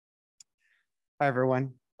Hi,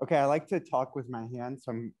 everyone. Okay, I like to talk with my hands,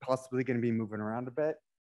 so I'm possibly going to be moving around a bit.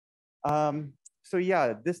 So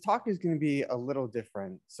yeah, this talk is going to be a little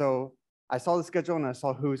different. So I saw the schedule and I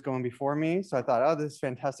saw who was going before me. So I thought, oh, this is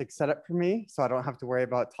fantastic setup for me. So I don't have to worry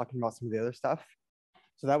about talking about some of the other stuff.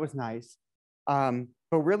 So that was nice. But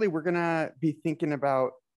really, we're going to be thinking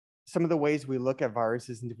about some of the ways we look at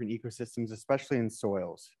viruses in different ecosystems, especially in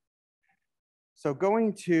soils. So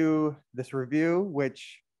going to this review,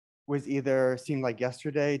 which was either seemed like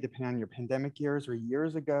yesterday, depending on your pandemic years, or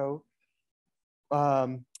years ago,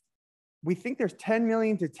 we think there's 10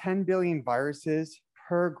 million to 10 billion viruses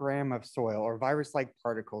per gram of soil, or virus-like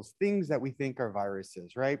particles, things that we think are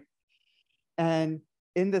viruses, right? And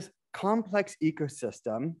in this complex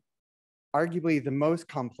ecosystem, arguably the most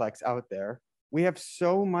complex out there, we have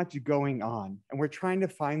so much going on, and we're trying to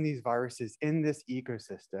find these viruses in this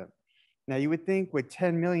ecosystem. Now, you would think with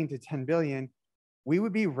 10 million to 10 billion, we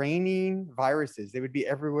would be raining viruses. They would be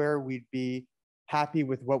everywhere. We'd be happy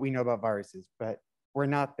with what we know about viruses, but we're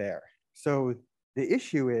not there. So the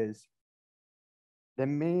issue is the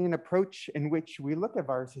main approach in which we look at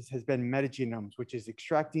viruses has been metagenomes, which is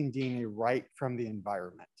extracting DNA right from the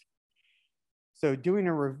environment. So doing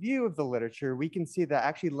a review of the literature, we can see that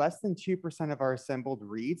actually less than 2% of our assembled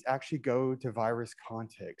reads actually go to virus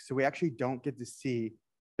context. So we actually don't get to see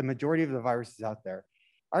the majority of the viruses out there.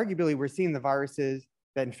 Arguably, we're seeing the viruses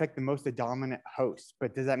that infect the most dominant hosts,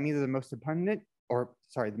 but does that mean they're the most abundant, or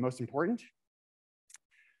sorry, the most important?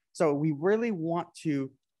 So we really want to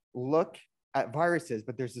look at viruses,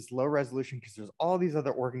 but there's this low resolution because there's all these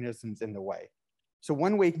other organisms in the way. So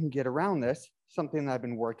one way you can get around this, something that I've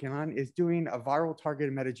been working on, is doing a viral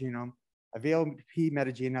targeted metagenome, a VLP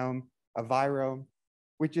metagenome, a virome,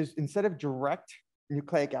 which is instead of direct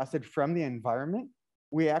nucleic acid from the environment,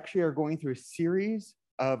 we actually are going through a series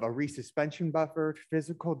of a resuspension buffer,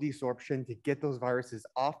 physical desorption to get those viruses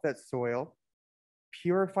off that soil,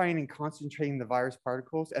 purifying and concentrating the virus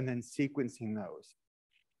particles, and then sequencing those.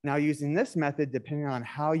 Now, using this method, depending on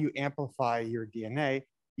how you amplify your DNA,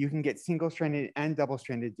 you can get single-stranded and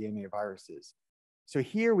double-stranded DNA viruses. So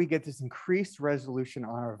here we get this increased resolution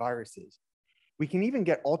on our viruses. We can even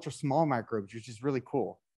get ultra small microbes, which is really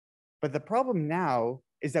cool. But the problem now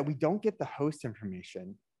is that we don't get the host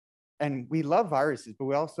information. And we love viruses, but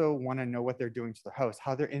we also want to know what they're doing to the host,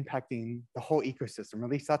 how they're impacting the whole ecosystem. At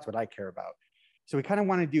least that's what I care about. So we kind of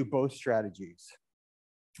want to do both strategies.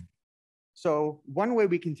 So one way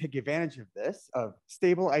we can take advantage of this, of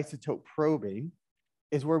stable isotope probing,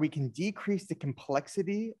 is where we can decrease the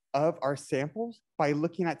complexity of our samples by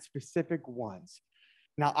looking at specific ones.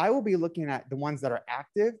 Now, I will be looking at the ones that are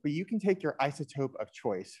active, but you can take your isotope of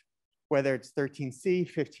choice, whether it's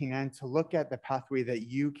 13C, 15N, to look at the pathway that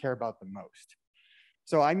you care about the most.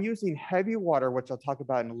 So I'm using heavy water, which I'll talk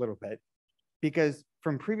about in a little bit, because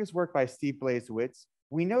from previous work by Steve Blazewicz,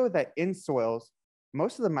 we know that in soils,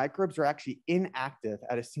 most of the microbes are actually inactive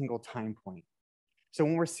at a single time point. So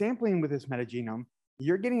when we're sampling with this metagenome,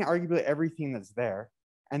 you're getting arguably everything that's there,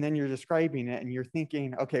 and then you're describing it and you're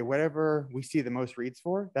thinking, okay, whatever we see the most reads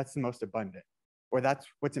for, that's the most abundant, or that's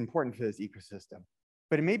what's important for this ecosystem.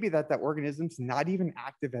 But it may be that that organism's not even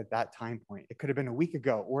active at that time point. It could have been a week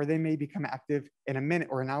ago, or they may become active in a minute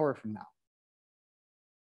or an hour from now.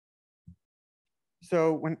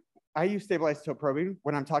 So when I use stable isotope probing,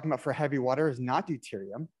 what I'm talking about for heavy water is not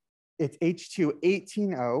deuterium. It's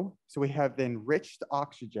H218O. So we have the enriched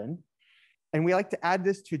oxygen. And we like to add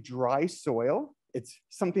this to dry soil. It's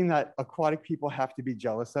something that aquatic people have to be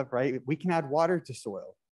jealous of, right? We can add water to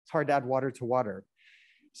soil. It's hard to add water to water.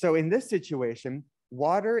 So in this situation,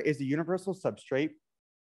 water is a universal substrate,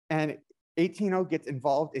 and 18O gets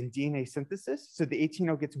involved in DNA synthesis. So the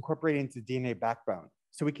 18O gets incorporated into DNA backbone.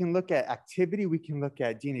 So we can look at activity, we can look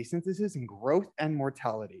at DNA synthesis and growth and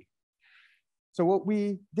mortality. So what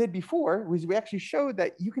we did before was we actually showed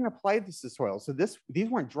that you can apply this to soil. So these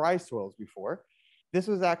weren't dry soils before. This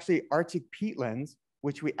was actually Arctic peatlands,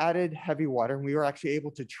 which we added heavy water, and we were actually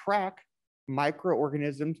able to track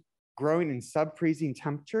microorganisms growing in sub-freezing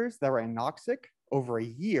temperatures that were anoxic over a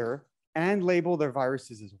year and label their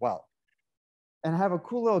viruses as well. And I have a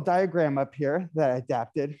cool little diagram up here that I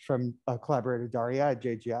adapted from a collaborator, Daria at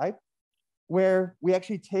JGI, where we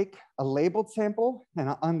actually take a labeled sample and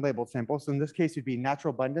an unlabeled sample. So in this case, it would be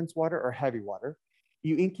natural abundance water or heavy water.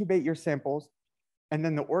 You incubate your samples, and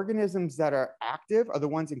then the organisms that are active are the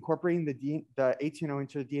ones incorporating the 18O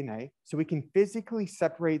into the DNA. So we can physically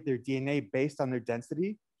separate their DNA based on their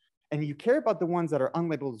density. And you care about the ones that are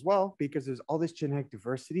unlabeled as well, because there's all this genetic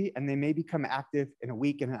diversity, and they may become active in a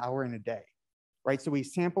week, in an hour, in a day, right? So we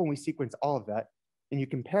sample and we sequence all of that, and you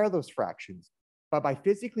compare those fractions. But by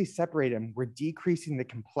physically separating them, we're decreasing the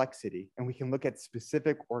complexity, and we can look at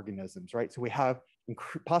specific organisms, right? So we have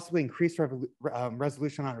possibly increased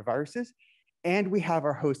resolution on our viruses, and we have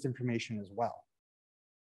our host information as well.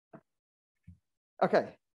 Okay,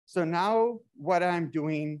 so now what I'm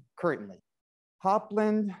doing currently.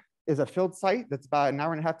 Hopland is a field site that's about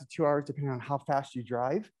 1.5 hours to 2 hours, depending on how fast you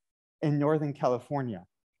drive, in Northern California.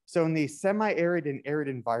 So in these semi-arid and arid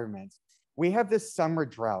environments, we have this summer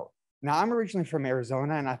drought. Now, I'm originally from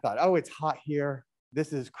Arizona, and I thought, oh, it's hot here.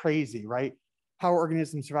 This is crazy, right? How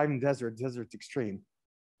organisms survive in the desert? Desert's extreme.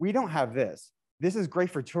 We don't have this. This is great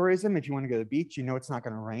for tourism. If you want to go to the beach, you know it's not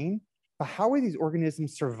going to rain. But how are these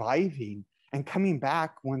organisms surviving and coming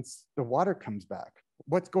back once the water comes back?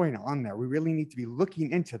 What's going on there? We really need to be looking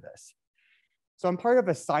into this. So I'm part of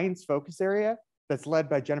a science focus area that's led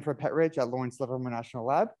by Jennifer Petridge at Lawrence Livermore National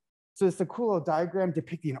Lab. So it's a cool little diagram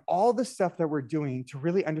depicting all the stuff that we're doing to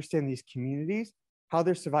really understand these communities, how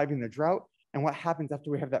they're surviving the drought, and what happens after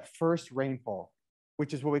we have that first rainfall,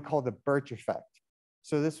 which is what we call the birch effect.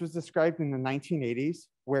 So this was described in the 1980s,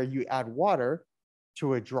 where you add water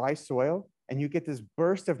to a dry soil and you get this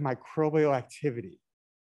burst of microbial activity.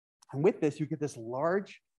 And with this, you get this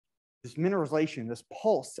mineralization, this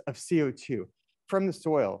pulse of CO2 from the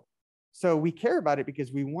soil. So we care about it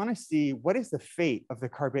because we want to see what is the fate of the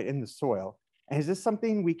carbon in the soil. And is this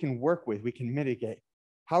something we can work with, we can mitigate?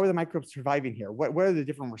 How are the microbes surviving here? What are the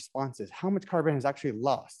different responses? How much carbon is actually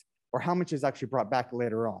lost, or how much is actually brought back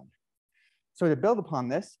later on? So to build upon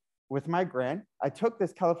this, with my grant, I took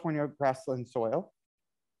this California grassland soil.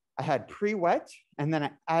 I had pre-wet, and then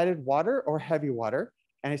I added water or heavy water,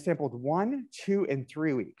 and I sampled 1, 2, and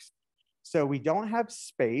 3 weeks. So we don't have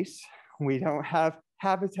space, we don't have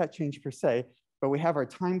habitat change per se, but we have our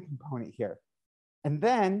time component here. And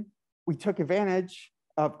then we took advantage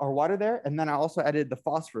of our water there, and then I also added the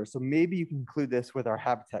phosphorus. So maybe you can include this with our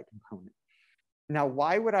habitat component. Now,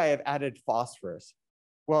 why would I have added phosphorus?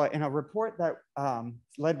 Well, in a report that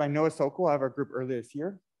led by Noah Sokol out of our group earlier this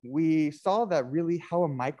year, we saw that really how a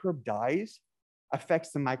microbe dies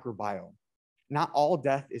affects the microbiome. Not all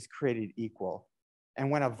death is created equal. And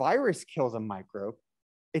when a virus kills a microbe,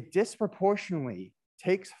 it disproportionately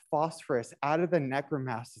takes phosphorus out of the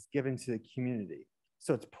necromass that's given to the community.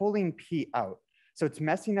 So it's pulling P out. So it's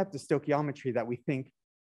messing up the stoichiometry that we think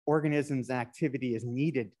organisms and activity is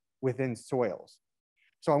needed within soils.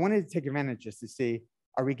 So I wanted to take advantage just to see,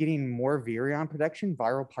 are we getting more virion production,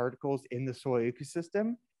 viral particles in the soil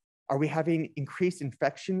ecosystem? Are we having increased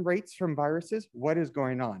infection rates from viruses? What is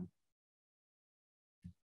going on?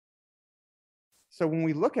 So when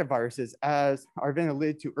we look at viruses, as Arvind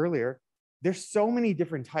alluded to earlier, there's so many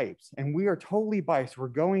different types, and we are totally biased. We're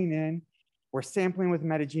going in, we're sampling with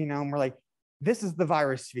metagenome, we're like, this is the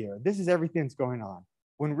virus sphere, this is everything that's going on.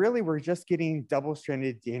 When really we're just getting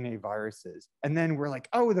double-stranded DNA viruses. And then we're like,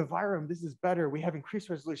 oh, the virome, this is better, we have increased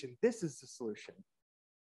resolution, this is the solution.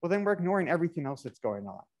 Well, then we're ignoring everything else that's going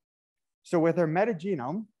on. So with our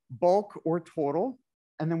metagenome, bulk or total,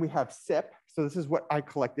 and then we have SIP. So this is what I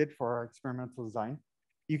collected for our experimental design.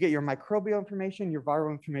 You get your microbial information, your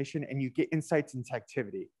viral information, and you get insights into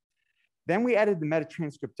activity. Then we added the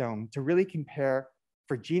metatranscriptome to really compare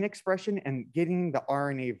for gene expression and getting the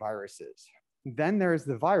RNA viruses. Then there's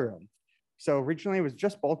the virome. So originally it was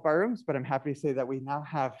just bulk viromes, but I'm happy to say that we now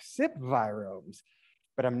have SIP viromes,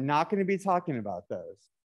 but I'm not going to be talking about those.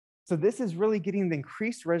 So this is really getting the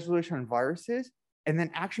increased resolution on viruses and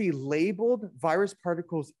then actually labeled virus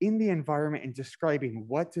particles in the environment and describing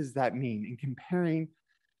what does that mean and comparing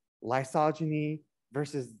lysogeny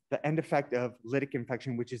versus the end effect of lytic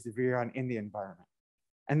infection, which is the virion in the environment.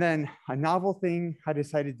 And then a novel thing I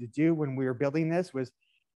decided to do when we were building this was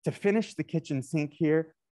to finish the kitchen sink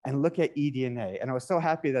here and look at eDNA. And I was so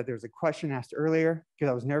happy that there was a question asked earlier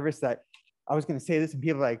because I was nervous that I was going to say this and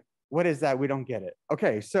people were like, what is that? We don't get it.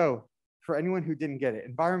 Okay, so for anyone who didn't get it,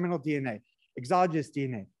 environmental DNA, exogenous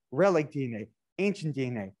DNA, relic DNA, ancient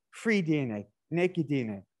DNA, free DNA, naked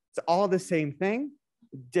DNA. It's all the same thing,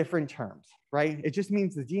 different terms, right? It just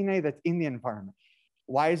means the DNA that's in the environment.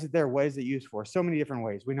 Why is it there? What is it used for? So many different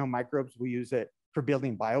ways. We know microbes, we use it for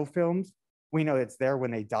building biofilms. We know it's there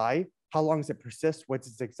when they die. How long does it persist? What's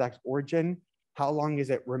its exact origin? How long is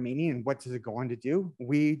it remaining? And what does it go on to do?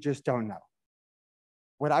 We just don't know.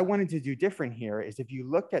 What I wanted to do different here is if you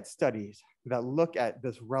look at studies that look at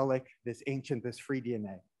this relic, this ancient, this free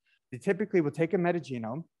DNA, they typically will take a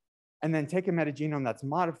metagenome and then take a metagenome that's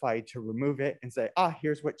modified to remove it and say,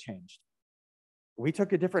 here's what changed. We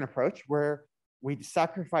took a different approach where we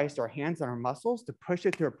sacrificed our hands and our muscles to push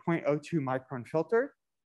it through a 0.02 micron filter.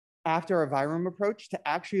 after our virome approach to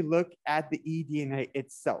actually look at the eDNA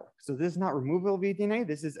itself. So this is not removal of eDNA,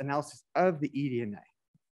 this is analysis of the eDNA.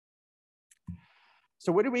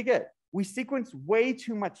 So what do we get? We sequence way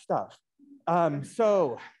too much stuff.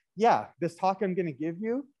 So yeah, this talk I'm gonna give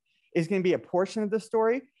you is gonna be a portion of the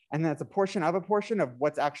story, and then it's a portion of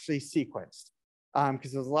what's actually sequenced.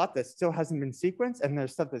 Because there's a lot that still hasn't been sequenced, and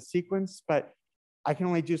there's stuff that's sequenced, but I can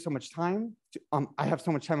only do so much time. I have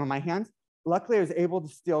so much time on my hands. Luckily, I was able to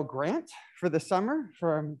steal Grant for the summer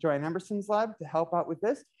from Joanne Emerson's lab to help out with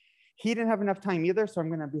this. He didn't have enough time either, so I'm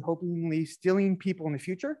gonna be hopefully stealing people in the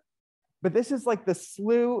future. But this is like the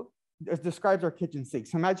slew that describes our kitchen sink.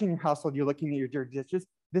 So imagine your household, you're looking at your dirty dishes.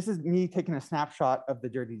 This is me taking a snapshot of the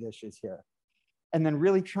dirty dishes here, and then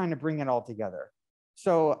really trying to bring it all together.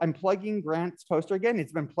 So I'm plugging Grant's poster again.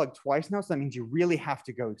 It's been plugged twice now, so that means you really have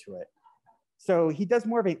to go to it. So he does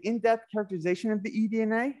more of an in-depth characterization of the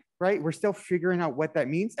eDNA, right? We're still figuring out what that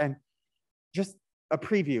means. And just a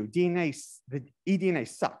preview, the eDNA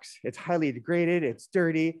sucks. It's highly degraded, it's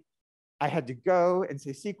dirty. I had to go and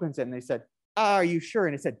say sequence it, and they said, oh, are you sure?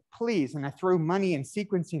 And I said, please. And I threw money in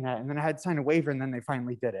sequencing that, and then I had to sign a waiver, and then they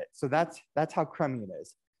finally did it. So that's how crummy it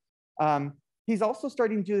is. He's also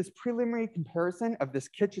starting to do this preliminary comparison of this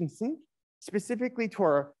kitchen sink, specifically to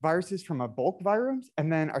our viruses from our bulk viromes,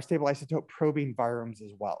 and then our stable isotope probing viromes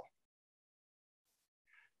as well.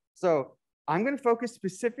 So I'm going to focus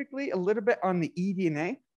specifically a little bit on the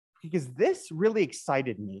eDNA, because this really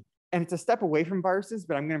excited me. And it's a step away from viruses,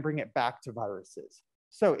 but I'm going to bring it back to viruses.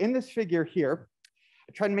 So in this figure here,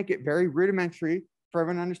 I try to make it very rudimentary for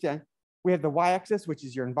everyone to understand. We have the y-axis, which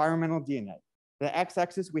is your environmental DNA. The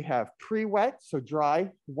x-axis, we have pre-wet, so dry,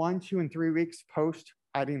 1, 2, and 3 weeks post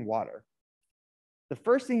adding water. The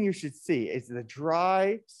first thing you should see is the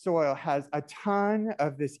dry soil has a ton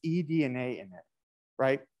of this eDNA in it,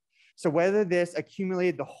 right? So whether this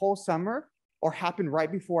accumulated the whole summer or happened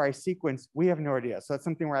right before I sequenced, we have no idea. So that's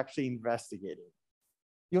something we're actually investigating.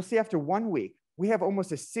 You'll see after 1 week, we have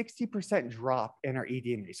almost a 60% drop in our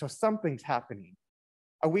eDNA. So something's happening.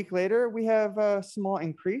 A week later, we have a small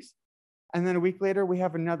increase. And then a week later, we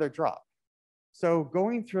have another drop. So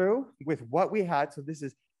going through with what we had, so this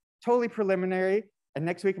is totally preliminary. And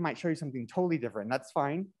next week, I might show you something totally different. That's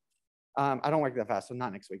fine. I don't work that fast, so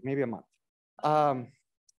not next week, maybe a month.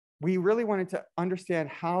 We really wanted to understand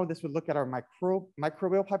how this would look at our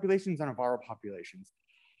microbial populations and our viral populations.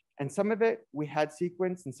 And some of it we had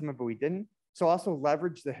sequenced and some of it we didn't. So also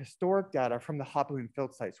leverage the historic data from the Hopland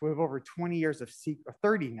field site. So we have over 20 years of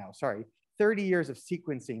 30 years of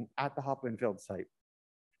sequencing at the Hopland field site.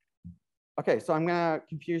 Okay, so I'm gonna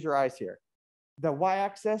confuse your eyes here. The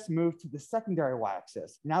y-axis moved to the secondary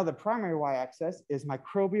y-axis. Now the primary y-axis is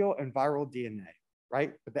microbial and viral DNA,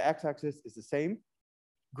 right? But the x-axis is the same.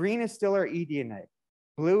 Green is still our eDNA.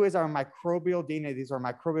 Blue is our microbial DNA. These are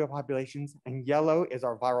microbial populations, and yellow is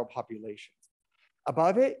our viral populations.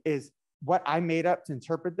 Above it is what I made up to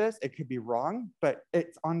interpret this. It could be wrong, but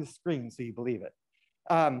it's on the screen, so you believe it.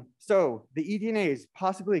 So the eDNA is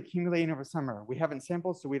possibly accumulating over summer. We haven't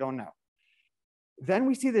sampled, so we don't know. Then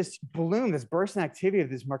we see this bloom, this burst in activity of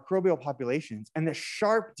these microbial populations and the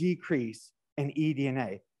sharp decrease in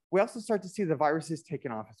eDNA. We also start to see the viruses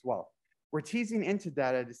taken off as well. We're teasing into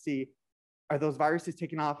data to see, are those viruses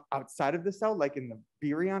taken off outside of the cell, like in the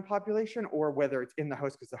virion population, or whether it's in the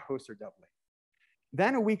host because the hosts are doubling.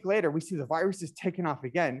 Then a week later, we see the viruses taken off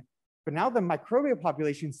again, but now the microbial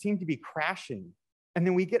populations seem to be crashing. And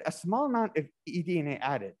then we get a small amount of eDNA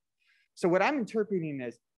added. So what I'm interpreting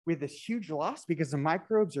is we have this huge loss because the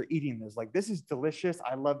microbes are eating this. Like, this is delicious.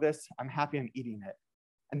 I love this. I'm happy I'm eating it.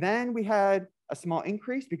 And then we had a small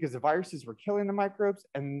increase because the viruses were killing the microbes,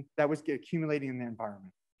 and that was accumulating in the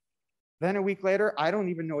environment. Then a week later, I don't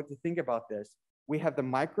even know what to think about this. We have the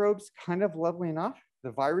microbes kind of leveling off,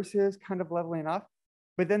 the viruses kind of leveling off,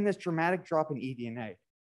 but then this dramatic drop in eDNA.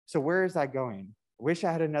 So where is that going? I wish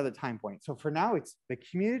I had another time point. So for now, it's the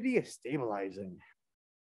community is stabilizing.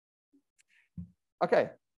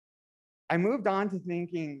 Okay, I moved on to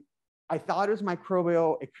thinking, I thought it was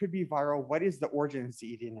microbial, it could be viral. What is the origin of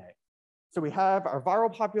eDNA? So we have our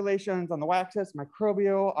viral populations on the y-axis,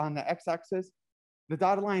 microbial on the x-axis. The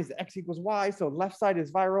dotted line is the x equals y, so left side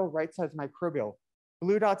is viral, right side is microbial.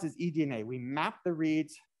 Blue dots is eDNA. We map the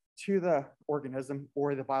reads to the organism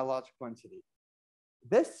or the biological entity.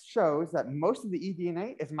 This shows that most of the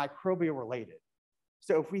eDNA is microbial related.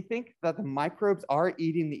 So if we think that the microbes are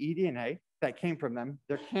eating the eDNA that came from them,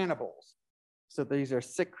 they're cannibals. So these are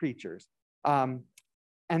sick creatures.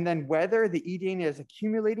 And then whether the eDNA is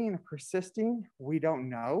accumulating and persisting, we don't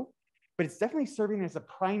know, but it's definitely serving as a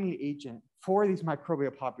priming agent for these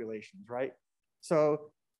microbial populations, right?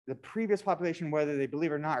 So the previous population, whether they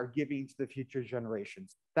believe it or not, are giving to the future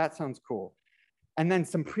generations. That sounds cool. And then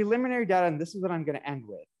some preliminary data, and this is what I'm going to end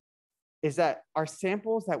with, is that our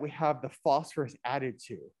samples that we have the phosphorus added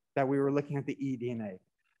to, that we were looking at the eDNA,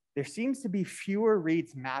 there seems to be fewer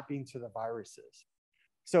reads mapping to the viruses.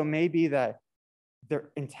 So maybe that they're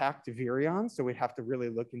intact virions, so we'd have to really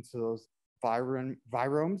look into those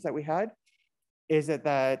viromes that we had. Is it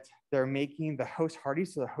that they're making the host hardy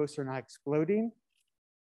so the hosts are not exploding?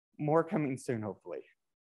 More coming soon, hopefully.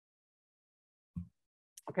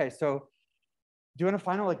 Okay, so doing a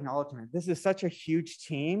final acknowledgement. This is such a huge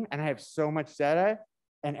team and I have so much data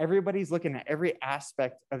and everybody's looking at every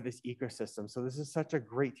aspect of this ecosystem. So this is such a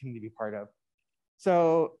great team to be part of.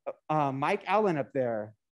 So Mike Allen up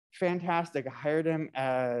there, fantastic. I hired him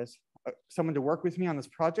as someone to work with me on this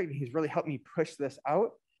project. And he's really helped me push this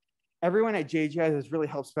out. Everyone at JGI has really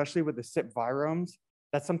helped, especially with the SIP viromes.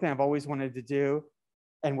 That's something I've always wanted to do.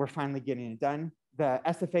 And we're finally getting it done. The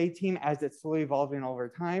SFA team, as it's slowly evolving over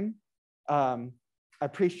time, I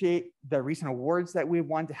appreciate the recent awards that we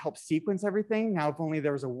won to help sequence everything. Now, if only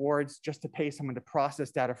there was awards just to pay someone to process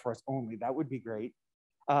data for us only, that would be great.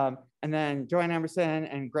 And then Joanne Emerson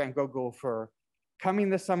and Grant Gogol for coming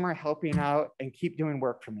this summer, helping out, and keep doing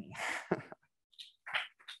work for me.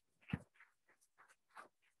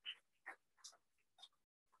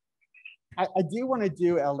 I do want to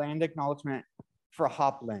do a land acknowledgement for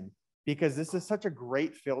Hopland because this is such a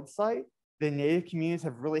great field site. The native communities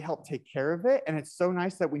have really helped take care of it. And it's so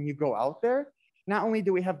nice that when you go out there, not only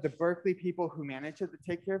do we have the Berkeley people who manage it to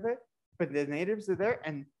take care of it, but the natives are there.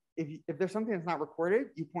 And if there's something that's not recorded,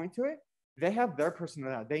 you point to it, they have their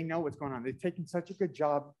personnel. They know what's going on. They've taken such a good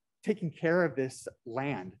job taking care of this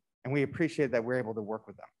land. And we appreciate that we're able to work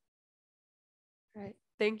with them. All right.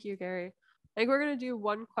 Thank you, Gary. I think we're going to do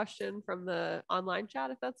one question from the online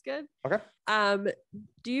chat, if that's good. Okay.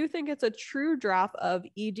 Do you think it's a true drop of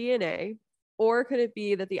eDNA, or could it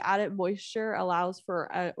be that the added moisture allows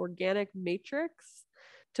for an organic matrix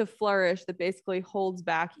to flourish that basically holds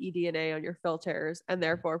back eDNA on your filters and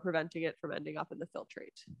therefore preventing it from ending up in the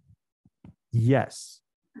filtrate? Yes.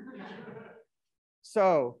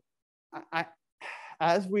 So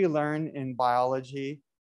as we learn in biology,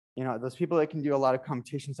 you know, those people that can do a lot of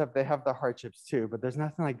computation stuff, they have the hardships too, but there's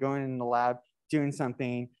nothing like going in the lab, doing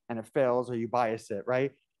something and it fails or you bias it,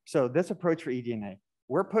 right? So this approach for eDNA,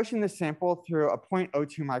 we're pushing the sample through a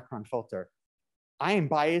 0.02 micron filter. I am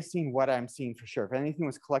biasing what I'm seeing for sure. If anything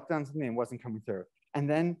was collected on something, it wasn't coming through. And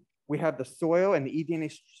then we have the soil and the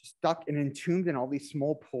eDNA stuck and entombed in all these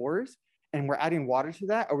small pores, and we're adding water to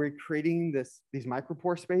that. Are we creating these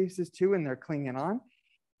micropore spaces too, and they're clinging on?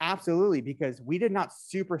 Absolutely, because we did not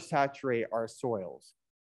super saturate our soils,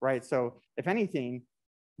 right? So if anything,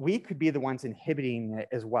 we could be the ones inhibiting it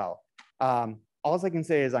as well. All I can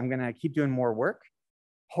say is I'm gonna keep doing more work.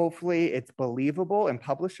 Hopefully it's believable and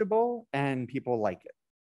publishable and people like it.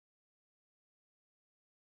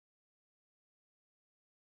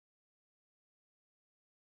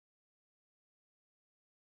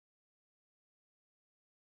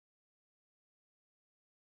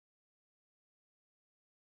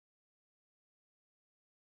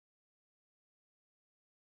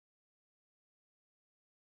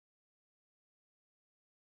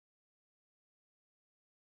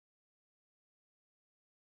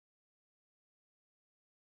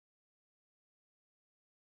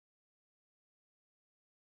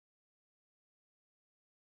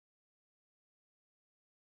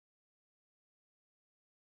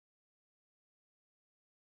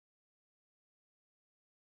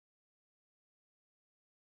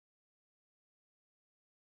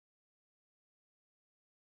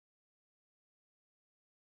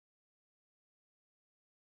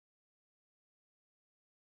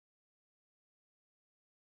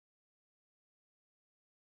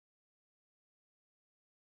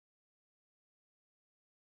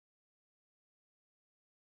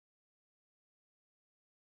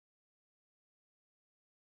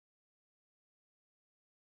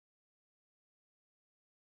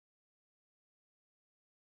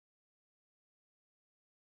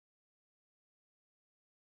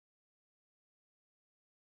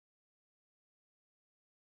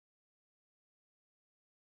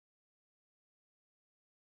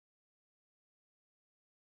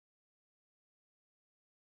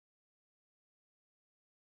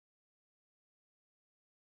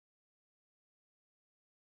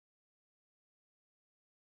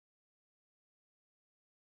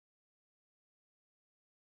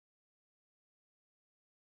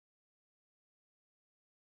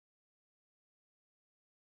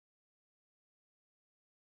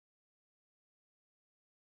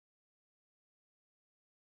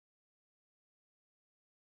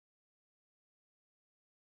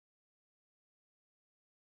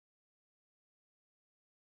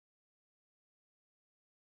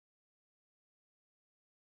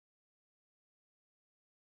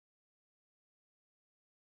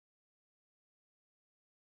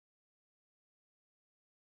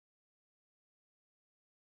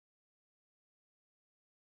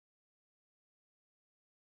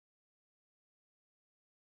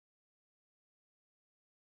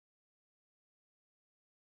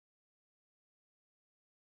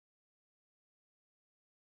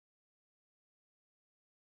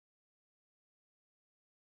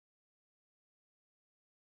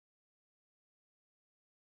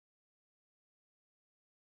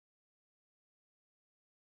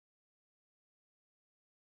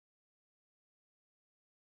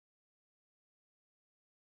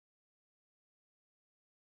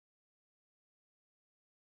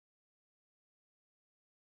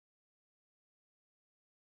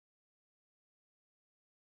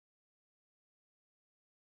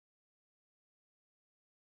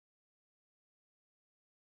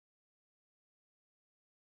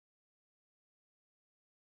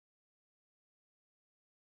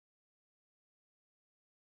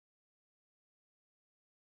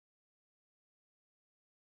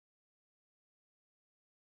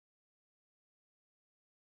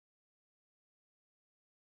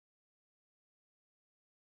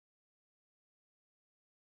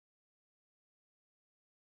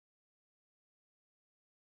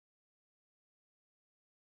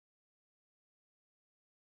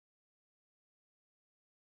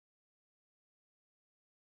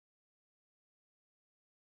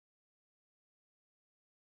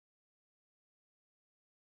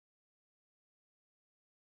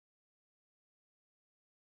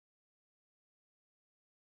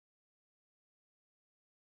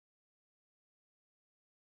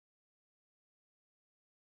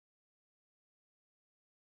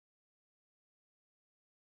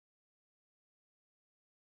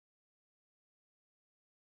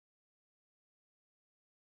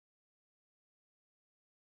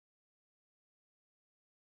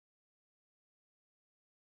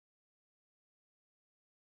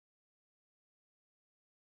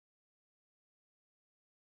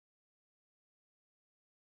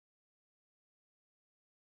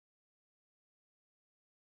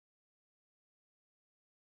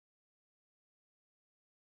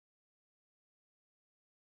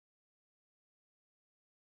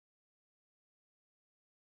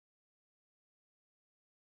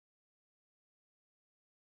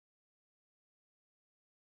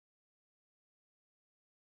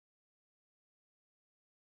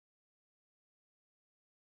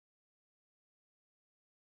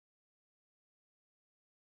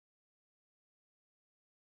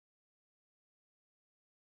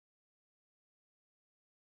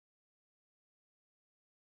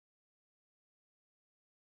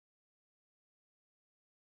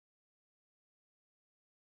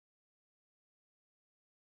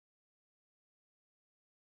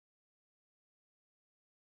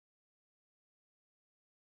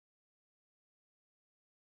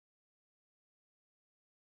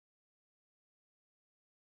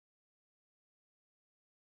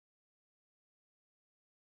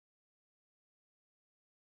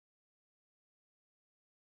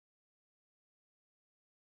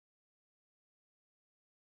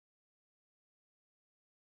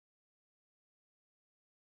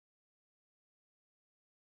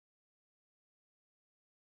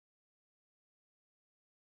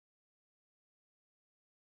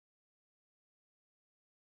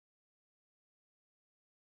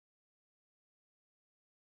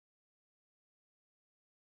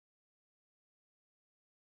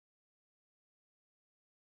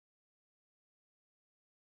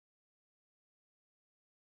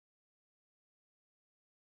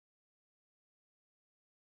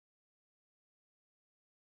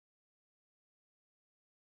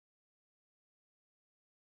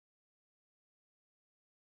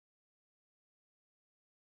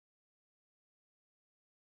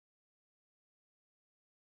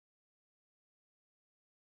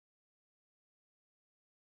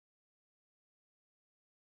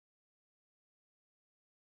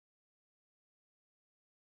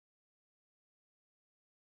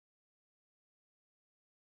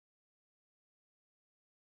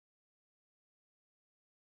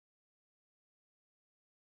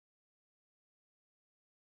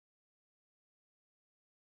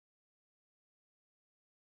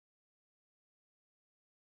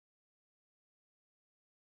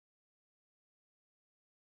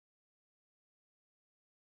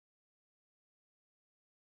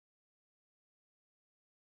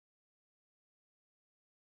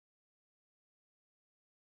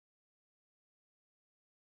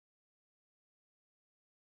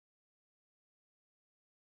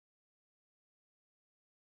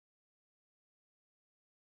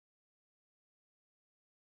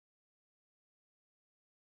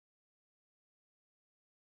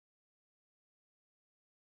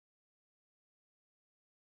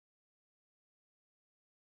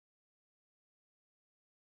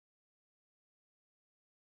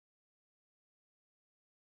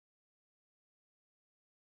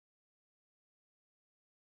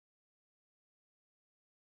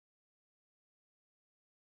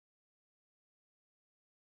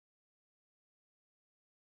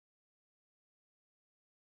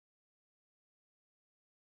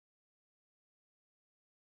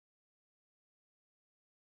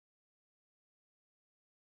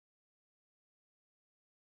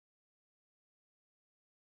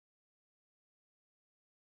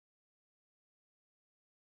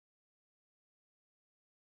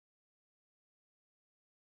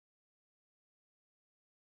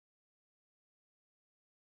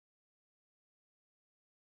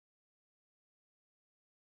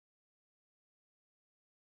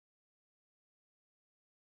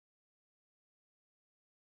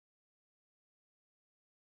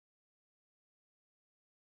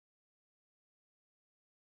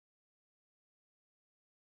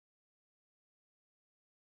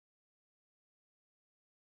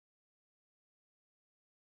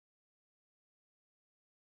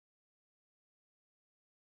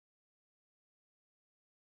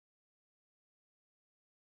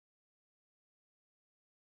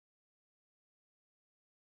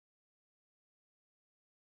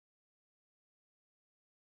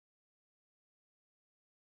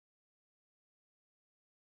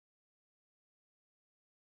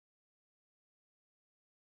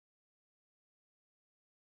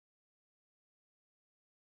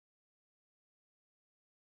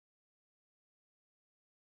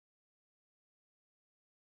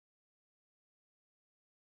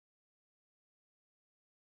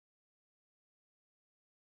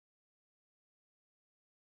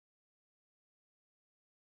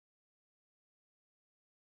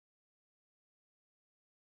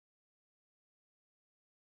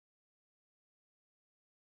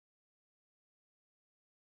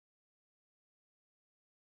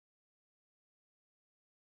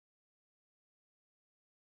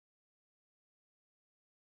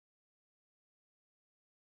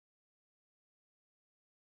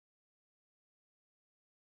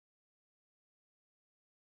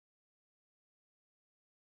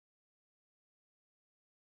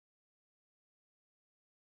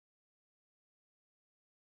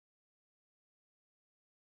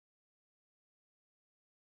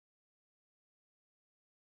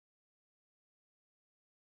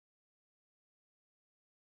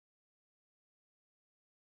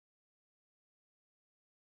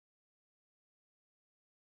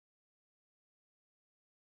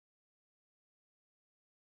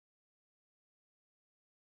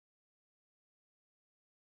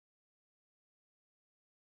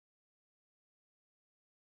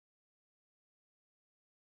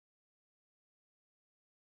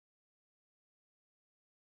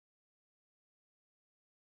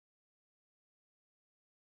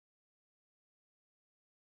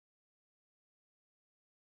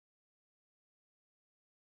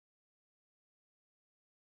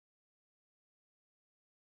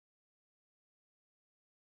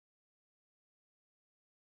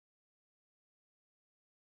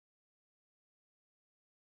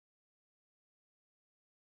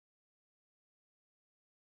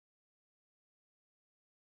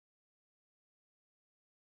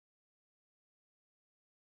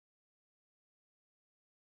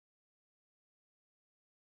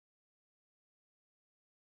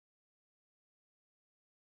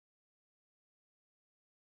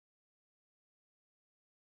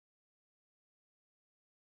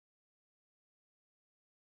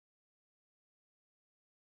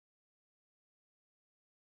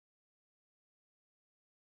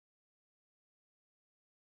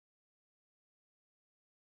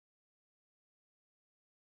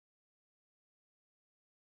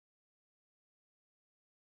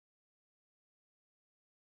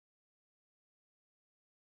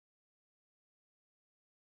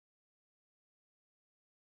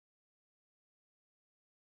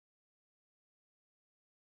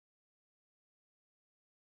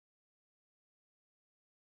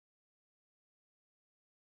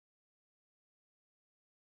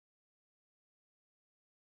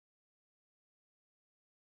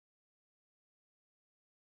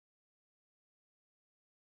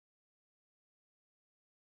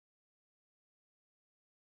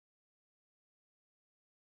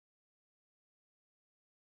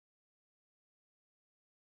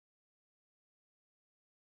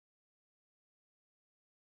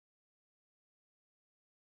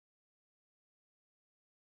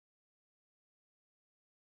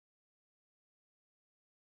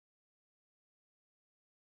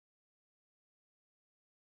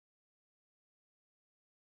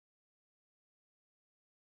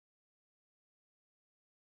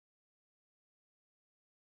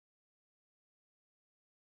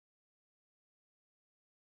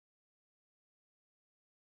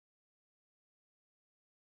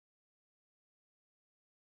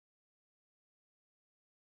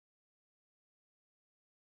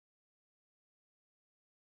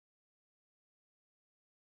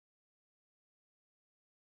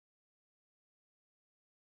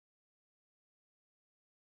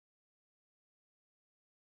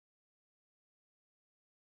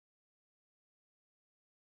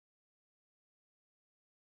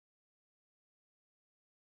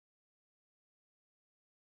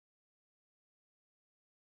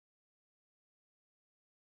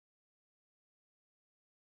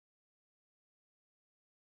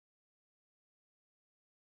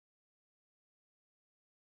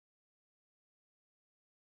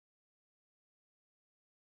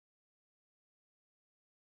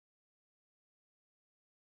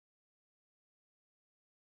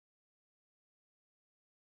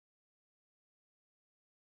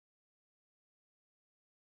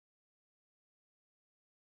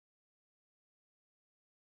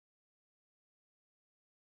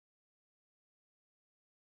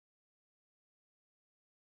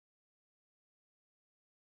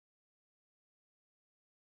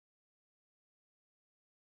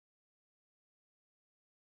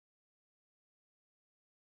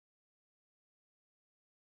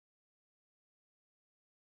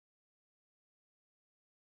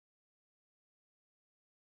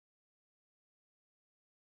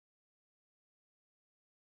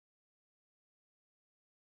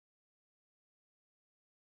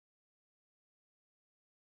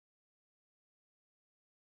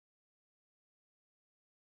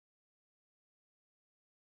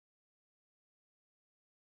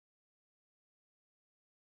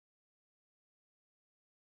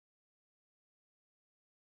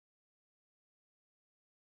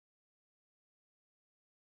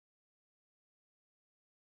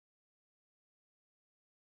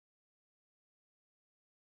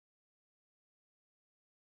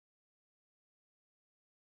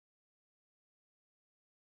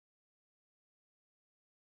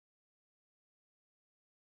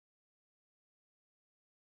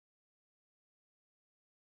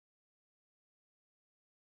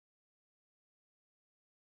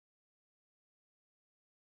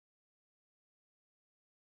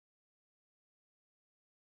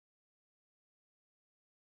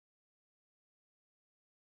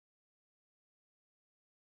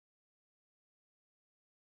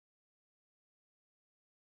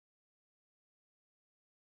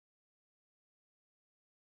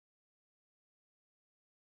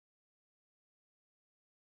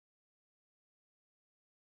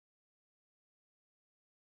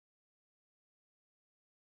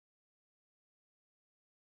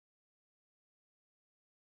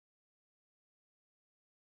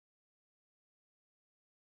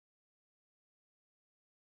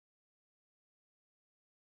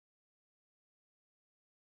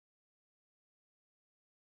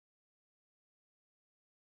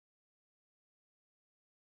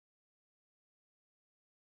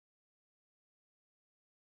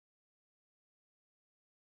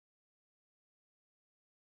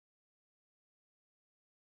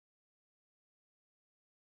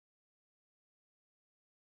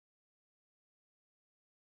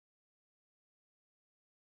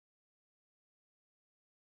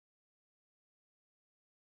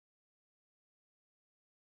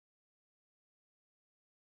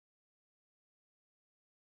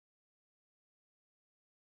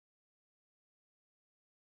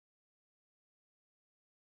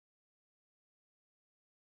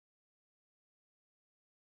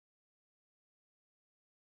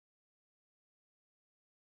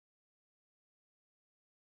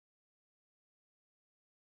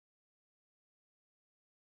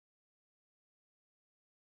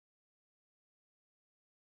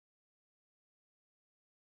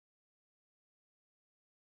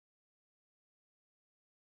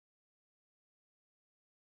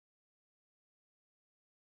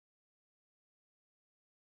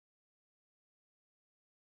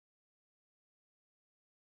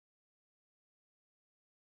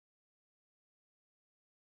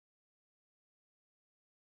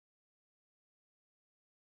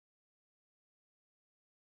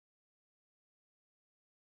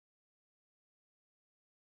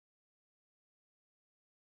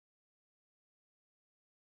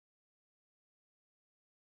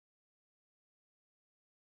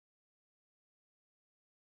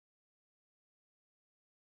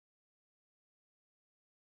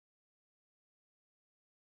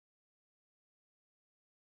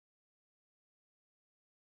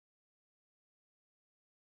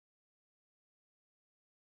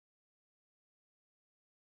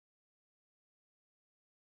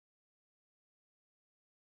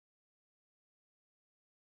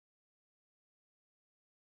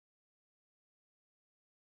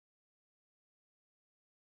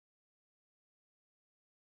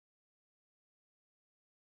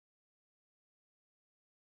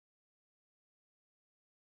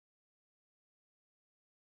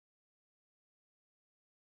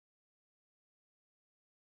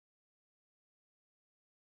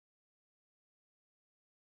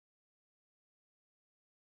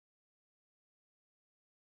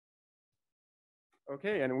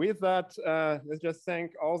 Okay, and with that, let's just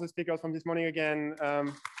thank all the speakers from this morning again,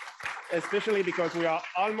 especially because we are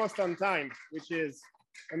almost on time, which is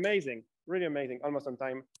amazing, really amazing, almost on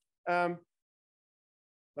time. Now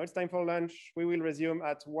it's time for lunch. We will resume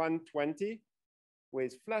at 1:20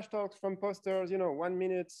 with flash talks from posters, 1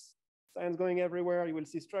 minute, science going everywhere. You will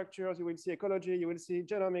see structures, you will see ecology, you will see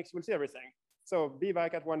genomics, you will see everything. So be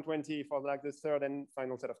back at 1:20 for like the third and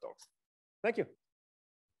final set of talks. Thank you.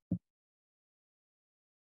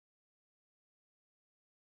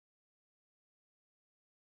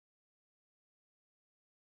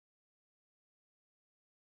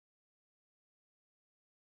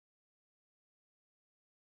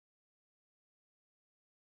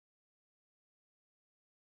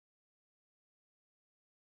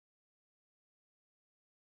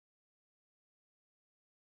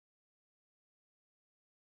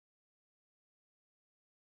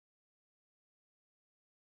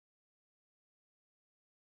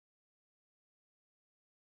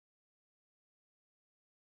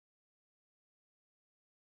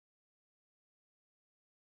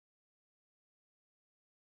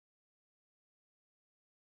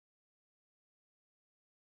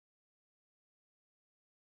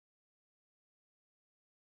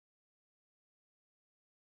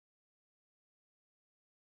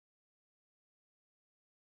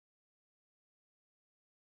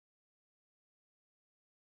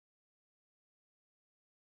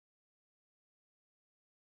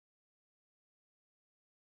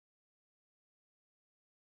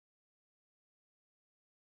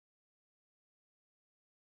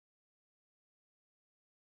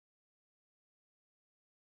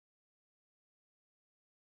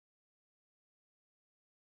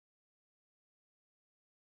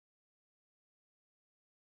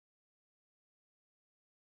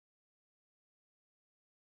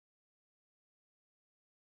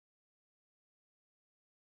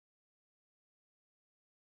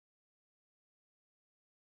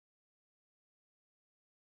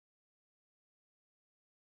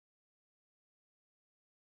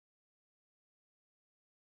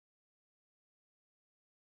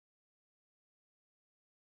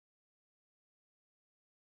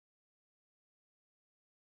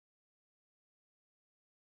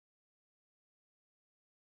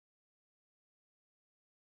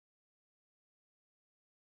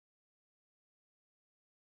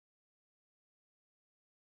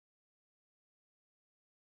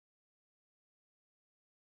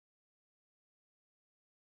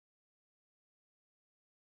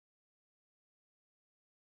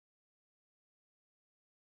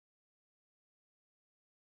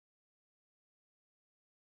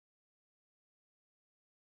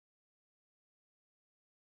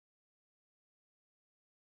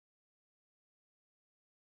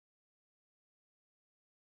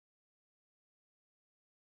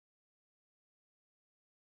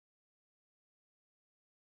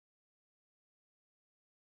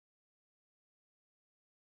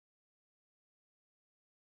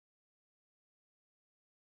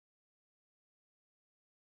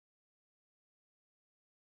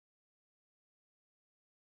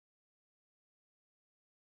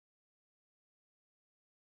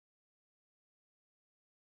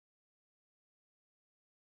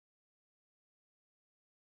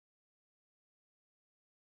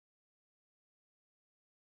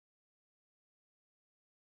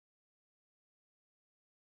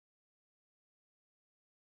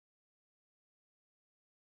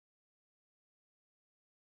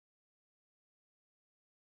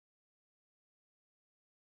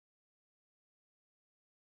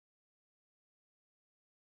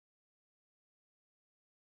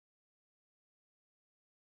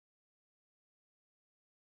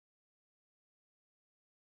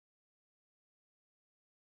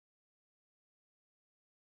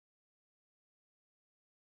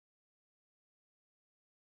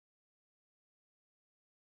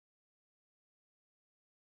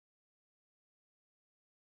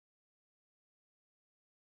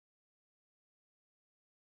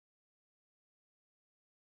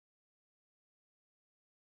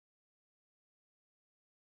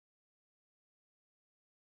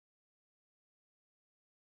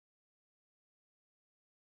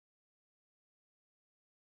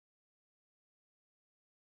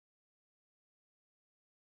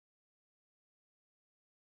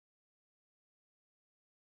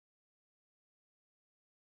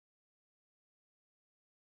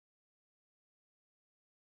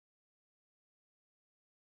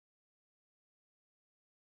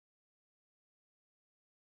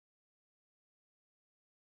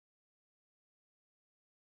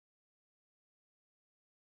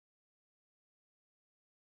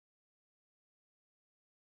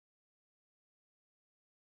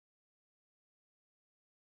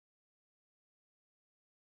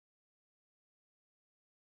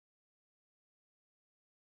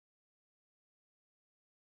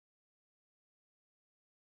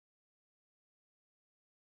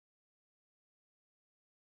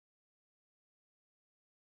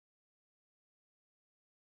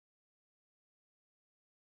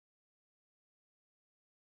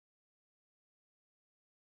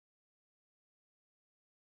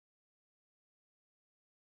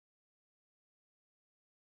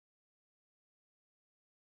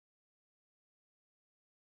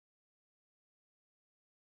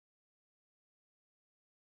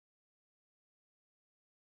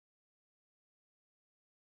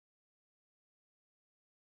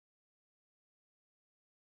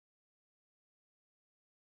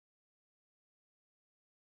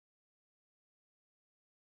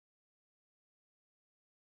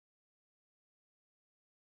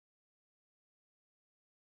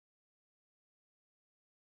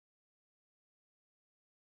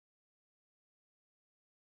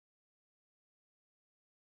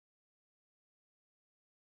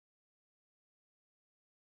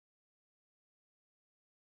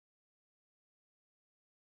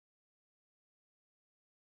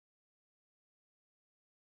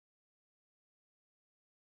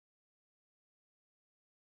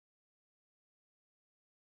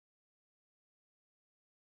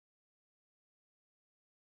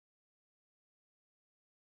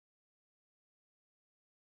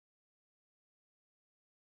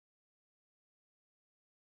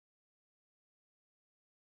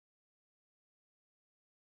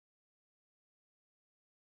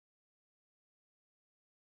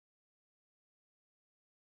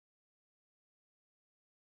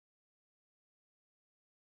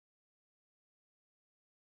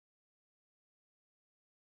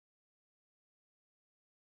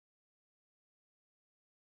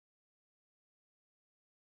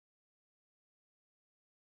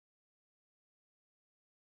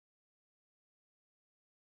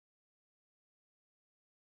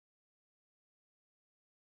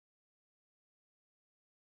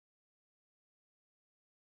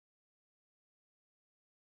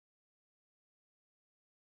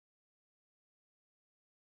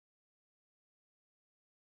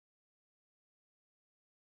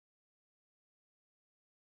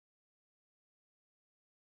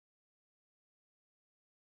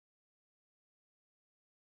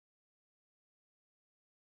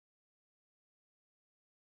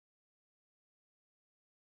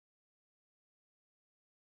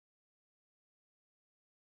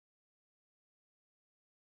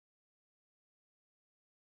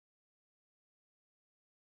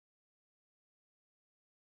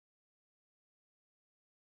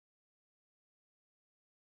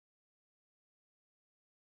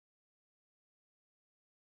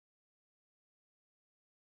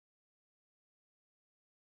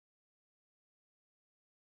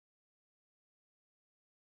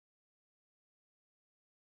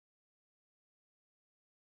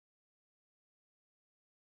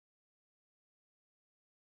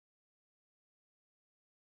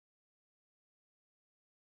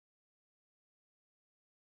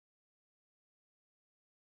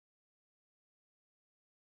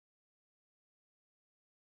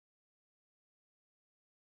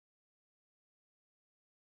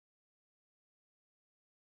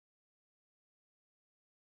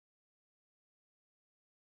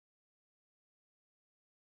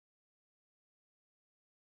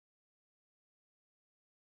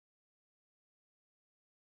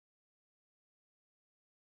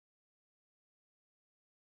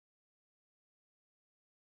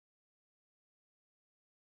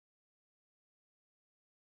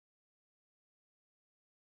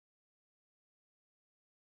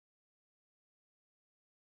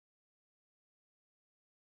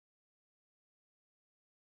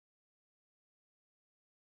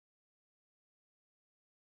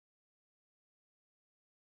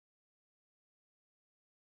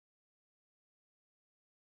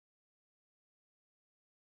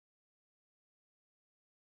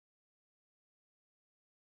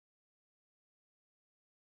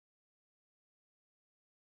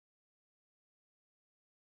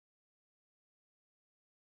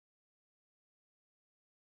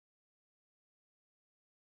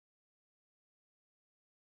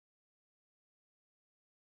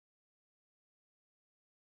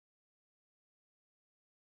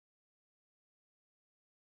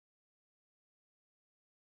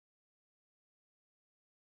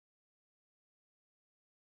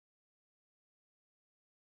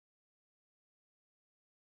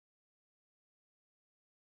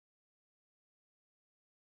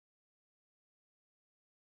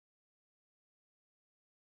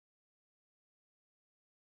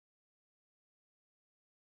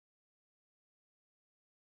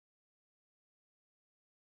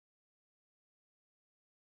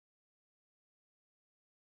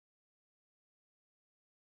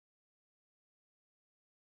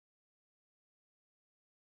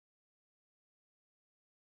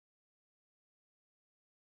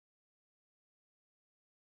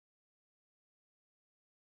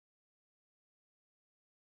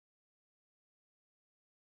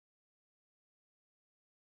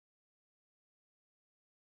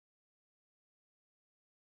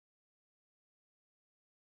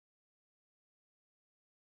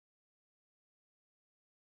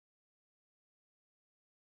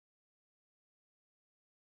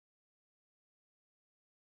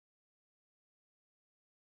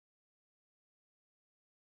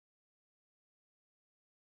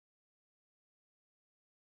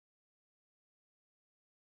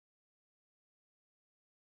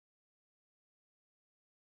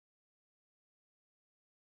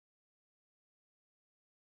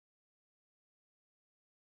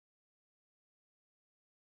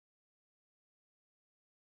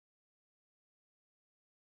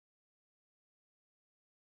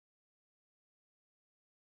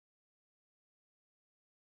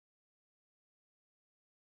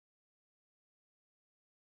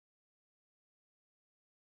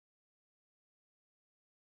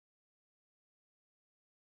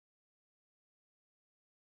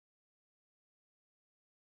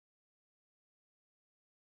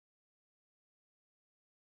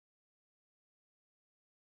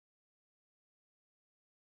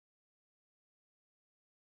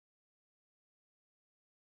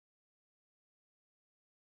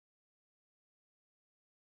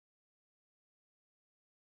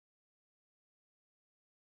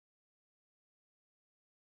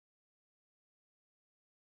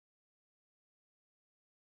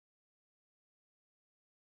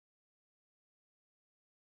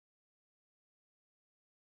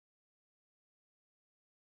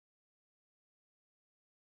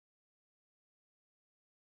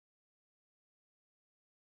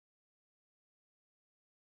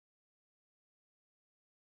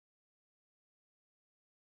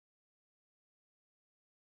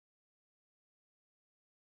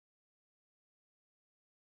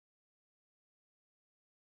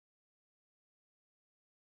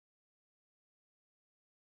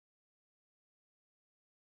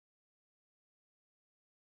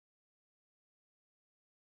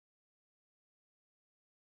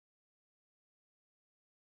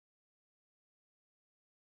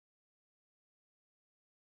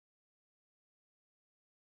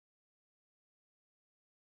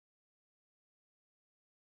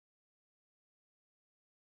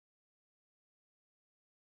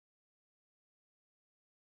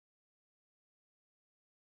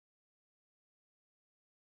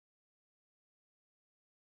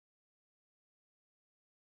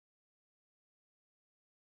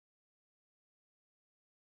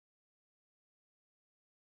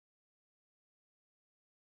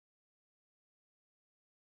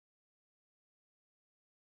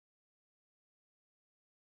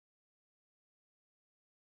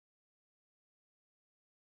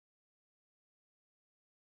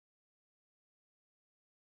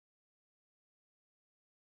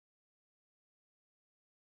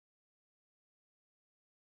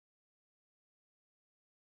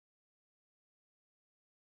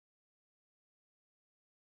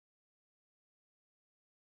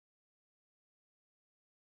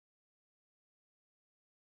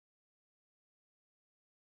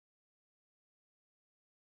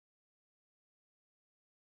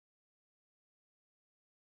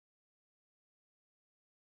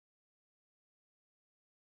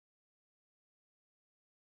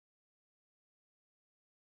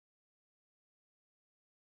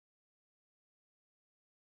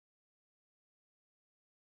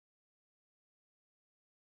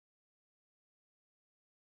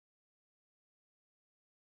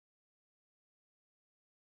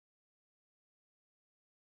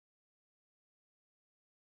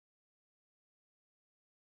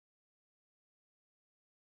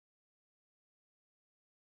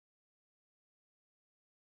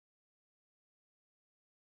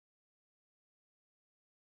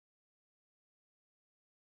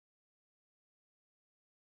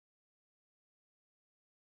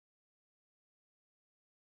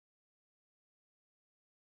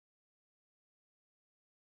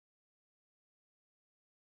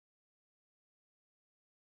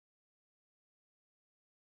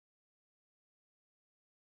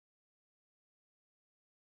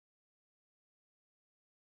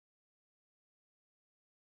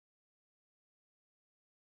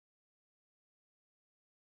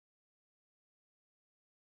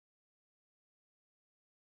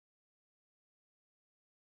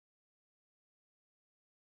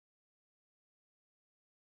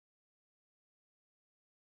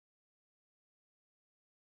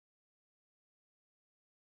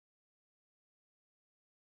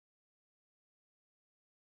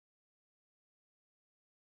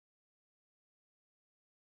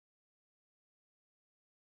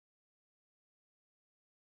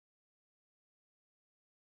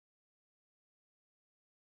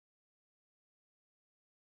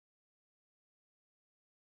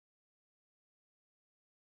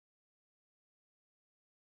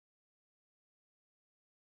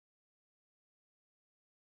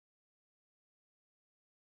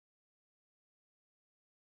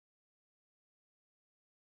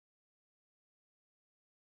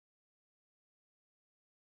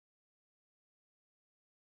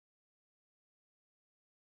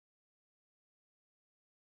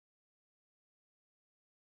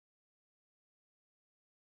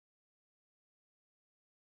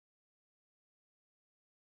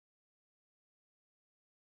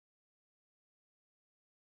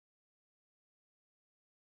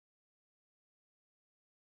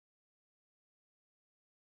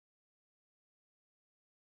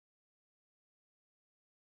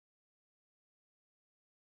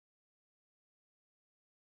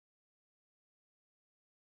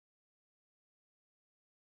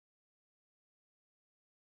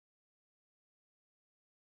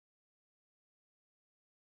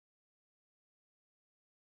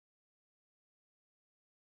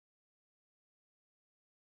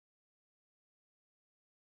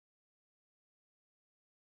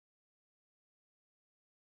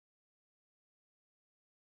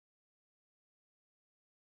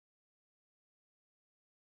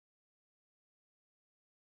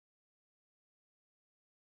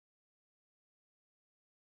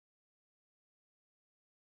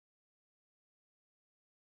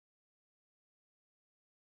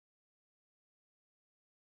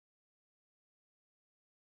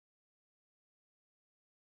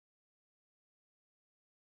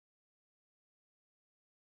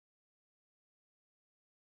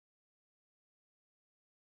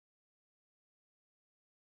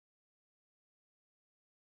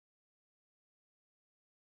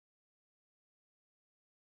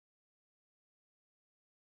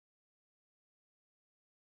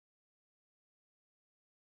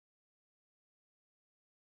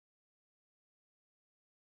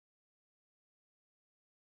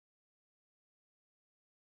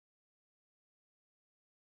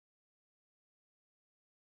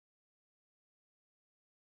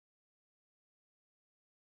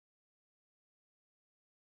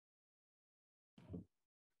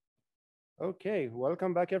 Okay,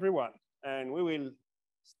 welcome back everyone. And we will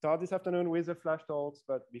start this afternoon with the flash talks,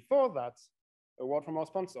 but before that, a word from our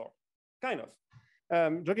sponsor, kind of.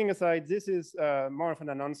 Joking aside, this is more of an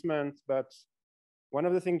announcement, but one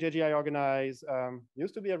of the things JGI organize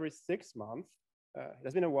used to be every 6 months. It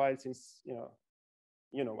has been a while since,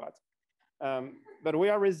 you know what. But we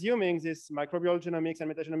are resuming this microbial genomics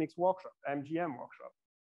and metagenomics workshop, MGM workshop.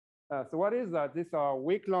 So what is that? These are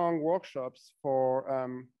week-long workshops for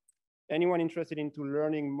anyone interested into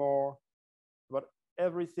learning more about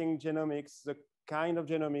everything genomics, the kind of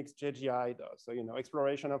genomics JGI does. So,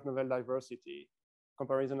 exploration of novel diversity,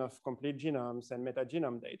 comparison of complete genomes and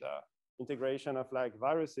metagenome data, integration of like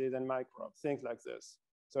viruses and microbes, things like this.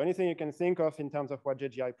 So anything you can think of in terms of what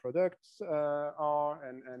JGI products are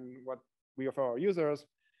and what we offer our users,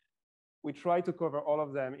 we try to cover all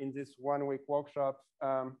of them in this 1-week workshop.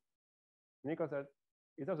 Nico said,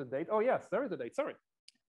 is there a date? Oh yes, there is a date, sorry.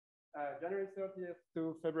 January 30th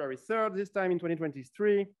to February 3rd, this time in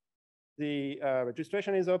 2023. The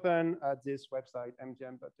registration is open at this website,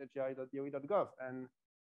 mgm.jgi.doe.gov. And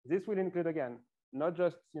this will include, again, not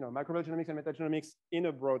just microbial genomics and metagenomics in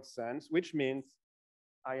a broad sense, which means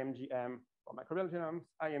IMGM for microbial genomes,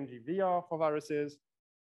 IMGVR for viruses,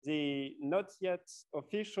 the not yet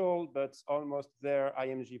official, but almost there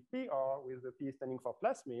IMGPR with the P standing for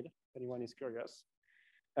plasmid, if anyone is curious.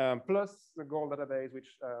 Plus the GOLD database,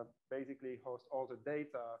 which basically hosts all the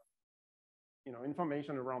data,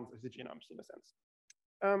 information around the genomes in a sense.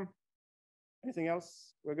 Anything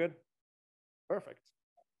else? We're good? Perfect.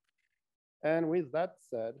 And with that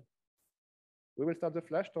said, we will start the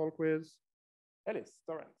flash talk with Ellis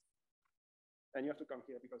Torrance. And you have to come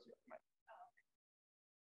here because you have the mic.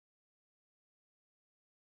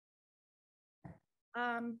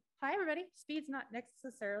 Hi, everybody. Speed's not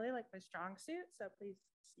necessarily like my strong suit, so please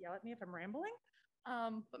yell at me if I'm rambling.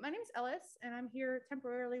 But my name is Ellis, and I'm here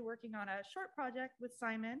temporarily working on a short project with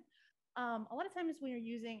Simon. A lot of times when you're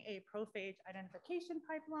using a prophage identification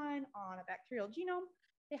pipeline on a bacterial genome,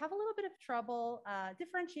 they have a little bit of trouble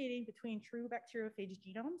differentiating between true bacteriophage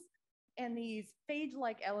genomes and these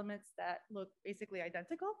phage-like elements that look basically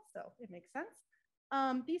identical, so it makes sense.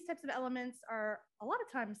 These types of elements are a lot of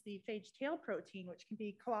times the phage tail protein, which can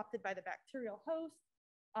be co-opted by the bacterial host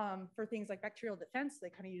for things like bacterial defense. They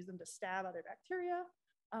kind of use them to stab other bacteria,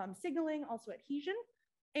 signaling, also adhesion.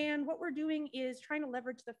 And what we're doing is trying to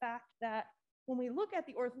leverage the fact that when we look at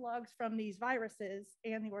the orthologs from these viruses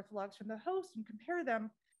and the orthologs from the host and compare them,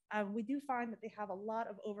 we do find that they have a lot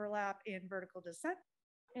of overlap in vertical descent.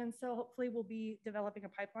 And so hopefully we'll be developing a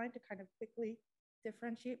pipeline to kind of quickly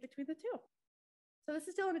differentiate between the two. So this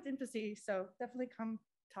is still in its infancy, so definitely come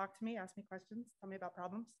talk to me, ask me questions, tell me about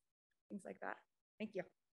problems, things like that. Thank you.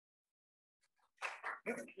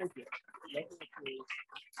 Thank you.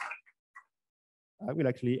 I will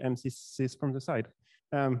actually MC this from the side.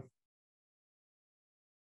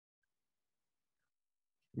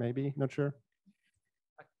 Maybe, not sure.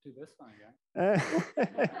 I can do this one again.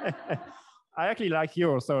 I actually like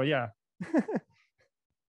yours, so yeah.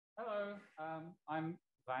 Hello, I'm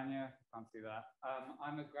Vanya, can't see that.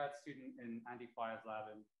 I'm a grad student in Andy Fryer's lab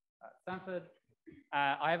in Stanford.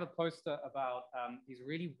 I have a poster about these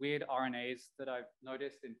really weird RNAs that I've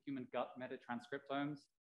noticed in human gut metatranscriptomes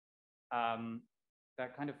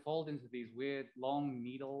that kind of fold into these weird long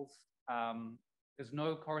needles. There's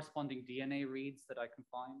no corresponding DNA reads that I can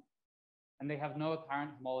find. And they have no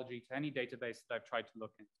apparent homology to any database that I've tried to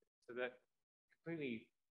look into. So they're completely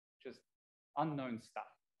just unknown stuff.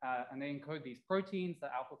 And they encode these proteins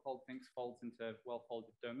that AlphaFold thinks folds into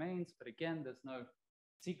well-folded domains. But again, there's no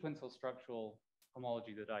sequence or structural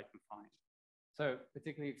homology that I can find. So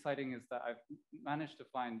particularly exciting is that I've managed to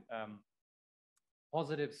find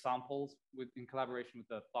positive samples in collaboration with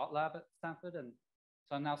the Bart lab at Stanford. And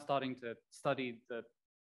so I'm now starting to study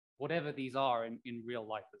whatever these are in real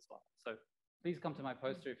life as well. So please come to my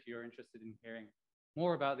poster if you're interested in hearing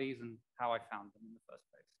more about these and how I found them in the first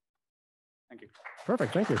place. Thank you.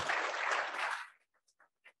 Perfect, thank you.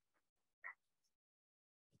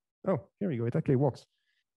 Oh, here we go, it actually works.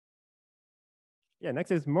 Yeah,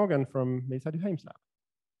 next is Morgan from Melissa Duhaim's lab.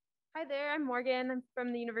 Hi there, I'm Morgan. I'm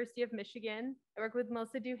from the University of Michigan. I work with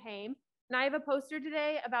Melissa Duhaime, and I have a poster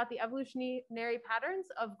today about the evolutionary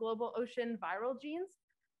patterns of global ocean viral genes.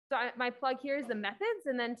 So my plug here is the methods,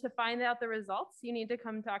 and then to find out the results, you need to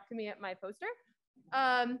come talk to me at my poster.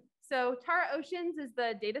 So Tara Oceans is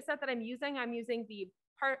the data set that I'm using. I'm using the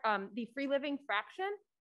free living fraction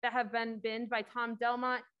that have been binned by Tom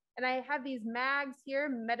Delmont. And I have these MAGs here,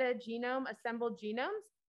 metagenome assembled genomes,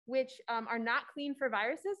 which are not clean for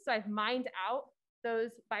viruses. So I've mined out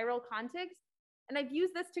those viral contigs. And I've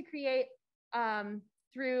used this to create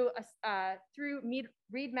through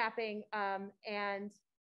read mapping and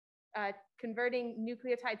converting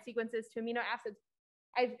nucleotide sequences to amino acids.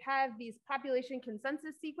 I have these population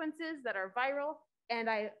consensus sequences that are viral, and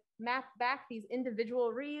I map back these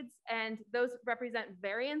individual reads, and those represent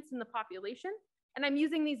variants in the population. And I'm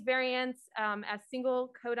using these variants as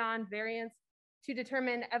single codon variants to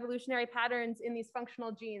determine evolutionary patterns in these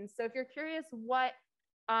functional genes. So if you're curious what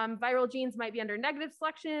viral genes might be under negative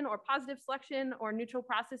selection or positive selection or neutral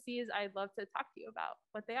processes, I'd love to talk to you about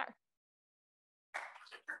what they are.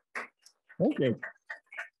 Thank you.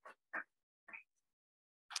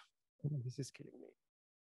 This is killing me.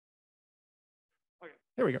 Okay,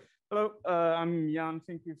 here we go. Hello, I'm Jan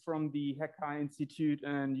Finke from the HECA Institute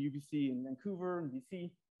and UBC in Vancouver in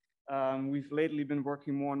BC. We've lately been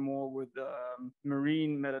working more and more with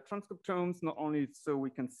marine metatranscriptomes, not only so we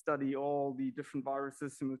can study all the different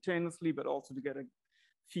viruses simultaneously, but also to get a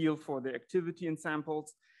feel for the activity in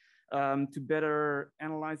samples. To better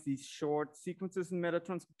analyze these short sequences in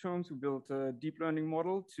metatranscriptomes, we built a deep learning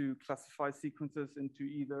model to classify sequences into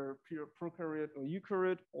either pure prokaryote or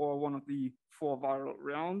eukaryote or one of the 4 viral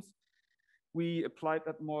realms. We applied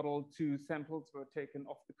that model to samples that were taken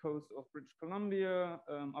off the coast of British Columbia,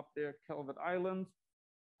 up there, Calvert Island.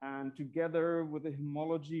 And together with a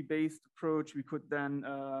homology-based approach, we could then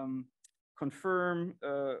confirm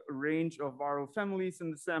a range of viral families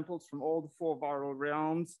in the samples from all the 4 viral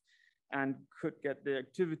realms, and could get the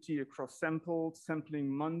activity across samples, sampling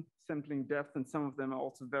month, sampling depth, and some of them are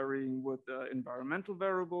also varying with environmental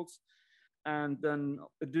variables. And then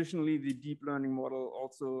additionally, the deep learning model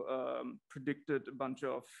also predicted a bunch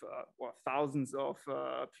of, well, thousands of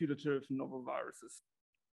putative novel viruses.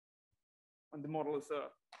 And the model is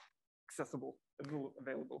accessible,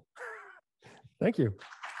 available. Thank you.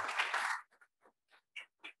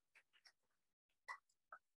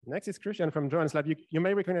 Next is Christian from Johan's lab. You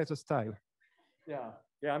may recognize the style. Yeah,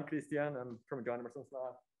 I'm Christian. I'm from Johan Emerson's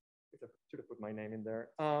lab. I should have put my name in there.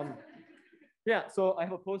 Yeah, so I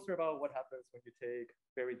have a poster about what happens when you take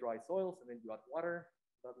very dry soils and then you add water.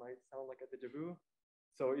 That might sound like a déjà vu.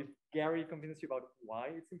 So if Gary convinces you about why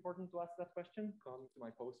it's important to ask that question, come to my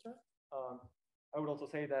poster. I would also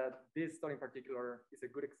say that this study in particular is a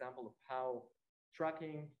good example of how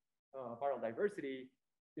tracking viral diversity,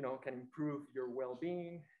 can improve your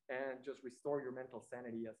well-being and just restore your mental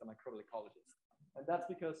sanity as a microbial ecologist. And that's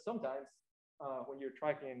because sometimes when you're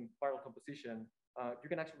tracking viral composition, you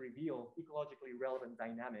can actually reveal ecologically relevant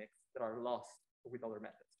dynamics that are lost with other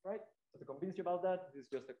methods, right? So to convince you about that, this is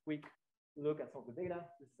just a quick look at some of the data.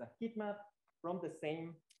 This is a heat map from the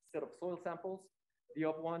same set of soil samples. The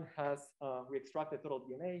up one has, we extracted total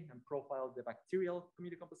DNA and profiled the bacterial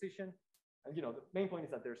community composition. And the main point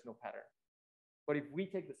is that there's no pattern. But if we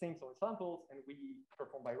take the same soil samples and we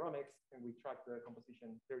perform viromics and we track the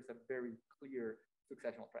composition, there's a very clear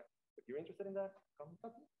successional trend. If you're interested in that, come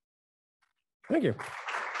talk to me. Thank you.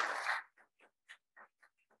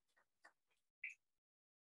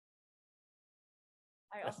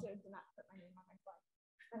 I also did not put my name on my slide.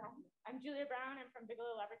 I'm Julia Brown. I'm from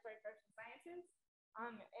Bigelow Laboratory of Ocean Sciences.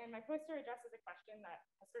 And my poster addresses a question that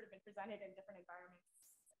has sort of been presented in different environments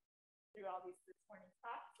through all this morning's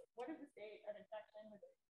talks. What is the state of infection with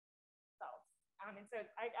cells? And so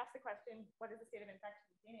I asked the question, what is the state of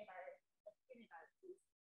infection with DNA viruses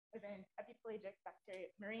within epipelagic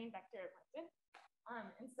bacteria, marine bacterioplankton?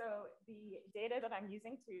 And so the data that I'm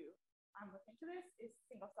using to look into this is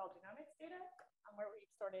single-cell genomics data, where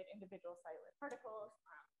we've sorted individual cellular particles,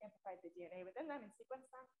 amplified the DNA within them, and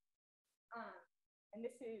sequenced them. And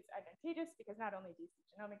this is advantageous because not only do you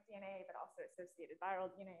see genomic DNA, but also associated viral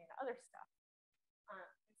DNA and other stuff.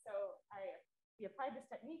 And so we applied this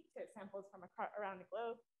technique to samples from around the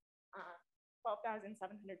globe,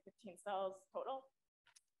 12,715 cells total.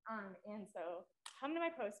 And so come to my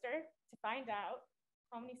poster to find out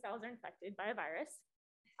how many cells are infected by a virus,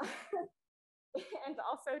 and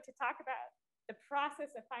also to talk about the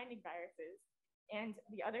process of finding viruses and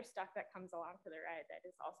the other stuff that comes along for the ride that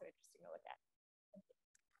is also interesting to look at.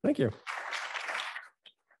 Thank you.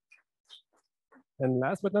 And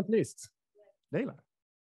last but not least, Leila.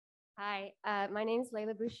 Hi, my name is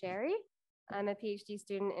Leila Boucheri. I'm a PhD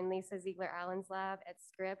student in Lisa Ziegler-Allen's lab at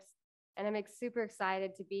Scripps, and I'm super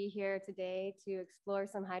excited to be here today to explore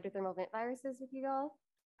some hydrothermal vent viruses with you all.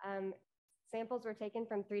 Samples were taken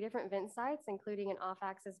from 3 different vent sites, including an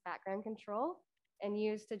off-axis background control, and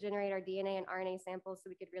used to generate our DNA and RNA samples so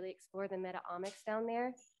we could really explore the meta-omics down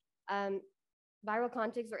there. Viral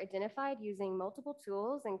contigs were identified using multiple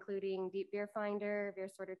tools, including Deep Vir Finder, Vir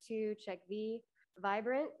Sorter 2, CheckV,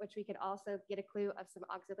 Vibrant, which we could also get a clue of some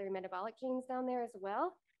auxiliary metabolic genes down there as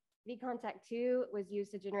well. VContact2 was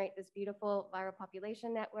used to generate this beautiful viral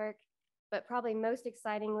population network. But probably most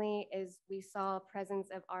excitingly is we saw presence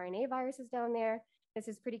of RNA viruses down there. This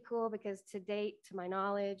is pretty cool because to date, to my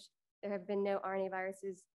knowledge, there have been no RNA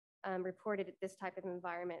viruses reported at this type of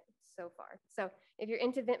environment so far. So if you're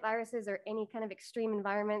into vent viruses or any kind of extreme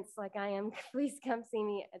environments like I am, please come see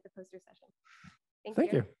me at the poster session.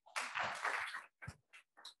 Thank you.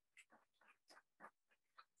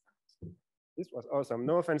 This was awesome.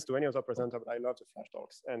 No offense to any other presenter, but I love the flash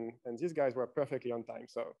talks. And these guys were perfectly on time.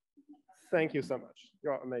 So thank you so much.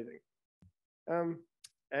 You're amazing.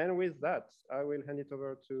 And with that, I will hand it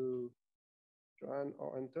over to Joan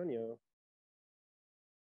or Antonio.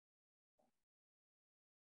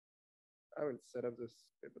 I will set up this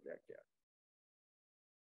paper back here.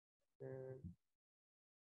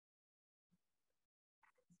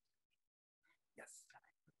 Yes.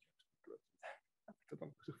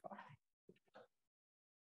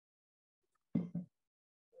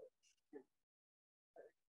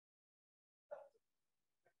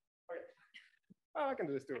 Oh, I can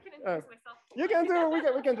do this too. I can introduce myself. You can do.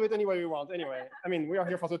 We can do it any way we want. Anyway, I mean, we are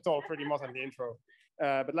here for the talk pretty more than the intro.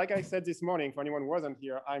 But like I said this morning, for anyone who wasn't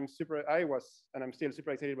here, I was, and I'm still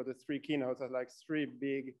super excited about the three keynotes as like three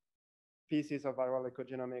big pieces of viral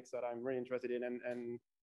ecogenomics that I'm really interested in. And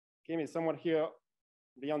Kim is someone here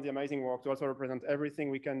beyond the amazing work to also represent everything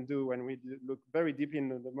we can do when we look very deeply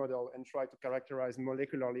into the model and try to characterize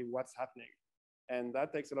molecularly what's happening. And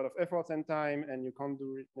that takes a lot of effort and time, and you can't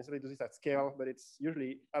necessarily do this at scale, but it's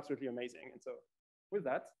usually absolutely amazing. And so with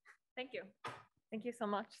that. Thank you. Thank you so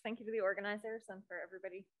much. Thank you to the organizers and for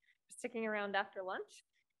everybody sticking around after lunch.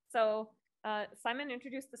 So Simon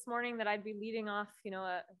introduced this morning that I'd be leading off,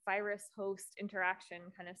 a virus host interaction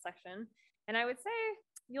kind of section. And I would say,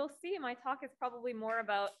 you'll see my talk is probably more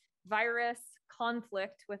about virus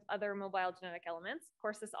conflict with other mobile genetic elements. Of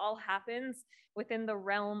course, this all happens within the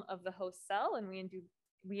realm of the host cell, and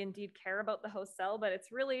we indeed care about the host cell, but it's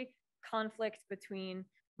really conflict between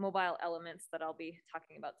mobile elements that I'll be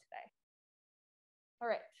talking about today. All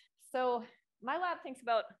right, so my lab thinks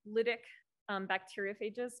about lytic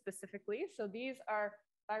bacteriophages specifically. So these are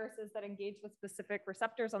viruses that engage with specific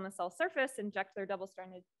receptors on the cell surface, inject their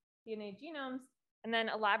double-stranded DNA genomes, and then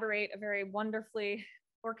elaborate a very wonderfully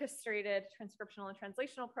orchestrated transcriptional and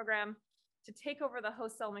translational program to take over the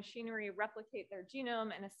host cell machinery, replicate their genome,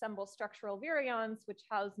 and assemble structural virions, which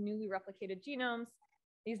house newly replicated genomes.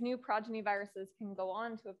 These new progeny viruses can go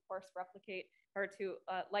on to, of course, replicate or to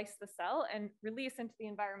lyse the cell and release into the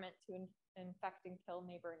environment to infect and kill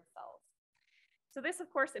neighboring cells. So this,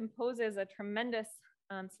 of course, imposes a tremendous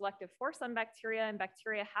selective force on bacteria, and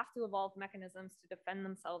bacteria have to evolve mechanisms to defend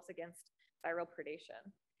themselves against viral predation.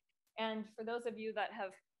 And for those of you that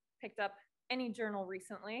have picked up any journal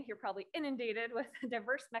recently, you're probably inundated with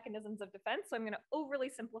diverse mechanisms of defense. So I'm going to overly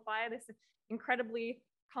simplify this incredibly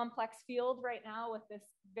complex field right now with this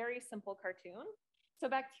very simple cartoon. So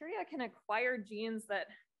bacteria can acquire genes that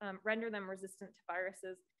render them resistant to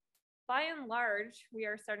viruses. By and large, we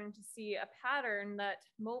are starting to see a pattern that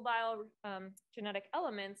mobile genetic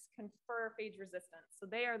elements confer phage resistance. So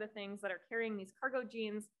they are the things that are carrying these cargo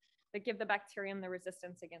genes that give the bacterium the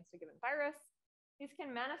resistance against a given virus. These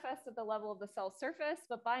can manifest at the level of the cell surface,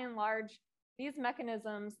 but by and large, these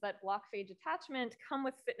mechanisms that block phage attachment come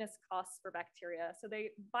with fitness costs for bacteria. So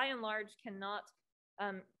they, by and large, cannot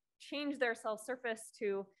change their cell surface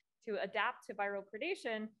to adapt to viral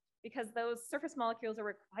predation because those surface molecules are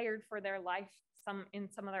required for their life in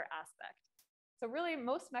some other aspect. So really,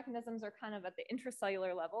 most mechanisms are kind of at the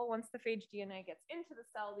intracellular level. Once the phage DNA gets into the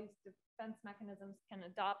cell, these defense mechanisms can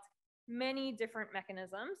adopt many different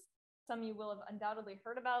mechanisms. Some you will have undoubtedly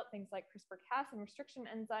heard about, things like CRISPR-Cas and restriction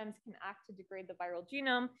enzymes can act to degrade the viral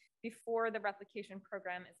genome before the replication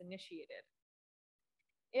program is initiated.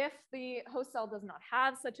 If the host cell does not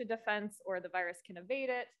have such a defense or the virus can evade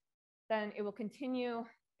it, then it will continue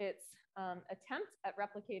its attempt at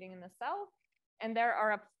replicating in the cell. And there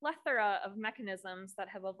are a plethora of mechanisms that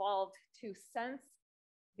have evolved to sense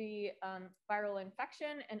the viral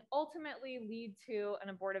infection and ultimately lead to an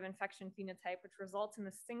abortive infection phenotype, which results in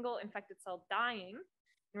the single infected cell dying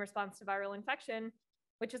in response to viral infection,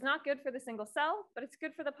 which is not good for the single cell, but it's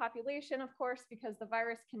good for the population, of course, because the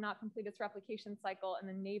virus cannot complete its replication cycle and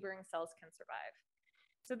the neighboring cells can survive.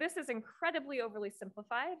 So this is incredibly overly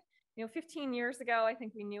simplified. 15 years ago, I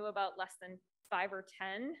think we knew about less than 5 or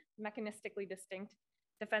 10 mechanistically distinct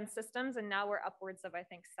defense systems, and now we're upwards of, I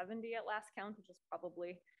think, 70 at last count, which is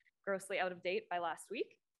probably grossly out of date by last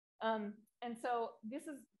week. And so this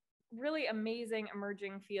is really amazing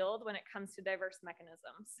emerging field when it comes to diverse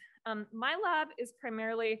mechanisms. My lab is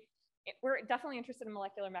primarily we're definitely interested in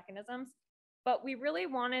molecular mechanisms, but we really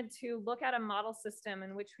wanted to look at a model system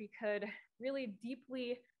in which we could really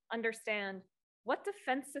deeply understand what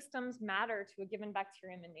defense systems matter to a given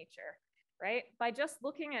bacterium in nature, right? By just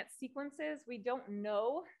looking at sequences, we don't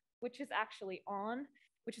know which is actually on,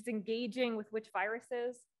 which is engaging with which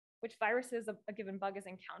viruses a given bug is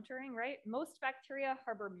encountering, right? Most bacteria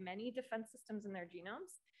harbor many defense systems in their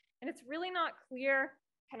genomes, and it's really not clear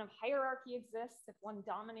kind of hierarchy exists if one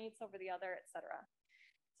dominates over the other, et cetera.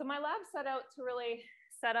 So my lab set out to really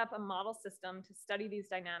set up a model system to study these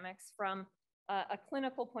dynamics from a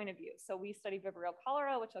clinical point of view. So we study Vibrio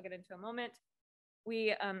cholera, which I'll get into in a moment.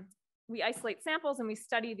 We isolate samples and we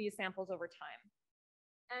study these samples over time.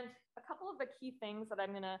 And a couple of the key things that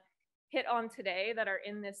I'm gonna hit on today that are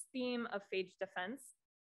in this theme of phage defense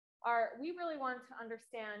are, we really want to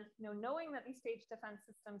understand, knowing that these phage defense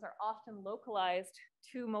systems are often localized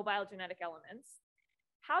to mobile genetic elements,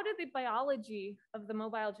 how did the biology of the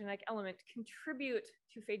mobile genetic element contribute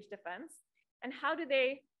to phage defense? And how do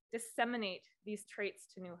they disseminate these traits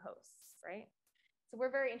to new hosts, right? So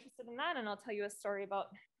we're very interested in that, and I'll tell you a story about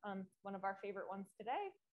one of our favorite ones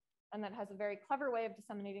today, and that has a very clever way of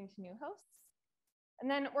disseminating to new hosts. And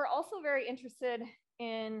then we're also very interested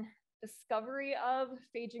in discovery of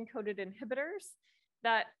phage-encoded inhibitors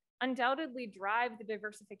that undoubtedly drive the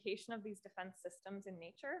diversification of these defense systems in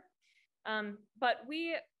nature. But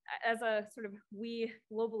we, as a sort of we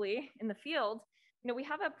globally in the field, we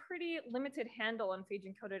have a pretty limited handle on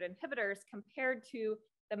phage-encoded inhibitors compared to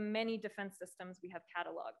the many defense systems we have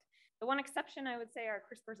cataloged. The one exception I would say are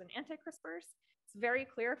CRISPRs and anti-CRISPRs. It's very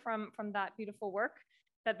clear from that beautiful work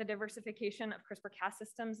that the diversification of CRISPR-Cas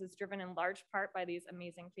systems is driven in large part by these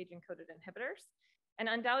amazing phage-encoded inhibitors. And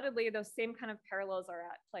undoubtedly, those same kind of parallels are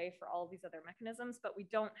at play for all of these other mechanisms, but we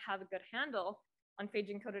don't have a good handle on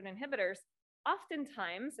phage-encoded inhibitors,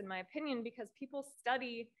 oftentimes, in my opinion, because people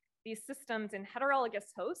study these systems in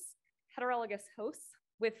heterologous hosts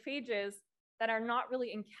with phages that are not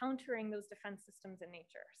really encountering those defense systems in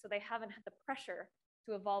nature. So they haven't had the pressure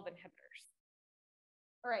to evolve inhibitors.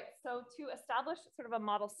 All right, so to establish sort of a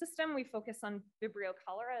model system, we focus on Vibrio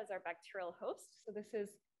cholera as our bacterial host. So this is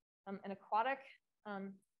an aquatic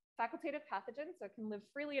facultative pathogen, so it can live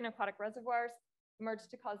freely in aquatic reservoirs, emerge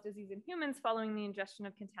to cause disease in humans following the ingestion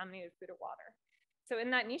of contaminated food or water. So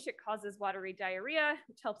in that niche, it causes watery diarrhea,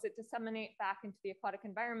 which helps it disseminate back into the aquatic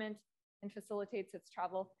environment and facilitates its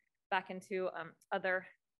travel back into other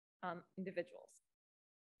individuals.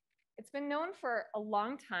 It's been known for a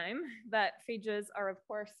long time that phages are, of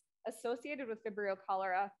course, associated with Vibrio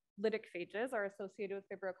cholera. Lytic phages are associated with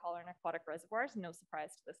Vibrio cholera in aquatic reservoirs, no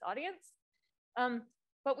surprise to this audience.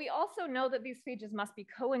 But we also know that these phages must be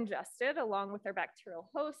co-ingested along with their bacterial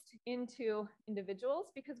host into individuals,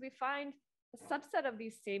 because we find a subset of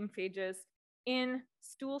these same phages in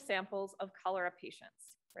stool samples of cholera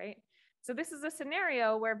patients, right? So this is a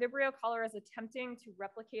scenario where Vibrio cholera is attempting to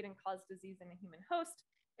replicate and cause disease in a human host,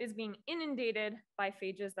 is being inundated by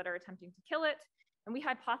phages that are attempting to kill it. And we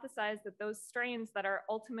hypothesize that those strains that are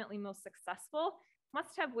ultimately most successful must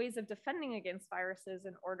have ways of defending against viruses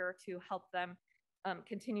in order to help them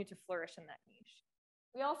continue to flourish in that niche.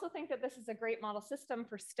 We also think that this is a great model system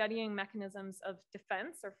for studying mechanisms of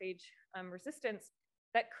defense or phage resistance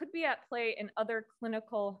that could be at play in other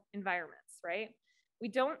clinical environments, right? We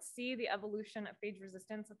don't see the evolution of phage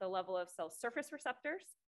resistance at the level of cell surface receptors,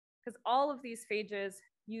 because all of these phages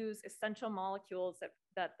use essential molecules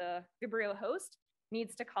that the Vibrio host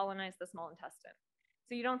needs to colonize the small intestine.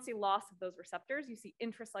 So you don't see loss of those receptors, you see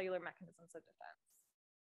intracellular mechanisms of defense.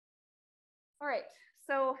 All right,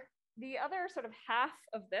 so the other sort of half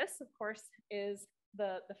of this, of course, is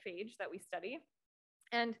the phage that we study.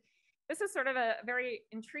 And this is sort of a very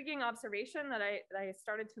intriguing observation that I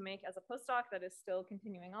started to make as a postdoc that is still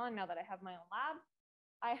continuing on now that I have my own lab.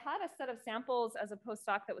 I had a set of samples as a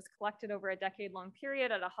postdoc that was collected over a decade-long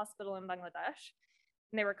period at a hospital in Bangladesh.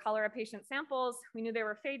 And they were cholera patient samples. We knew there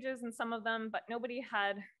were phages in some of them, but nobody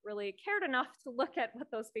had really cared enough to look at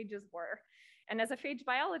what those phages were. And as a phage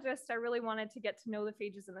biologist, I really wanted to get to know the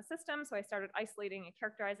phages in the system. So I started isolating and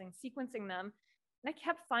characterizing, sequencing them. And I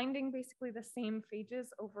kept finding basically the same phages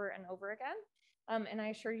over and over again. And I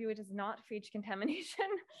assure you it is not phage contamination.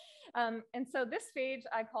 And so this phage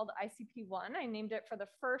I called ICP1. I named it for the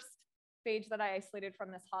first phage that I isolated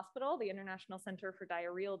from this hospital, the International Center for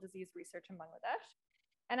Diarrheal Disease Research in Bangladesh.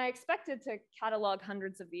 And I expected to catalog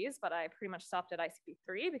hundreds of these, but I pretty much stopped at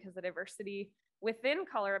ICP3 because the diversity within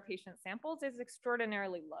cholera patient samples is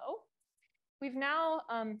extraordinarily low. We've now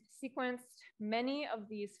sequenced many of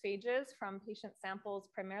these phages from patient samples,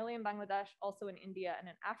 primarily in Bangladesh, also in India and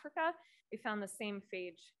in Africa. We found the same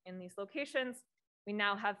phage in these locations. We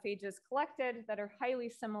now have phages collected that are highly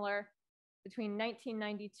similar between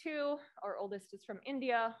 1992, our oldest is from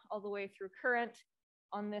India, all the way through current.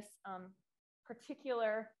 On this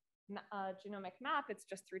particular genomic map, it's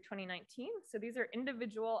just through 2019. So these are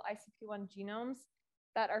individual ICP1 genomes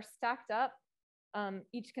that are stacked up.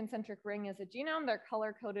 Each concentric ring is a genome. They're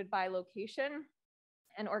color-coded by location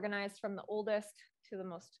and organized from the oldest to the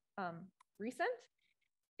most recent.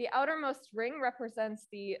 The outermost ring represents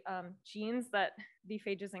the genes that the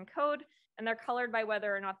phages encode, and they're colored by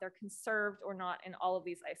whether or not they're conserved or not in all of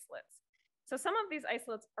these isolates. So some of these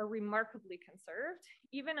isolates are remarkably conserved,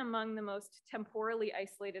 even among the most temporally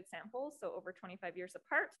isolated samples, so over 25 years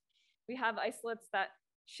apart. We have isolates that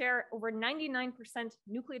share over 99%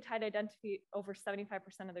 nucleotide identity over 75%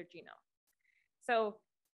 of their genome. So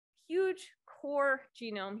huge core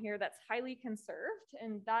genome here that's highly conserved,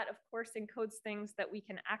 and that of course encodes things that we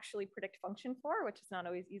can actually predict function for, which is not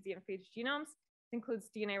always easy in phage genomes. It includes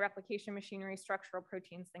DNA replication machinery, structural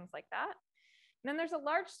proteins, things like that. And then there's a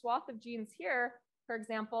large swath of genes here, for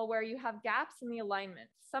example, where you have gaps in the alignment.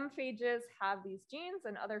 Some phages have these genes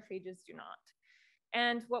and other phages do not.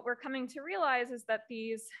 And what we're coming to realize is that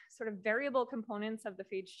these sort of variable components of the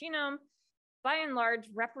phage genome, by and large,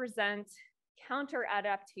 represent counter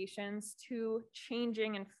adaptations to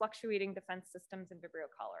changing and fluctuating defense systems in Vibrio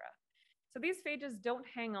cholera. So these phages don't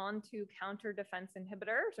hang on to counter defense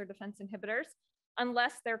inhibitors or defense inhibitors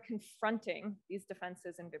unless they're confronting these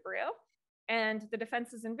defenses in Vibrio. And the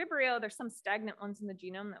defenses in Vibrio, there's some stagnant ones in the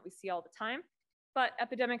genome that we see all the time, but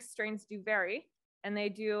epidemic strains do vary, and they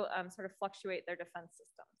do sort of fluctuate their defense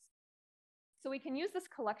systems. So we can use this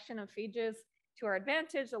collection of phages to our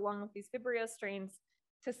advantage, along with these Vibrio strains,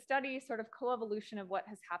 to study sort of coevolution of what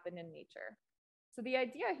has happened in nature. So the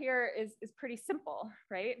idea here is pretty simple,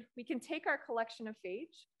 right? We can take our collection of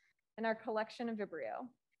phage and our collection of Vibrio,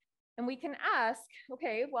 and we can ask,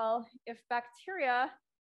 okay, well, if bacteria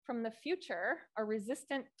from the future are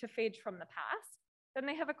resistant to phage from the past, then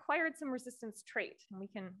they have acquired some resistance trait, and we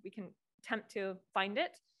can attempt to find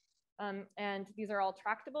it. And these are all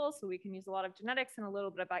tractable, so we can use a lot of genetics and a little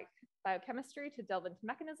bit of biochemistry to delve into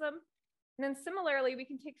mechanism. And then similarly, we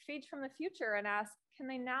can take phage from the future and ask, can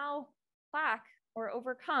they now plaque or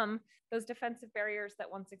overcome those defensive barriers that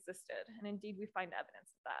once existed? And indeed, we find evidence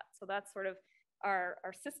of that. So that's sort of our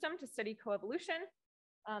system to study coevolution.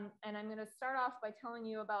 And I'm going to start off by telling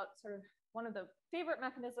you about sort of one of the favorite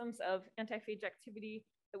mechanisms of anti-phage activity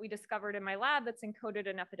that we discovered in my lab that's encoded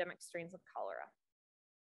in epidemic strains of cholera.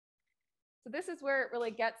 So this is where it really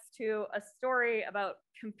gets to a story about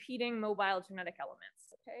competing mobile genetic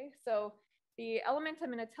elements, okay? So the element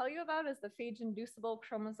I'm going to tell you about is the phage-inducible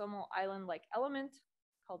chromosomal island-like element,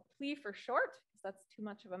 called PLE for short, because that's too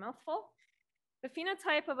much of a mouthful. The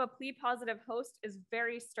phenotype of a PLE-positive host is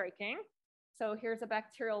very striking. So here's a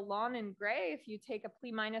bacterial lawn in gray. If you take a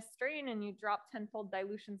PLE- strain and you drop 10-fold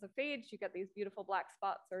dilutions of phage, you get these beautiful black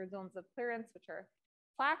spots or zones of clearance, which are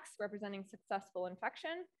plaques representing successful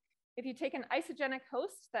infection. If you take an isogenic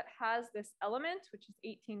host that has this element, which is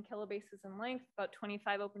 18 kilobases in length, about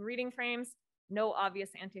 25 open reading frames, no obvious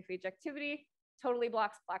anti-phage activity, totally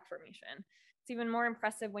blocks plaque formation. It's even more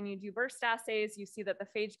impressive when you do burst assays. You see that the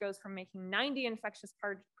phage goes from making 90 infectious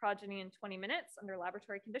progeny in 20 minutes under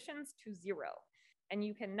laboratory conditions to 0. And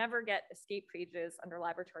you can never get escape phages under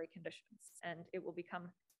laboratory conditions. And it will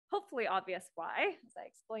become hopefully obvious why, as I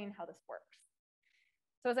explain how this works.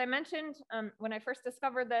 So as I mentioned, when I first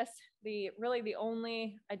discovered this, really the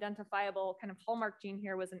only identifiable kind of hallmark gene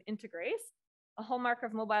here was an integrase, a hallmark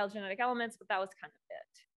of mobile genetic elements, but that was kind of it.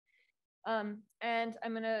 And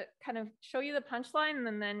I'm going to kind of show you the punchline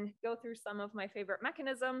and then go through some of my favorite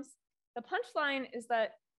mechanisms. The punchline is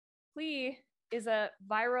that PLE is a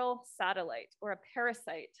viral satellite or a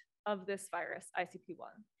parasite of this virus,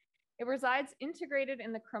 ICP1. It resides integrated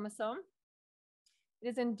in the chromosome. It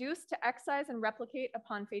is induced to excise and replicate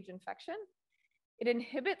upon phage infection. It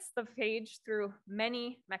inhibits the phage through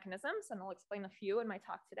many mechanisms, and I'll explain a few in my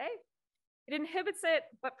talk today. It inhibits it,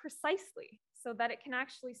 but precisely, so that it can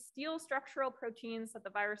actually steal structural proteins that the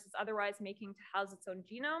virus is otherwise making to house its own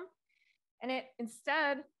genome. And it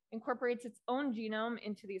instead incorporates its own genome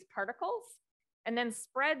into these particles and then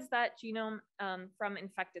spreads that genome from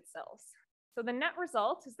infected cells. So the net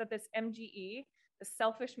result is that this MGE, the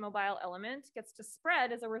selfish mobile element, gets to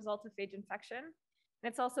spread as a result of phage infection.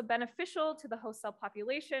 And it's also beneficial to the host cell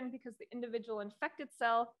population because the individual infected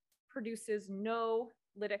cell produces no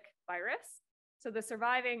lytic virus. So the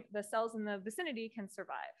cells in the vicinity can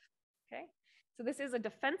survive, okay? So this is a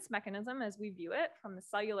defense mechanism as we view it from the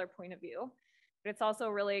cellular point of view, but it's also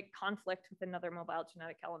really conflict with another mobile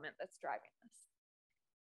genetic element that's driving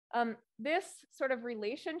this. This sort of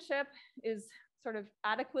relationship is sort of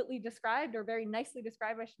adequately described, or very nicely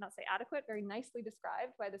described, I should not say adequate, very nicely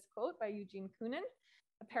described by this quote by Eugene Koonin,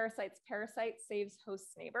 "A parasite's parasite saves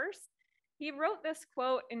host's neighbors." He wrote this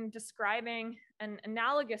quote in describing an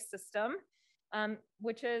analogous system,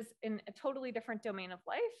 which is in a totally different domain of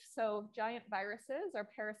life. So giant viruses are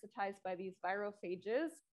parasitized by these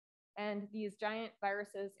virophages, and these giant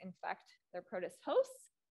viruses infect their protist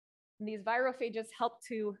hosts. And these virophages help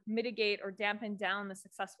to mitigate or dampen down the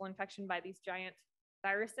successful infection by these giant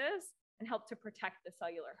viruses and help to protect the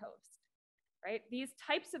cellular host, right? These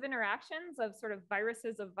types of interactions of sort of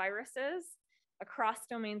viruses across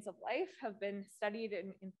domains of life have been studied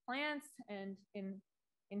in plants and in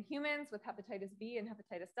humans with hepatitis B and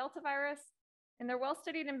hepatitis delta virus. And they're well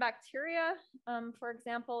studied in bacteria, for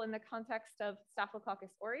example, in the context of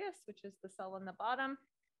Staphylococcus aureus, which is the cell on the bottom,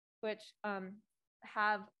 which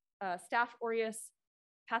have Staph aureus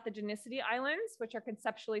pathogenicity islands, which are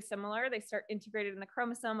conceptually similar. They start integrated in the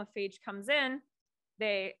chromosome. A phage comes in.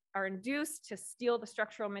 They are induced to steal the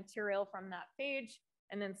structural material from that phage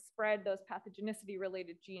and then spread those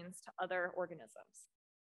pathogenicity-related genes to other organisms.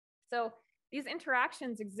 So these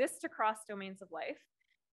interactions exist across domains of life.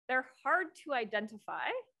 They're hard to identify,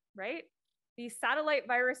 right? These satellite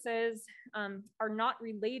viruses are not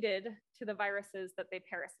related to the viruses that they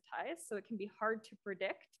parasitize, so it can be hard to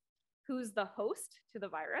predict who's the host to the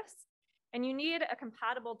virus. And you need a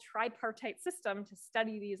compatible tripartite system to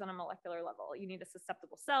study these on a molecular level. You need a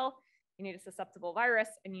susceptible cell, you need a susceptible virus,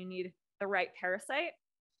 and you need the right parasite.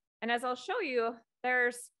 And as I'll show you,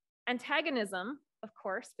 there's antagonism, of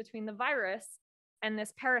course, between the virus and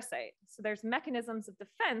this parasite. So there's mechanisms of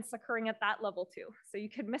defense occurring at that level too. So you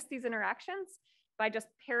could miss these interactions by just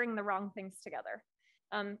pairing the wrong things together.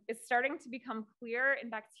 It's starting to become clear in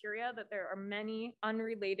bacteria that there are many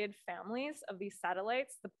unrelated families of these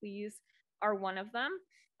satellites. The pleas are one of them.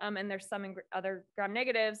 And there's some other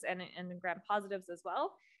gram-negatives and gram-positives as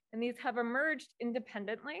well. And these have emerged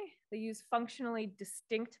independently. They use functionally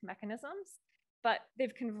distinct mechanisms, but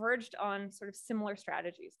they've converged on sort of similar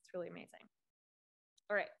strategies. It's really amazing.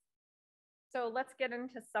 All right, so let's get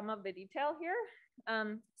into some of the detail here.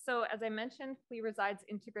 So as I mentioned, plea resides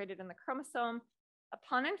integrated in the chromosome.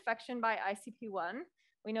 Upon infection by ICP1,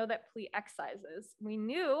 we know that plea excises. We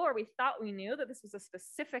knew, or we thought we knew, that this was a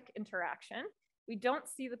specific interaction. We don't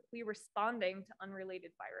see the plea responding to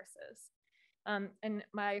unrelated viruses. And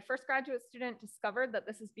my first graduate student discovered that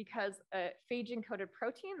this is because a phage-encoded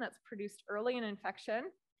protein that's produced early in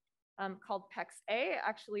infection called PEX-A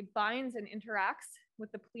actually binds and interacts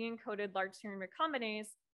with the plea-encoded large serine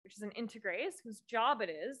recombinase, which is an integrase whose job it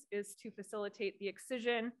is to facilitate the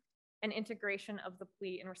excision and integration of the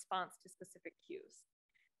plea in response to specific cues.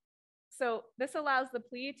 So this allows the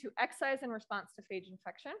plea to excise in response to phage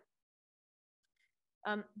infection.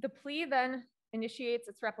 The plea then initiates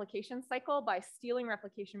its replication cycle by stealing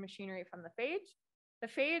replication machinery from the phage. The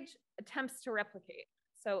phage attempts to replicate.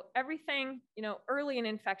 So everything, early in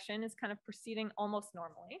infection is kind of proceeding almost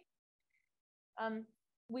normally.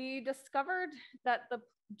 We discovered that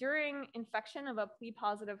during infection of a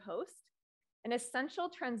plea-positive host, an essential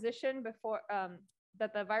transition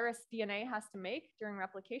that the virus DNA has to make during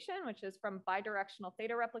replication, which is from bidirectional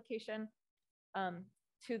theta replication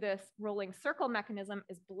to this rolling circle mechanism,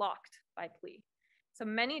 is blocked by plea. So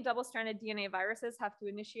many double-stranded DNA viruses have to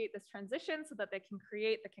initiate this transition so that they can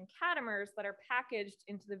create the concatemers that are packaged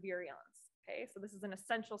into the virions. Okay, so this is an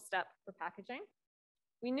essential step for packaging.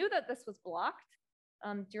 We knew that this was blocked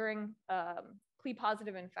during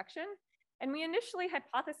plea-positive infection, and we initially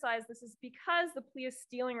hypothesized this is because the plea is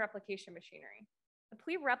stealing replication machinery. The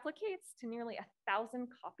plea replicates to nearly 1,000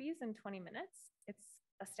 copies in 20 minutes. It's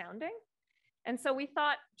astounding. And so we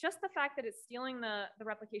thought just the fact that it's stealing the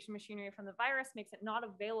replication machinery from the virus makes it not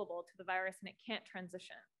available to the virus and it can't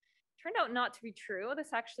transition. Turned out not to be true.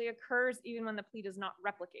 This actually occurs even when the plea does not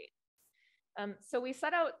replicate. So we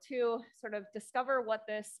set out to sort of discover what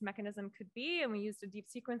this mechanism could be, and we used a deep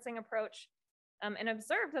sequencing approach and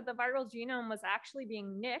observed that the viral genome was actually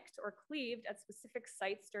being nicked or cleaved at specific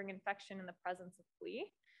sites during infection in the presence of plea.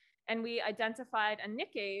 And we identified a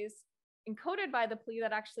nickase encoded by the plea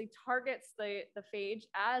that actually targets the phage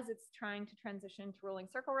as it's trying to transition to rolling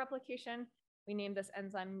circle replication. We named this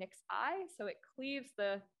enzyme NixI, so it cleaves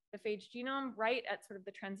the phage genome right at sort of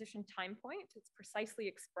the transition time point. It's precisely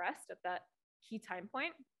expressed at that key time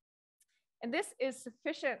point. And this is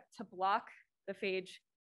sufficient to block the phage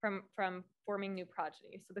from forming new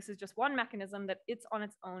progeny. So this is just one mechanism that it's on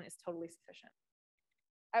its own is totally sufficient.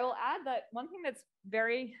 I will add that one thing that's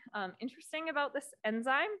very interesting about this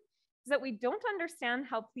enzyme is that we don't understand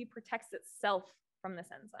how PLE protects itself from this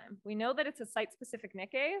enzyme. We know that it's a site-specific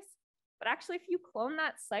nickase, but actually if you clone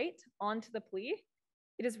that site onto the PLE,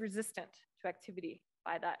 it is resistant to activity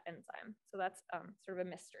by that enzyme. So that's sort of a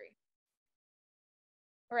mystery.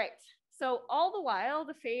 All right, so all the while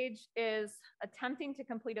the phage is attempting to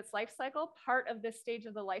complete its life cycle. Part of this stage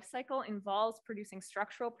of the life cycle involves producing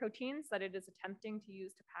structural proteins that it is attempting to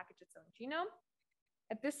use to package its own genome.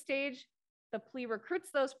 At this stage, the PLE recruits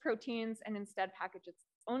those proteins and instead packages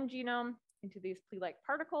its own genome into these PLE-like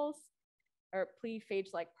particles, or PLE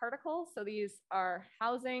phage-like particles. So these are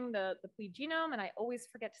housing the PLE genome, and I always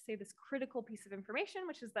forget to say this critical piece of information,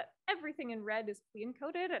 which is that everything in red is PLE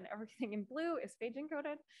encoded and everything in blue is phage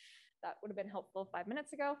encoded. That would have been helpful 5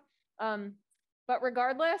 minutes ago. But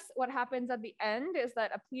regardless, what happens at the end is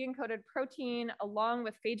that a PLE encoded protein along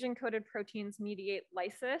with phage encoded proteins mediate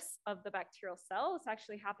lysis of the bacterial cell. This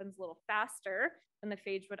actually happens a little faster than the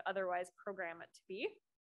phage would otherwise program it to be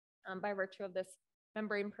by virtue of this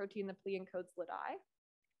membrane protein, the PLE encodes lid-I.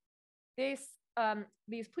 These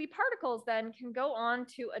PLE particles then can go on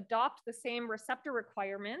to adopt the same receptor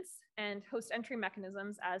requirements and host entry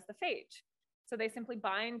mechanisms as the phage. So they simply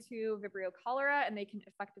bind to Vibrio cholera and they can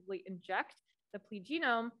effectively inject the PLE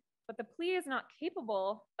genome, but the PLE is not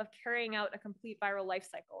capable of carrying out a complete viral life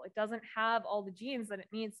cycle. It doesn't have all the genes that it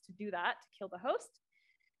needs to do that to kill the host.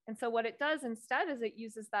 And so what it does instead is it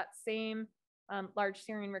uses that same large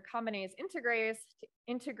serine recombinase integrase to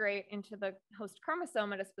integrate into the host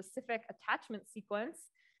chromosome at a specific attachment sequence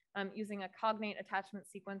using a cognate attachment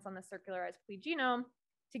sequence on the circularized PLE genome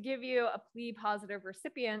to give you a PLE positive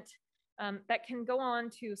recipient that can go on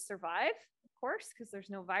to survive, of course, because there's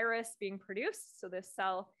no virus being produced. So this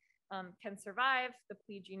cell can survive, the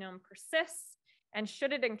PLE genome persists, and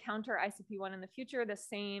should it encounter ICP1 in the future, the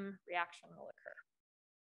same reaction will occur.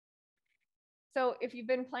 So if you've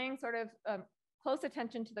been paying sort of close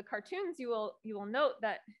attention to the cartoons, you will note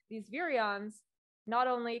that these virions not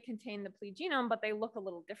only contain the PLE genome, but they look a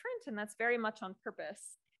little different, and that's very much on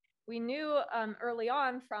purpose. We knew early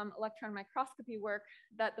on from electron microscopy work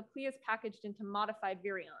that the PLE is packaged into modified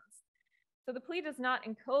virions. So the PLE does not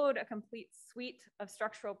encode a complete suite of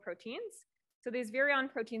structural proteins. So these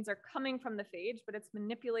virion proteins are coming from the phage, but it's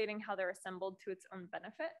manipulating how they're assembled to its own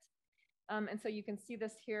benefit. And so you can see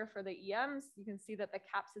this here for the EMs. You can see that the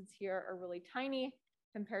capsids here are really tiny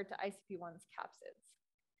compared to ICP1's capsids.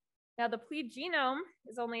 Now the PLE genome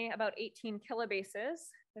is only about 18 kilobases.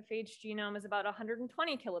 The phage genome is about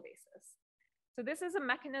 120 kilobases. So this is a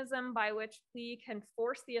mechanism by which PLE can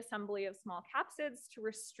force the assembly of small capsids to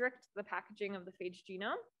restrict the packaging of the phage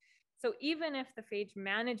genome. So even if the phage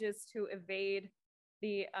manages to evade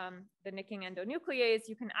the nicking endonuclease,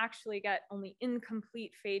 you can actually get only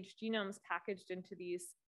incomplete phage genomes packaged into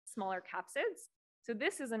these smaller capsids. So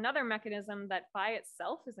this is another mechanism that by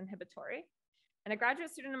itself is inhibitory. And a graduate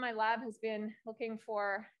student in my lab has been looking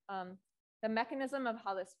for the mechanism of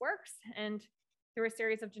how this works. And through a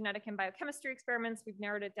series of genetic and biochemistry experiments, we've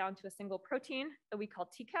narrowed it down to a single protein that we call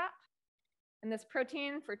TCAP. And this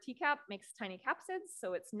protein for TCAP makes tiny capsids,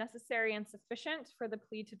 so it's necessary and sufficient for the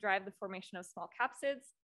PLE to drive the formation of small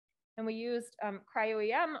capsids. And we used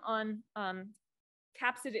cryo-EM on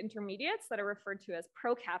capsid intermediates that are referred to as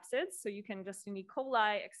procapsids. So you can just in E.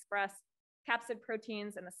 coli express capsid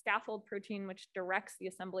proteins and the scaffold protein, which directs the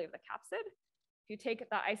assembly of the capsid. If you take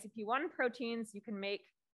the ICP1 proteins, you can make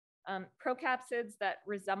procapsids that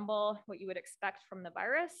resemble what you would expect from the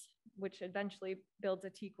virus, which eventually builds a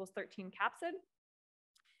T=13 capsid.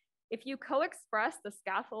 If you co-express the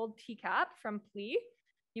scaffold TCAP from PLE,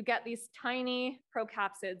 you get these tiny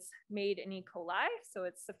procapsids made in E. coli, so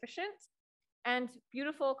it's sufficient. And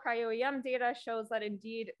beautiful cryo-EM data shows that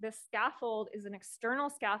indeed this scaffold is an external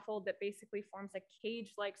scaffold that basically forms a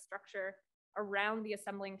cage-like structure around the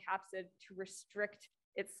assembling capsid to restrict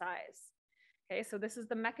its size. Okay, so this is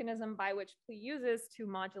the mechanism by which PLE uses to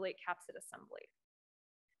modulate capsid assembly.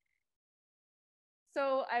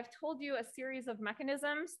 So I've told you a series of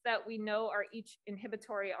mechanisms that we know are each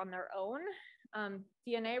inhibitory on their own.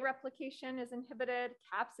 DNA replication is inhibited,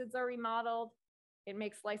 capsids are remodeled. It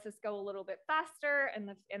makes lysis go a little bit faster, and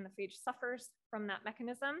the phage suffers from that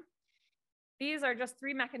mechanism. These are just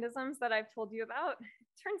 3 mechanisms that I've told you about.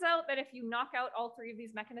 It turns out that if you knock out all 3 of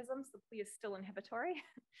these mechanisms, the PLE is still inhibitory.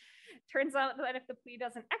 Turns out that if the PLE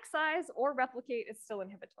doesn't excise or replicate, it's still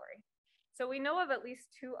inhibitory. So we know of at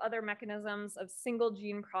least 2 other mechanisms of single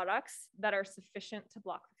gene products that are sufficient to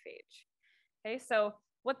block the phage. Okay, so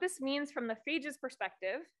what this means from the phage's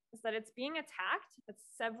perspective is that it's being attacked at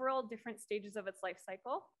several different stages of its life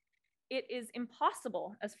cycle. it is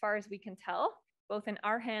impossible, as far as we can tell, both in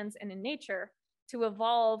our hands and in nature, to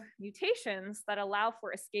evolve mutations that allow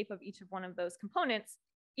for escape of each of one of those components,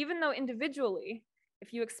 even though individually,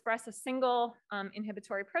 if you express a single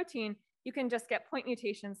inhibitory protein, you can just get point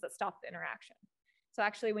mutations that stop the interaction. So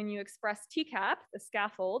actually, when you express TCAP, the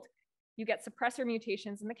scaffold, you get suppressor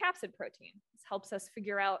mutations in the capsid protein. This helps us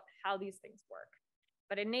figure out how these things work.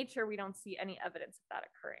 But in nature, we don't see any evidence of that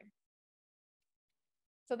occurring.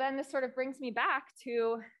 So then this sort of brings me back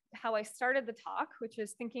to how I started the talk, which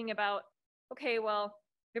is thinking about, okay, well,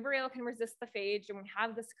 Vibrio can resist the phage, and we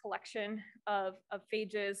have this collection of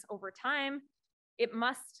phages over time.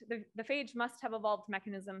 The phage must have evolved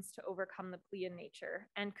mechanisms to overcome the plea in nature.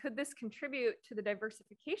 And could this contribute to the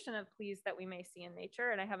diversification of pleas that we may see in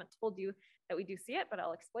nature? And I haven't told you that we do see it, but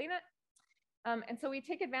I'll explain it. And so we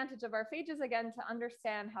take advantage of our phages again to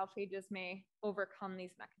understand how phages may overcome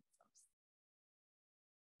these mechanisms.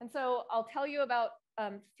 And so I'll tell you about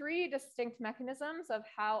 3 distinct mechanisms of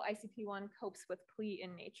how ICP1 copes with plea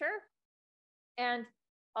in nature. And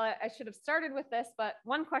I should have started with this, but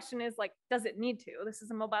one question is like, does it need to? This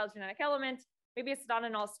is a mobile genetic element. Maybe it's not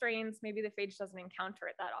in all strains. Maybe the phage doesn't encounter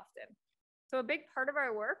it that often. So a big part of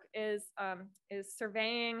our work is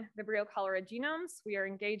surveying Vibrio cholera genomes. We are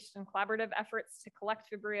engaged in collaborative efforts to collect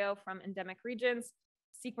Vibrio from endemic regions,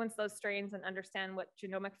 sequence those strains, and understand what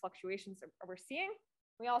genomic fluctuations we're seeing.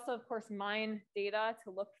 We also, of course, mine data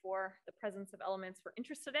to look for the presence of elements we're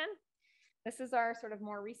interested in. This is our sort of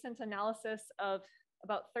more recent analysis of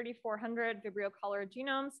about 3,400 Vibrio cholera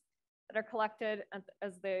genomes that are collected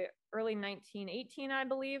as the early 1918, I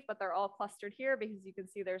believe, but they're all clustered here because you can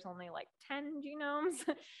see there's only like 10 genomes.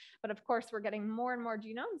 But of course, we're getting more and more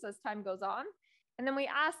genomes as time goes on. And then we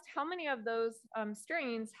asked how many of those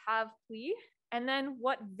strains have plea, and then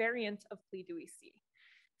what variant of plea do we see?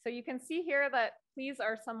 So you can see here that pleas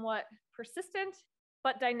are somewhat persistent,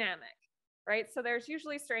 but dynamic, right? So there's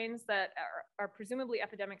usually strains that are presumably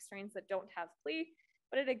epidemic strains that don't have plea,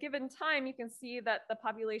 but at a given time, you can see that the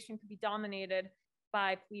population could be dominated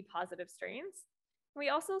by plea positive strains. We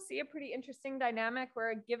also see a pretty interesting dynamic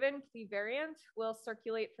where a given plea variant will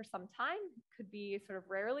circulate for some time. It could be sort of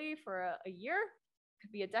rarely for a year,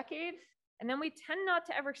 could be a decade. And then we tend not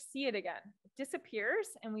to ever see it again. It disappears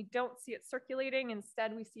and we don't see it circulating.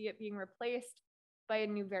 Instead, we see it being replaced by a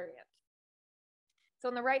new variant. So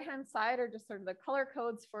on the right-hand side are just sort of the color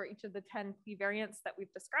codes for each of the 10 plea variants that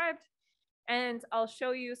we've described. And I'll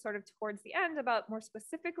show you sort of towards the end about more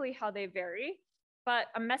specifically how they vary. But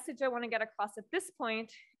a message I want to get across at this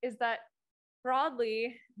point is that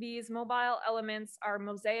broadly, these mobile elements are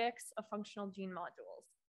mosaics of functional gene modules.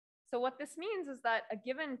 So what this means is that a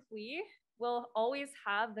given plea will always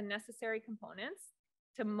have the necessary components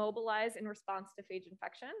to mobilize in response to phage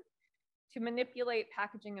infection, to manipulate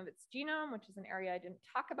packaging of its genome, which is an area I didn't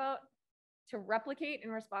talk about, to replicate in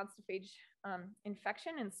response to phage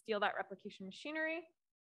infection and steal that replication machinery,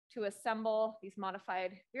 to assemble these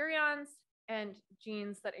modified virions and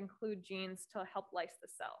genes that include genes to help lyse the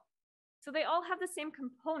cell. So they all have the same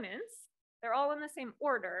components. They're all in the same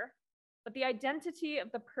order, but the identity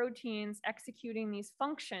of the proteins executing these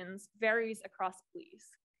functions varies across pleas.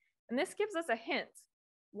 And this gives us a hint.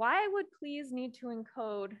 Why would pleas need to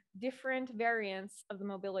encode different variants of the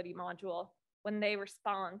mobility module when they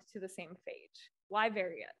respond to the same phage? Why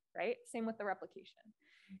vary it, right? Same with the replication.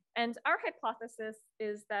 And our hypothesis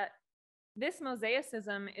is that this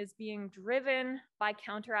mosaicism is being driven by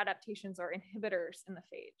counter adaptations or inhibitors in the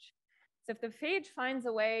phage. So if the phage finds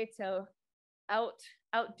a way to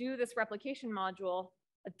outdo this replication module,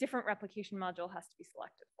 a different replication module has to be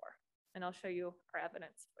selected for. And I'll show you our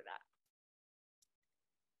evidence for that.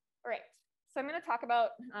 All right, so I'm going to talk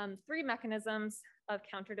about 3 mechanisms of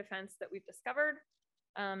counter defense that we've discovered.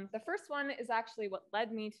 The first one is actually what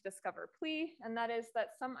led me to discover plea, and that is that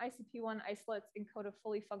some ICP1 isolates encode a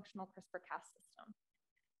fully functional CRISPR-Cas system.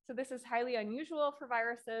 So this is highly unusual for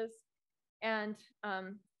viruses, and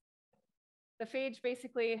the phage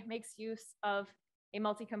basically makes use of a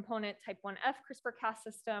multi-component type 1F CRISPR-Cas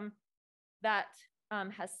system that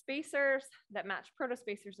has spacers that match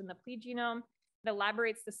protospacers in the plea genome. It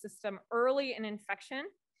elaborates the system early in infection.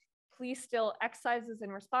 Plea still excises in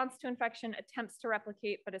response to infection, attempts to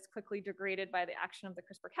replicate, but is quickly degraded by the action of the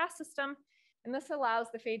CRISPR-Cas system. And this allows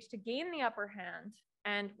the phage to gain the upper hand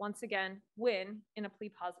and once again win in a plea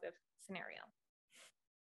positive scenario.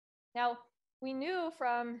 Now, we knew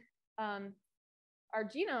from our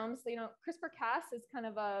genomes, CRISPR-Cas is kind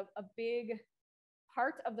of a big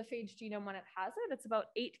part of the phage genome when it has it. It's about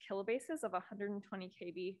 8 kilobases of 120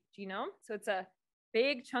 kb genome. So it's a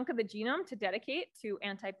big chunk of the genome to dedicate to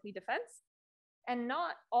anti-plea defense. And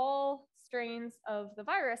not all strains of the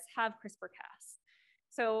virus have CRISPR-Cas.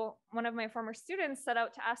 So one of my former students set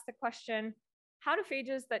out to ask the question, how do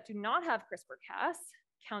phages that do not have CRISPR-Cas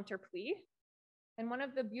counter PLE? And one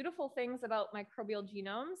of the beautiful things about microbial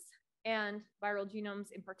genomes and viral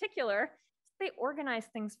genomes in particular, they organize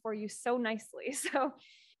things for you so nicely. So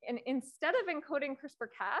instead of encoding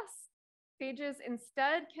CRISPR-Cas, phages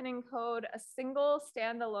instead can encode a single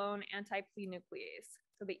standalone anti-PLE nuclease.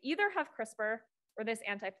 So they either have CRISPR or this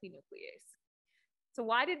anti-PLE nuclease. So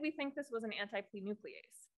why did we think this was an anti-PLE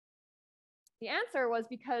nuclease? The answer was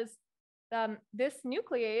because this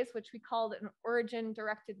nuclease, which we called an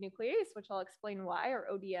origin-directed nuclease, which I'll explain why, or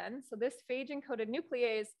ODN. So this phage-encoded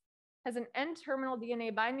nuclease has an N-terminal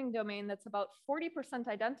DNA binding domain that's about 40%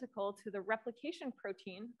 identical to the replication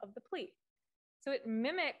protein of the PLE. So it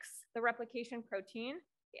mimics the replication protein,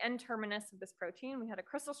 the N-terminus of this protein. We had a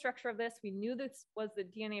crystal structure of this. We knew this was the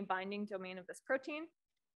DNA binding domain of this protein.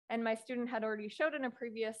 And my student had already showed in a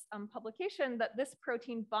previous publication that this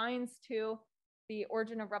protein binds to the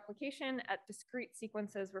origin of replication at discrete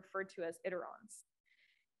sequences referred to as iterons.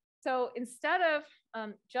 So instead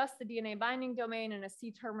of just the DNA binding domain and a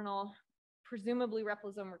C-terminal, presumably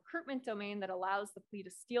replosome recruitment domain that allows the PLE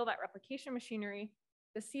to steal that replication machinery,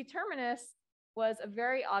 the C-terminus was a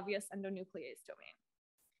very obvious endonuclease domain.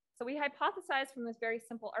 So we hypothesized from this very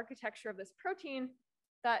simple architecture of this protein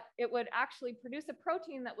that it would actually produce a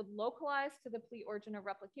protein that would localize to the PLE origin of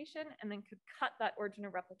replication and then could cut that origin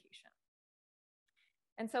of replication.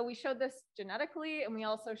 And so we showed this genetically, and we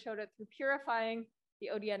also showed it through purifying the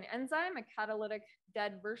ODN enzyme. A catalytic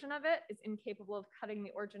dead version of it is incapable of cutting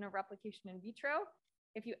the origin of replication in vitro.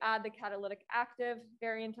 If you add the catalytic active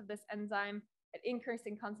variant of this enzyme at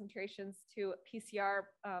increasing concentrations to a PCR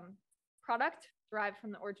product derived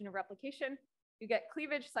from the origin of replication, you get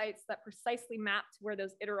cleavage sites that precisely map to where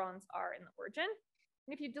those iterons are in the origin.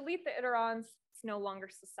 And if you delete the iterons, it's no longer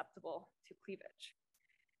susceptible to cleavage.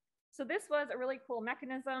 So this was a really cool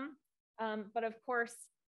mechanism, but of course,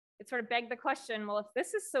 it sort of begged the question, well, if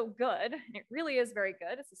this is so good, and it really is very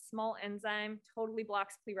good, it's a small enzyme, totally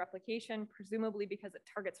blocks PLE replication, presumably because it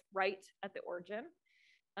targets right at the origin.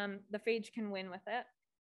 The phage can win with it.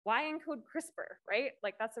 Why encode CRISPR, right?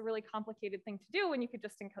 Like that's a really complicated thing to do when you could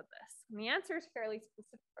just encode this. And the answer is fairly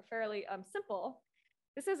simple.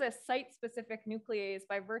 This is a site-specific nuclease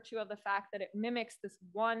by virtue of the fact that it mimics this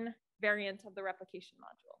one variant of the replication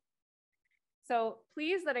module. So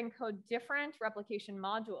PLEs that encode different replication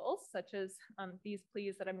modules, such as these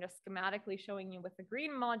PLEs that I'm just schematically showing you with the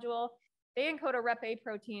green module, they encode a rep A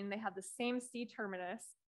protein. They have the same C terminus,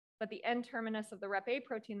 but the N terminus of the rep A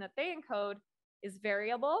protein that they encode is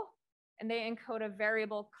variable, and they encode a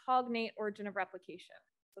variable cognate origin of replication.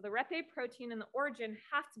 So the rep A protein and the origin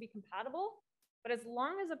have to be compatible, but as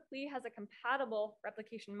long as a PLE has a compatible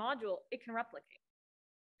replication module, it can replicate.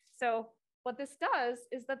 So what this does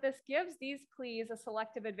is that this gives these PLEs a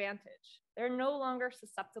selective advantage. They're no longer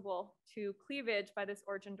susceptible to cleavage by this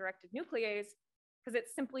origin-directed nuclease because it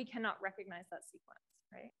simply cannot recognize that sequence,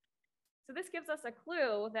 right? So this gives us a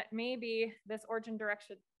clue that maybe this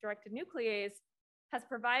origin-directed nuclease has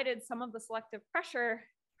provided some of the selective pressure,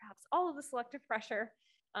 perhaps all of the selective pressure,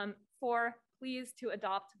 for PLEs to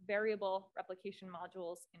adopt variable replication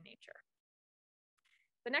modules in nature.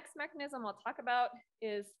 The next mechanism I'll talk about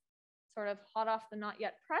is sort of hot off the not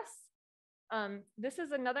yet press. This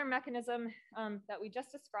is another mechanism that we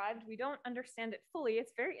just described. We don't understand it fully.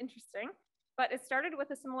 It's very interesting, but it started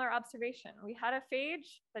with a similar observation. We had a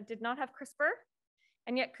phage that did not have CRISPR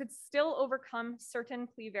and yet could still overcome certain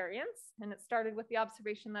PLE variants. And it started with the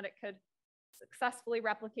observation that it could successfully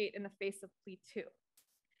replicate in the face of PLE2.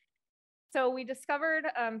 So we discovered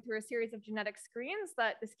through a series of genetic screens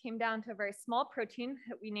that this came down to a very small protein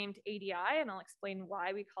that we named ADI, and I'll explain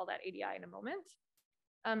why we call that ADI in a moment.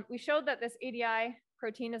 We showed that this ADI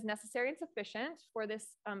protein is necessary and sufficient for this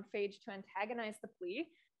phage to antagonize the PLE.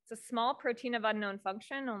 It's a small protein of unknown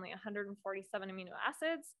function, only 147 amino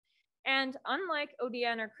acids. And unlike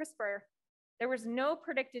ODN or CRISPR, there was no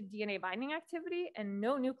predicted DNA binding activity and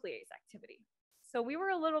no nuclease activity. So we were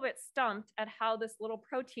a little bit stumped at how this little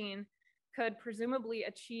protein could presumably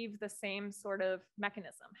achieve the same sort of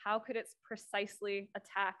mechanism. How could it precisely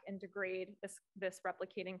attack and degrade this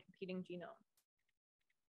replicating competing genome?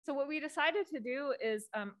 So what we decided to do is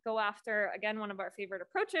go after, again, one of our favorite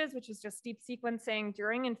approaches, which is just deep sequencing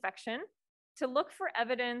during infection to look for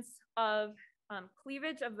evidence of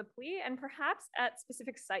cleavage of the PLE and perhaps at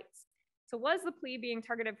specific sites. So was the PLE being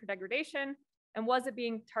targeted for degradation, and was it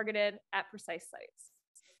being targeted at precise sites?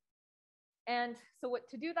 And so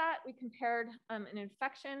to do that, we compared an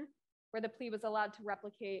infection where the PLE was allowed to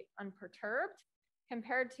replicate unperturbed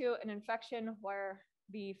compared to an infection where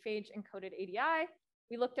the phage encoded ADI.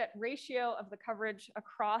 We looked at ratio of the coverage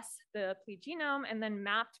across the plea genome and then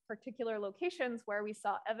mapped particular locations where we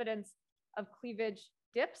saw evidence of cleavage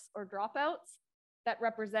dips or dropouts that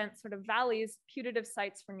represent sort of valleys, putative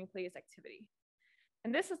sites for nuclease activity.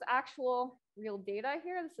 And this is actual real data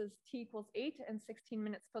here. This is T equals 8 and 16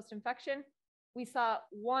 minutes post-infection. We saw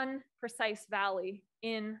one precise valley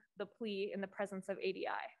in the plea in the presence of ADI.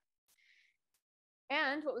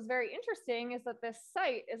 And what was very interesting is that this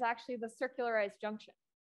site is actually the circularized junction.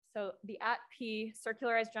 So the at-P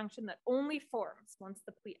circularized junction that only forms once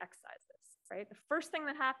the plea excises, right? The first thing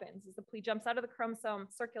that happens is the plea jumps out of the chromosome,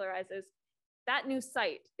 circularizes. That new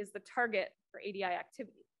site is the target for ADI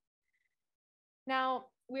activity. Now,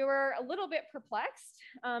 we were a little bit perplexed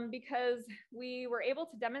because we were able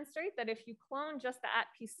to demonstrate that if you clone just the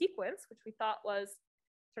at-P sequence, which we thought was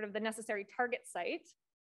sort of the necessary target site,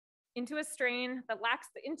 into a strain that lacks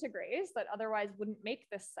the integrase that otherwise wouldn't make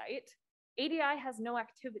this site, ADI has no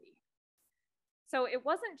activity. So it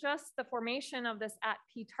wasn't just the formation of this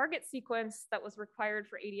at-P target sequence that was required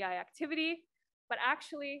for ADI activity, but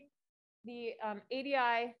actually the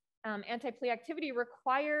ADI anti-plea activity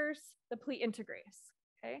requires the plea integrase.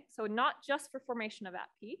 Okay, so not just for formation of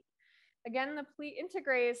at-P. Again, the plea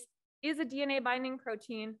integrase is a DNA binding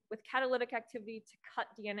protein with catalytic activity to cut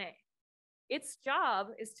DNA. Its job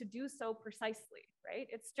is to do so precisely, right?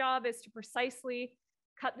 Its job is to precisely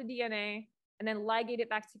cut the DNA and then ligate it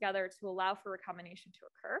back together to allow for recombination to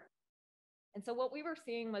occur. And so what we were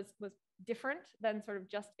seeing was different than sort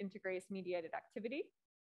of just integrase mediated activity.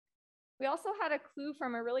 We also had a clue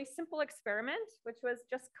from a really simple experiment, which was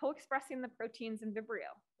just co-expressing the proteins in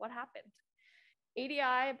Vibrio. What happened?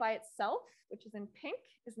 ADI by itself, which is in pink,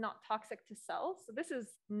 is not toxic to cells. So this is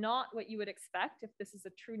not what you would expect if this is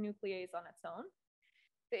a true nuclease on its own.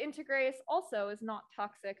 The integrase also is not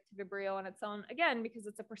toxic to Vibrio on its own, again, because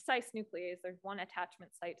it's a precise nuclease. There's one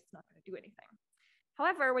attachment site, it's not going to do anything.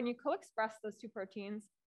 However, when you co-express those two proteins,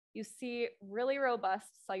 you see really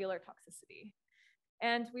robust cellular toxicity.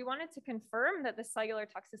 And we wanted to confirm that the cellular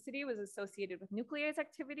toxicity was associated with nuclease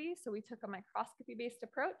activity. So we took a microscopy-based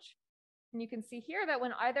approach. And you can see here that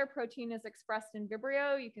when either protein is expressed in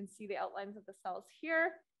Vibrio, you can see the outlines of the cells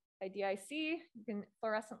here. By DIC, you can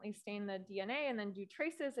fluorescently stain the DNA and then do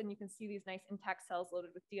traces, and you can see these nice intact cells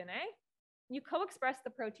loaded with DNA. You co-express the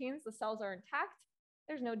proteins, the cells are intact,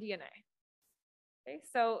 there's no DNA. Okay,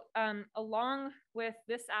 so along with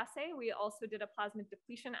this assay, we also did a plasmid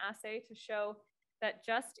depletion assay to show that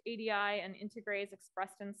just ADI and integrase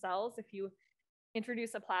expressed in cells, if you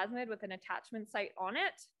introduce a plasmid with an attachment site on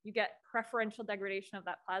it, you get preferential degradation of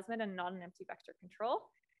that plasmid and not an empty vector control.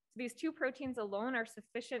 So these two proteins alone are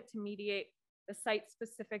sufficient to mediate the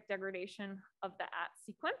site-specific degradation of the at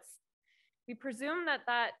sequence. We presume that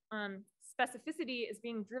that specificity is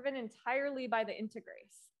being driven entirely by the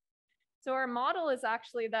integrase. So our model is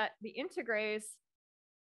actually that the integrase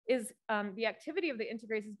is, the activity of the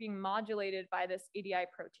integrase is being modulated by this ADI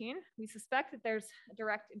protein. We suspect that there's a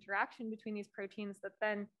direct interaction between these proteins that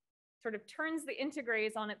then sort of turns the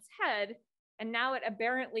integrase on its head, and now it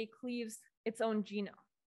aberrantly cleaves its own genome.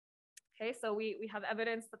 Okay, so we have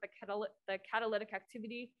evidence that the catalytic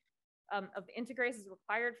activity of the integrase is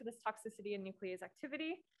required for this toxicity and nuclease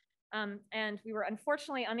activity. And we were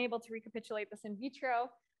unfortunately unable to recapitulate this in vitro,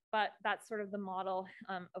 but that's sort of the model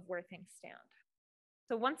of where things stand.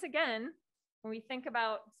 So once again, when we think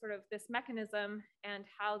about sort of this mechanism and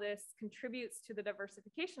how this contributes to the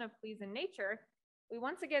diversification of pleas in nature, we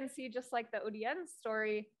once again see, just like the ODN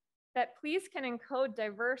story, that pleas can encode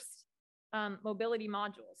diverse mobility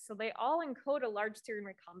modules. So they all encode a large serine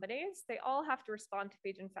recombinase. They all have to respond to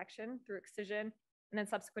phage infection through excision and then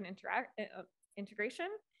subsequent integration.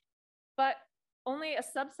 But only a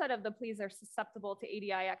subset of the pleas are susceptible to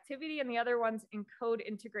ADI activity, and the other ones encode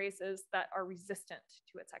integrases that are resistant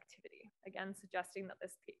to its activity. Again, suggesting that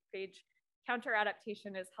this phage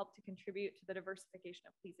counter-adaptation has helped to contribute to the diversification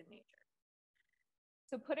of pleas in nature.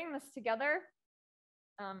 So putting this together,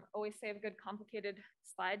 always save a good complicated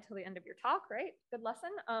slide till the end of your talk, right? Good lesson.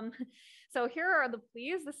 So here are the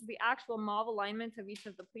pleas. This is the actual MOV alignment of each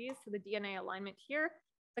of the pleas. So the DNA alignment here.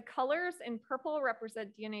 The colors in purple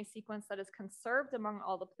represent DNA sequence that is conserved among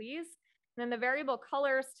all the pleas. And then the variable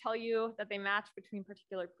colors tell you that they match between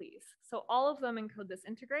particular pleas. So all of them encode this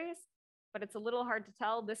integrase, but it's a little hard to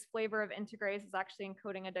tell. This flavor of integrase is actually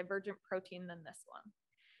encoding a divergent protein than this one.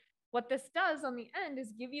 What this does on the end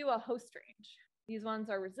is give you a host range. These ones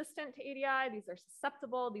are resistant to ADI, these are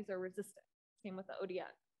susceptible, these are resistant. Same with the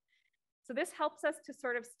ODN. So this helps us to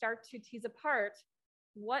sort of start to tease apart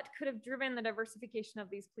what could have driven the diversification of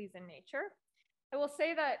these pleas in nature. I will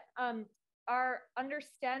say that our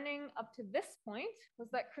understanding up to this point was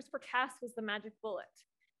that CRISPR-Cas was the magic bullet.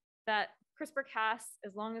 That CRISPR-Cas,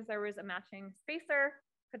 as long as there was a matching spacer,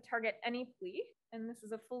 could target any plea. And this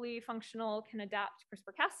is a fully functional, can adapt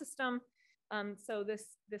CRISPR-Cas system. So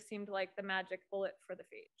this seemed like the magic bullet for the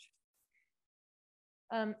phage.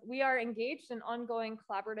 We are engaged in ongoing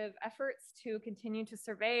collaborative efforts to continue to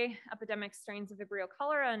survey epidemic strains of Vibrio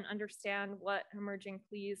cholera and understand what emerging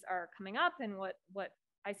pleas are coming up and what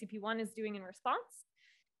ICP1 is doing in response.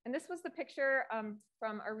 And this was the picture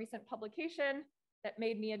from a recent publication that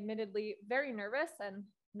made me admittedly very nervous. And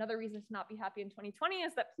another reason to not be happy in 2020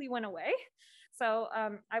 is that plea went away. So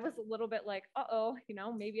I was a little bit like, uh-oh,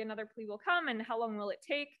 maybe another plea will come and how long will it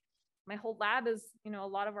take? My whole lab is, a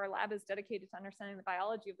lot of our lab is dedicated to understanding the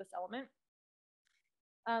biology of this element.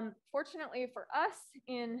 Fortunately for us,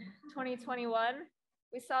 in 2021,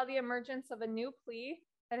 we saw the emergence of a new plea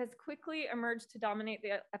that has quickly emerged to dominate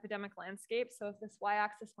the epidemic landscape. So if this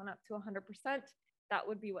y-axis went up to 100%, that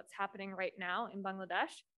would be what's happening right now in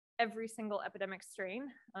Bangladesh. Every single epidemic strain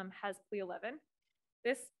has plea 11.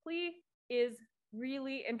 This plea is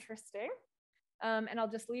really interesting. And I'll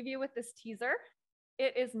just leave you with this teaser.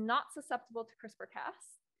 It is not susceptible to CRISPR-Cas.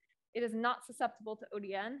 It is not susceptible to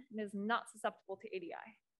ODN. It is not susceptible to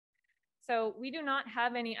ADI. So we do not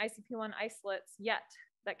have any ICP1 isolates yet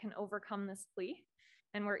that can overcome this plea.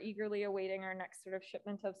 And we're eagerly awaiting our next sort of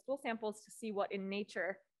shipment of stool samples to see what in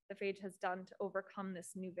nature the phage has done to overcome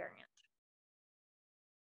this new variant.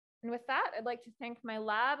 And with that, I'd like to thank my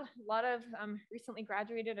lab. A lot of recently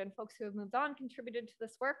graduated and folks who have moved on contributed to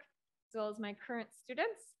this work, as well as my current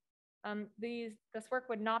students. This work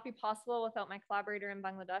would not be possible without my collaborator in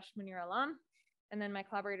Bangladesh, Munir Alam, and then my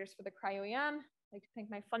collaborators for the cryo-EM. I'd like to thank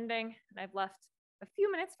my funding, and I've left a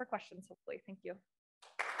few minutes for questions, hopefully. Thank you.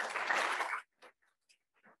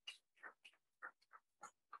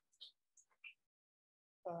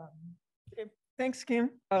 Okay. Thanks, Kim.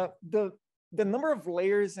 The number of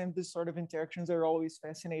layers and this sort of interactions are always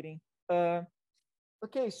fascinating.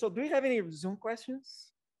 Okay, so do you have any Zoom questions?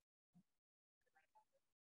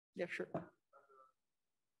 Yeah, sure.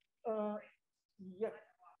 Yeah,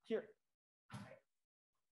 here.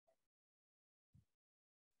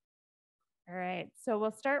 All right, so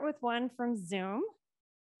we'll start with one from Zoom.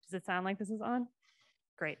 Does it sound like this is on?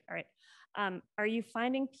 Great, all right. Are you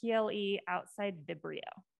finding PLE outside Vibrio?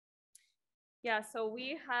 Yeah, so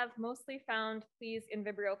we have mostly found pleas in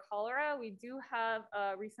Vibrio cholera. We do have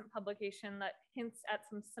a recent publication that hints at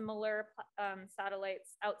some similar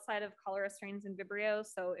satellites outside of cholera strains in Vibrio.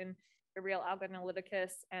 So in Vibrio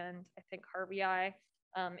algonolyticus and I think Harveyi,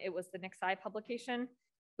 it was the Nixai publication.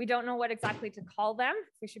 We don't know what exactly to call them,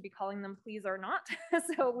 if we should be calling them pleas or not.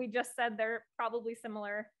 So we just said they're probably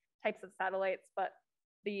similar types of satellites, but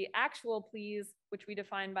the actual pleas, which we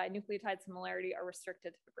define by nucleotide similarity, are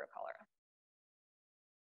restricted to Vibrio cholera.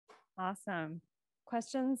 Awesome.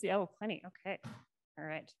 Questions? Yeah, oh, plenty. Okay. All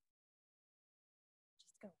right.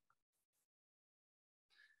 Just go.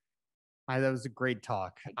 Hi, that was a great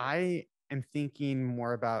talk. I am thinking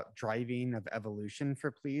more about driving of evolution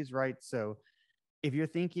for pleas, right? So if you're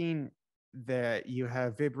thinking that you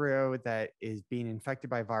have Vibrio that is being infected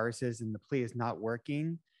by viruses and the plea is not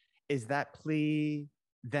working, is that plea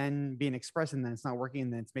then being expressed and then it's not working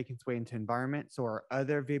and then it's making its way into environment? So are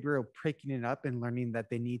other Vibrio picking it up and learning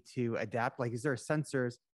that they need to adapt? Like, is there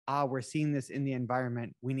sensors? We're seeing this in the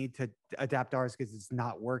environment. We need to adapt ours because it's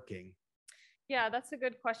not working. Yeah, that's a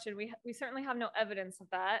good question. We certainly have no evidence of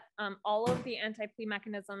that. All of the anti-plea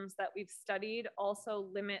mechanisms that we've studied also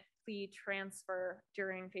limit plea transfer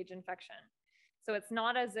during phage infection. So it's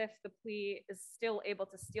not as if the plea is still able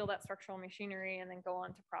to steal that structural machinery and then go on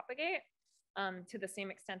to propagate to the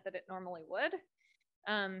same extent that it normally would.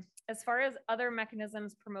 As far as other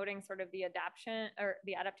mechanisms promoting sort of the adaptation or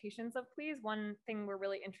the adaptations of pleas, one thing we're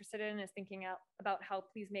really interested in is thinking about how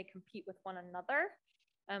pleas may compete with one another.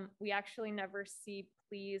 We actually never see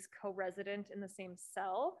pleas co-resident in the same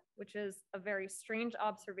cell, which is a very strange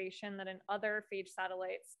observation that in other phage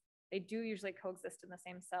satellites, they do usually coexist in the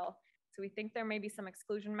same cell. So we think there may be some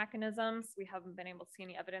exclusion mechanisms. We haven't been able to see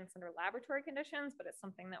any evidence under laboratory conditions, but it's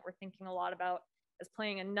something that we're thinking a lot about as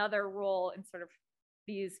playing another role in sort of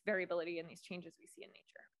these variability and these changes we see in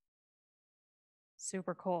nature.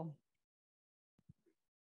 Super cool.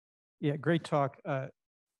 Yeah, great talk.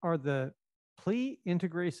 Are the plea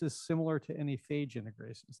integrases similar to any phage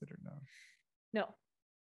integrases that are known? No.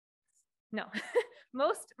 No.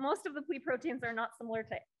 Most of the plea proteins are not similar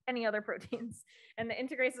to any other proteins. And the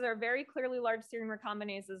integrases are very clearly large serine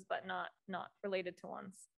recombinases, but not related to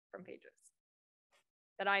ones from phages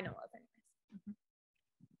that I know of anyways.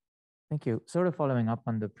 Thank you. Sort of following up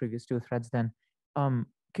on the previous two threads then,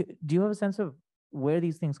 do you have a sense of where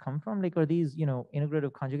these things come from? Like, are these,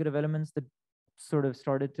 integrative conjugative elements that sort of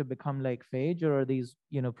started to become like phage, or are these,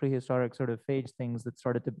 prehistoric sort of phage things that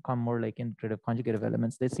started to become more like integrative conjugative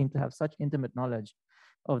elements? They seem to have such intimate knowledge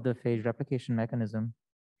of the phage replication mechanism.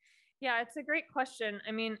 Yeah, it's a great question.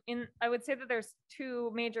 I mean, I would say that there's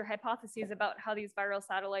two major hypotheses about how these viral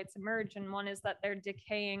satellites emerge. And one is that they're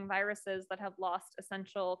decaying viruses that have lost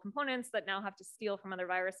essential components that now have to steal from other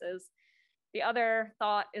viruses. The other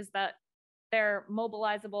thought is that they're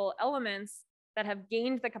mobilizable elements that have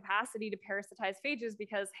gained the capacity to parasitize phages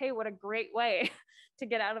because, hey, what a great way to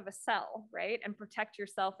get out of a cell, right? And protect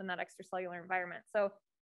yourself in that extracellular environment. So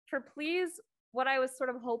for please, what I was sort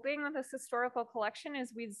of hoping with this historical collection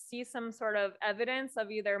is we'd see some sort of evidence of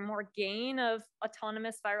either more gain of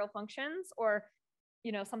autonomous viral functions or,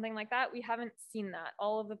 something like that. We haven't seen that.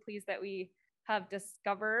 All of the pleas that we have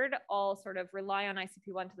discovered all sort of rely on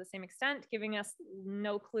ICP1 to the same extent, giving us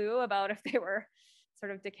no clue about if they were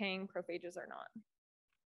sort of decaying prophages or not.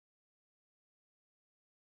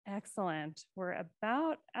 Excellent. We're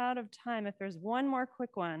about out of time. If there's one more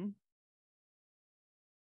quick one.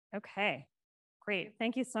 Okay. Great.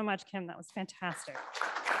 Thank you so much, Kim. That was fantastic.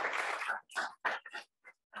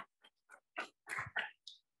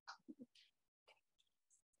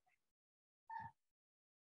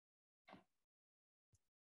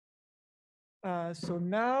 So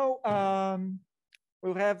now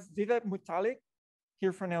we'll have Vivek Mutalik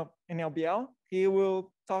here from NLBL. He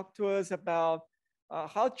will talk to us about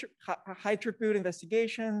high throughput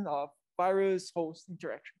investigation of virus host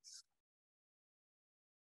interactions.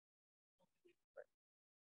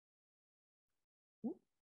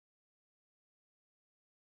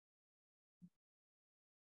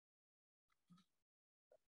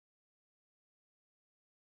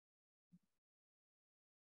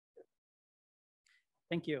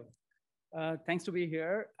 Thank you. Thanks to be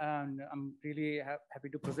here, and I'm really happy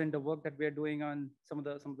to present the work that we're doing on some of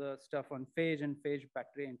the stuff on phage and phage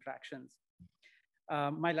bacteria interactions.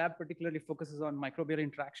 My lab particularly focuses on microbial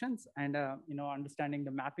interactions and understanding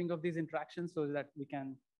the mapping of these interactions so that we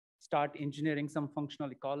can start engineering some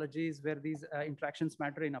functional ecologies where these interactions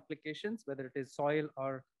matter in applications, whether it is soil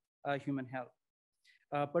or human health.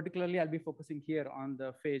 Particularly, I'll be focusing here on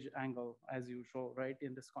the phage angle, as usual, right,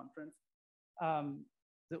 in this conference.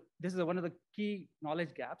 So this is one of the key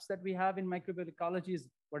knowledge gaps that we have in microbial ecology is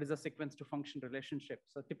what is a sequence to function relationship.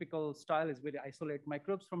 So typical style is we isolate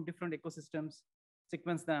microbes from different ecosystems,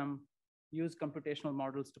 sequence them, use computational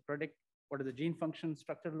models to predict what does the gene function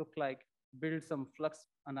structure look like, build some flux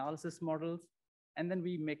analysis models, and then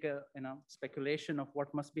we make a speculation of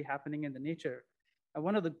what must be happening in the nature. And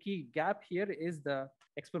one of the key gap here is the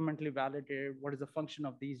experimentally validated what is the function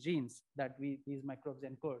of these genes that these microbes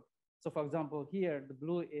encode. So for example, here, the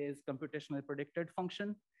blue is computationally predicted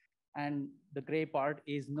function, and the gray part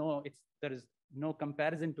is there is no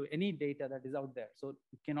comparison to any data that is out there. So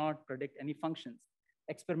you cannot predict any functions.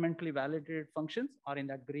 Experimentally validated functions are in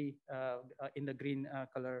that green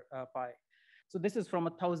color pie. So this is from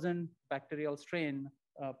 1,000 bacterial strain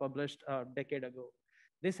published a decade ago.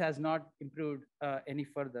 This has not improved any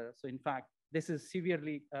further. So in fact, this is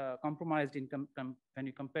severely compromised when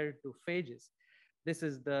you compare it to phages. This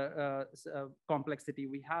is the complexity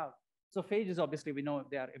we have. So phages, obviously, we know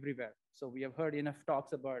they are everywhere. So we have heard enough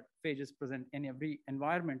talks about phages present in every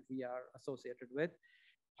environment we are associated with.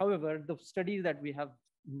 However, the studies that we have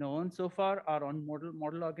known so far are on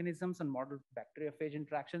model organisms and model bacteriophage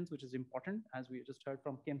interactions, which is important, as we just heard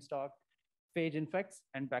from Kim's talk. Phage infects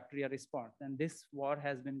and bacteria respond. And this war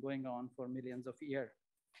has been going on for millions of years.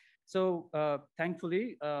 So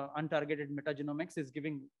thankfully, untargeted metagenomics is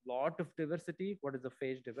giving a lot of diversity. What is the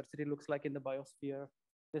phage diversity looks like in the biosphere?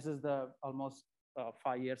 This is the almost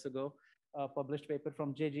 5 years ago published paper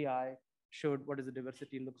from JGI showed what is the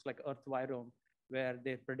diversity looks like Earth virome, where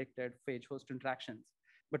they predicted phage host interactions.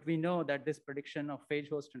 But we know that this prediction of phage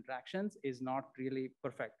host interactions is not really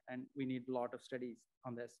perfect, and we need a lot of studies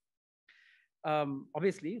on this.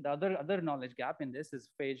 Obviously, the other knowledge gap in this is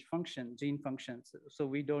phage function, gene functions. So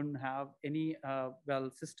we don't have any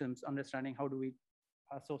systems understanding how do we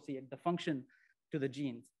associate the function to the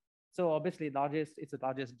genes. So obviously, it's the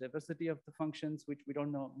largest diversity of the functions, which we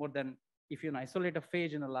don't know more than if you isolate a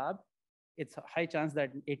phage in a lab, it's a high chance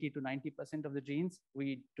that 80 to 90% of the genes,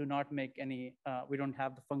 we do not make any, we don't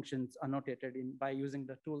have the functions annotated by using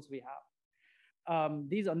the tools we have.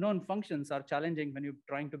 These unknown functions are challenging when you're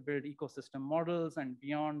trying to build ecosystem models, and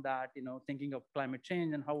beyond that, thinking of climate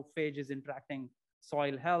change and how phage is interacting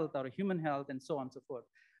soil health or human health and so on and so forth.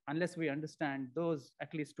 Unless we understand those,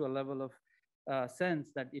 at least to a level of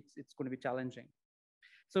sense that it's going to be challenging.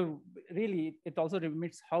 So really, it also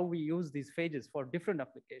limits how we use these phages for different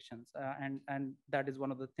applications. And that is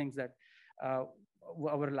one of the things that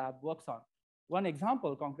our lab works on. One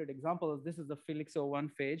example, concrete example, is this is the Felix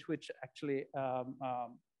 01 phage, which actually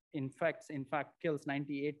in fact kills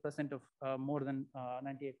 98% of more than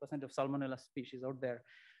 98% of Salmonella species out there.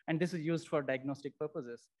 And this is used for diagnostic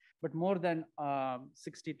purposes. But more than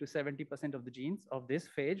 60 to 70% of the genes of this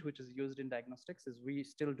phage, which is used in diagnostics, is we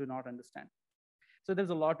still do not understand. So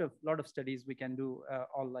there's a lot of studies we can do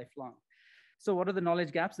all lifelong. So what are the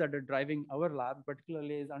knowledge gaps that are driving our lab,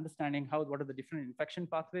 particularly is understanding what are the different infection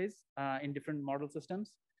pathways in different model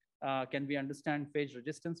systems. Can we understand phage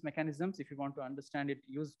resistance mechanisms? If you want to understand it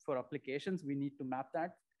used for applications, we need to map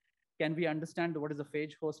that. Can we understand what is the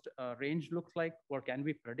phage host range looks like, or can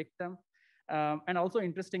we predict them? And also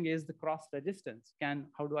interesting is the cross resistance.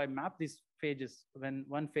 How do I map these phages? When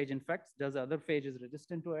one phage infects, does the other phage is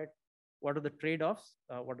resistant to it? What are the trade-offs?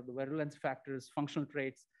 What are the virulence factors, functional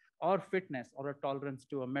traits, or fitness, or a tolerance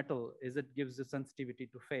to a metal? Gives the sensitivity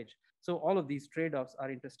to phage? So all of these trade-offs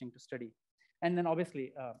are interesting to study. And then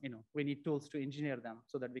obviously, we need tools to engineer them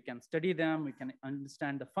so that we can study them, we can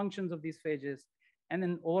understand the functions of these phages, and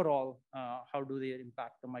then overall, how do they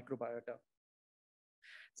impact the microbiota?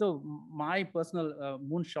 So my personal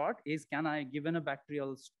moonshot is, can I, given a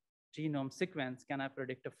bacterial genome sequence, can I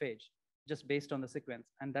predict a phage just based on the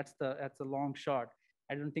sequence? And that's a long shot.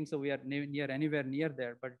 I don't think so we are anywhere near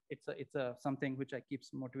there, but it's something which I keep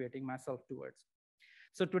motivating myself towards.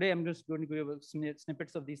 So today I'm just going to give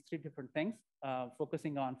snippets of these three different things,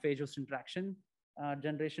 focusing on phage host interaction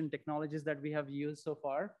generation technologies that we have used so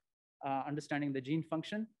far, understanding the gene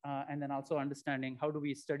function, and then also understanding how do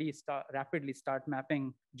we rapidly start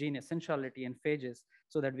mapping gene essentiality in phages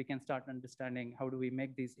so that we can start understanding how do we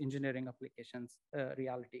make these engineering applications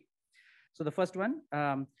reality. So the first one,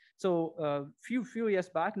 few years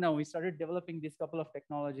back now, we started developing these couple of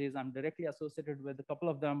technologies. I'm directly associated with a couple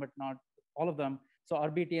of them, but not all of them. So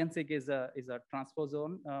RBTN-seq is a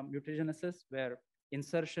transposon mutagenesis, where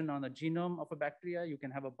insertion on a genome of a bacteria, you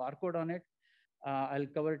can have a barcode on it. I'll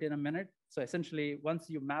cover it in a minute. So essentially, once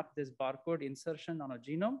you map this barcode insertion on a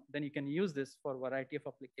genome, then you can use this for a variety of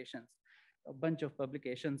applications. A bunch of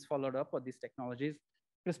publications followed up on these technologies.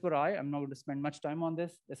 CRISPR-I, I'm not going to spend much time on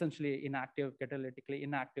this. Essentially, catalytically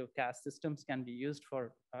inactive Cas systems can be used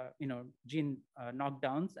for gene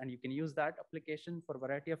knockdowns, and you can use that application for a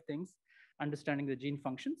variety of things, understanding the gene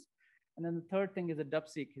functions. And then the third thing is a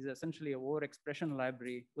DUP-seq, is essentially a overexpression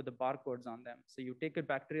library with the barcodes on them. So you take a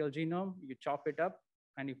bacterial genome, you chop it up,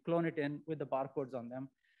 and you clone it in with the barcodes on them,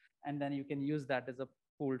 and then you can use that as a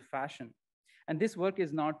pooled fashion. And this work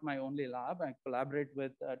is not my only lab. I collaborate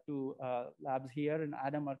with two labs here in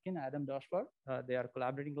Adam Doshvar. They are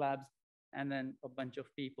collaborating labs, and then a bunch of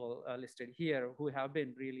people listed here who have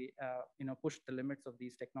been really pushed the limits of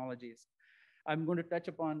these technologies. I'm going to touch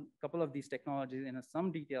upon a couple of these technologies in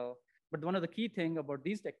some detail, but one of the key things about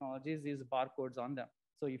these technologies is barcodes on them.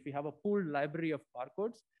 So if you have a pooled library of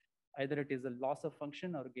barcodes, either it is a loss of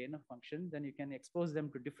function or gain of function, then you can expose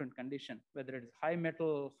them to different conditions, whether it is high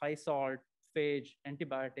metal, high salt, phage,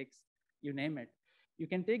 antibiotics, you name it. You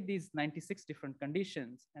can take these 96 different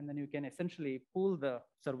conditions, and then you can essentially pool the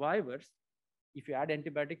survivors. If you add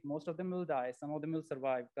antibiotic, most of them will die, some of them will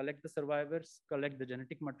survive. Collect the survivors, collect the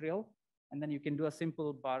genetic material, and then you can do a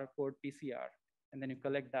simple barcode PCR. And then you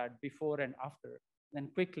collect that before and after. Then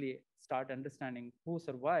quickly start understanding who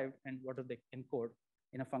survived and what do they encode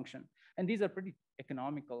in a function. And these are pretty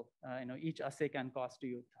economical. Each assay can cost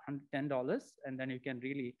you $10, and then you can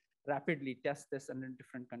really rapidly test this under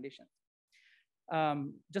different conditions.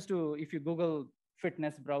 If you Google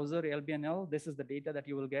fitness browser, LBNL, this is the data that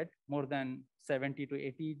you will get. More than 70 to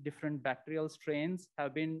 80 different bacterial strains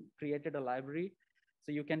have been created a library.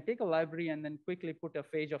 So you can take a library and then quickly put a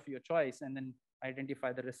phage of your choice and then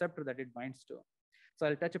identify the receptor that it binds to. So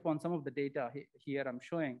I'll touch upon some of the data here I'm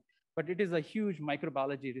showing, but it is a huge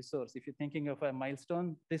microbiology resource. If you're thinking of a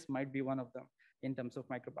milestone, this might be one of them in terms of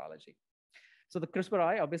microbiology. So the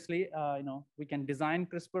CRISPR-I, obviously, we can design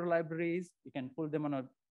CRISPR libraries. You can pull them on a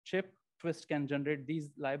chip. Twist can generate these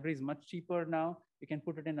libraries much cheaper now. You can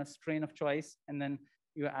put it in a strain of choice, and then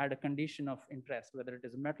you add a condition of interest, whether it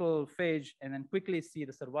is metal, phage, and then quickly see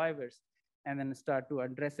the survivors, and then start to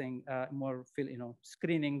addressing more,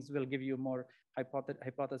 screenings will give you more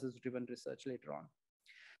hypothesis-driven research later on.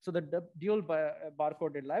 So the dual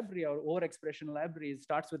barcoded library or overexpression library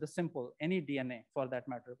starts with a simple, any DNA for that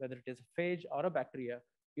matter, whether it is a phage or a bacteria,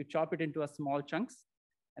 you chop it into a small chunks,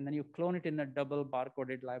 and then you clone it in a double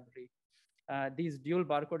barcoded library. These dual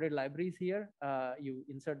barcoded libraries here, you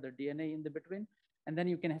insert the DNA in the between, and then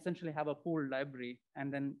you can essentially have a pooled library.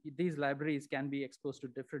 And then these libraries can be exposed to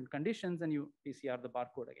different conditions, and you PCR the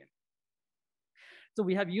barcode again. So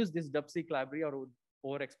we have used this DUPSEQ library or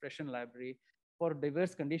overexpression library for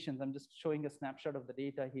diverse conditions. I'm just showing a snapshot of the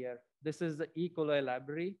data here. This is the E. coli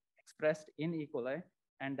library expressed in E. coli,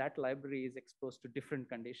 and that library is exposed to different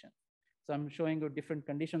conditions. So I'm showing you different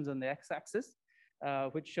conditions on the x-axis,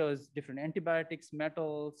 which shows different antibiotics,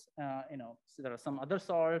 metals, so there are some other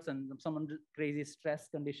salts and some crazy stress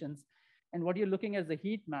conditions. And what you're looking at is the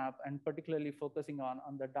heat map, and particularly focusing on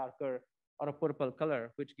the darker or a purple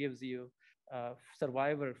color, which gives you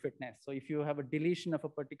survivor fitness. So if you have a deletion of a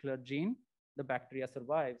particular gene, the bacteria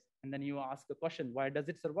survives. And then you ask the question, why does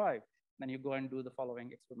it survive? Then you go and do the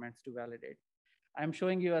following experiments to validate. I'm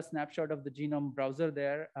showing you a snapshot of the genome browser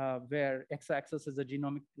there, where x-axis is a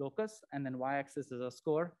genomic locus, and then y-axis is a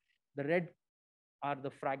score. The red are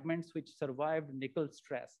the fragments which survived nickel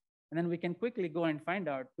stress. And then we can quickly go and find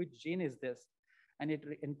out which gene is this. And it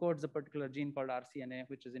encodes a particular gene called RCNA,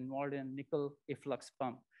 which is involved in nickel efflux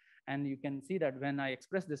pump. And you can see that when I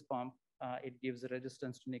express this pump, it gives a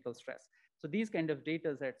resistance to nickel stress. So these kind of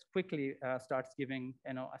data sets quickly starts giving,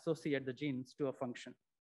 associate the genes to a function.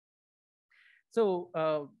 So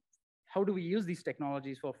how do we use these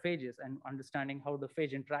technologies for phages and understanding how the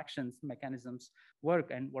phage interactions mechanisms work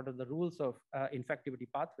and what are the rules of infectivity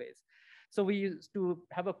pathways? So we used to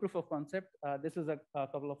have a proof of concept. This is a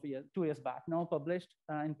couple of years, 2 years back now, published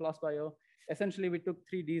in PLOS Bio. Essentially, we took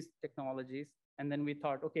 3D technologies, and then we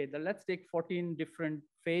thought, okay, then let's take 14 different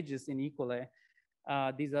phages in E. coli.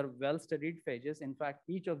 These are well-studied phages. In fact,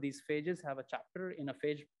 each of these phages have a chapter in a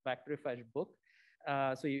phage bacteriophage book.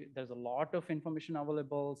 There's a lot of information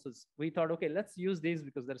available. So we thought, okay, let's use these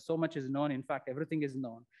because there's so much is known. In fact, everything is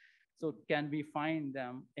known. So can we find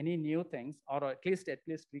any new things, or at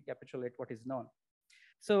least recapitulate what is known?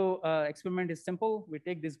 So experiment is simple. We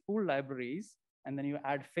take these pool libraries, and then you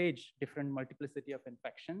add phage, different multiplicity of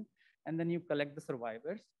infection, and then you collect the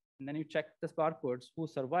survivors, and then you check the barcodes who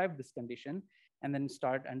survived this condition, and then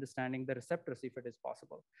start understanding the receptors if it is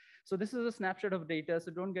possible. So this is a snapshot of data, so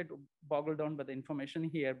don't get boggled down by the information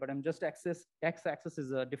here, but I'm just x-axis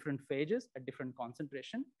is different phages at different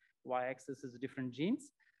concentration, y-axis is different genes.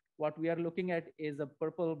 What we are looking at is a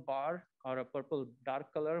purple bar or a purple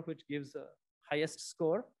dark color, which gives a highest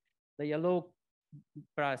score. The yellow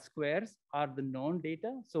squares are the known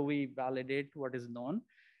data, so we validate what is known.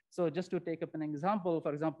 So just to take up an example,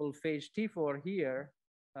 for example, phage T4 here,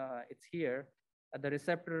 it's here. The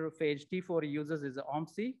receptor phage T4 uses is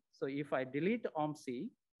OMC. So if I delete OMC,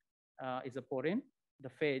 is a porin, the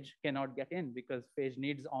phage cannot get in because phage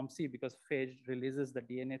needs OMC because phage releases the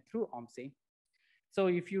DNA through OMC. So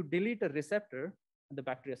if you delete a receptor, the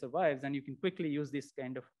bacteria survives, and you can quickly use this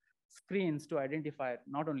kind of screens to identify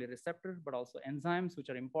not only receptors, but also enzymes, which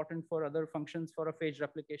are important for other functions for a phage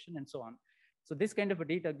replication and so on. So this kind of a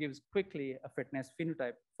data gives quickly a fitness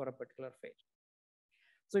phenotype for a particular phage.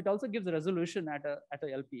 So it also gives a resolution at a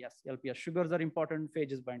LPS. LPS sugars are important,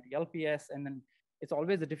 phages bind to LPS, and then it's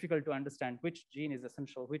always difficult to understand which gene is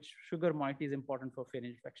essential, which sugar moiety is important for phage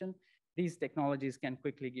infection. These technologies can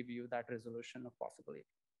quickly give you that resolution of possibility.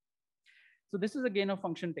 So this is a gain of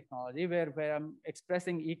function technology where I'm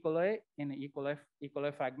expressing E. coli in E.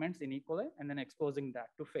 coli fragments in E. coli, and then exposing that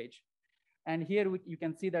to phage. And here you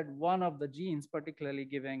can see that one of the genes particularly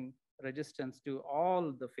giving resistance to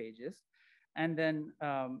all the phages. And then,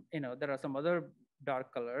 there are some other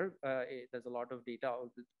dark color. There's a lot of data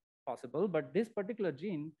possible, but this particular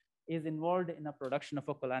gene is involved in a production of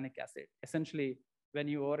a cholanic acid. Essentially, when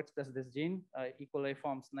you overexpress this gene, E. coli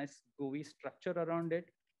forms nice gooey structure around it.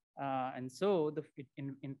 And so it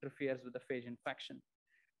interferes with the phage infection.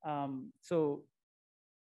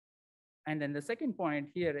 And then the second point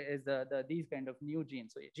here is these kind of new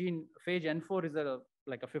genes. So phage N4 is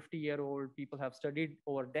like a 50-year-old. People have studied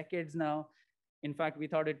over decades now. In fact, we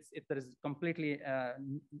thought there is completely,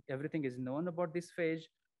 everything is known about this phage.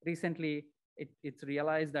 Recently, it's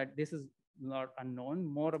realized that this is not unknown.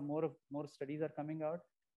 More studies are coming out.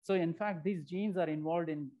 So in fact, these genes are involved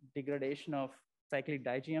in degradation of cyclic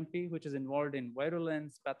di-GMP, which is involved in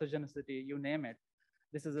virulence, pathogenicity, you name it.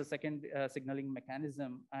 This is a second signaling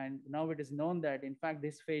mechanism. And now it is known that, in fact,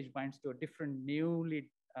 this phage binds to a different new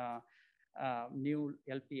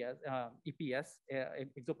LPS, EPS,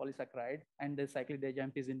 exopolysaccharide, and the cyclic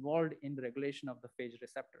di-GMP is involved in the regulation of the phage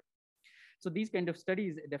receptor. So these kind of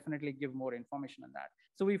studies definitely give more information on that.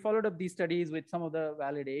 So we followed up these studies with some of the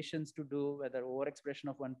validations to do whether overexpression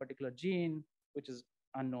of one particular gene, which is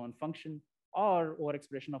unknown function, or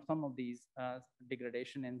overexpression of some of these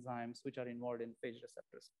degradation enzymes which are involved in phage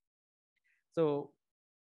receptors. So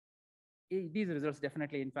these results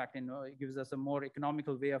definitely, in fact, it gives us a more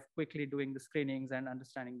economical way of quickly doing the screenings and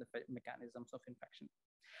understanding the mechanisms of infection.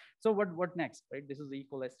 So what next, right? This is the E.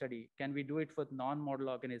 coli study. Can we do it with non-model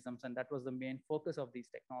organisms? And that was the main focus of these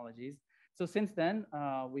technologies. So since then,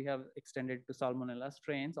 we have extended to Salmonella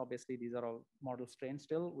strains. Obviously, these are all model strains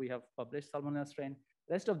still. We have published Salmonella strain.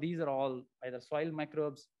 Rest of these are all either soil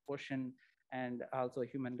microbes, ocean, and also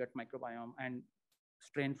human gut microbiome and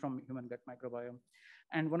strain from human gut microbiome.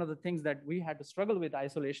 And one of the things that we had to struggle with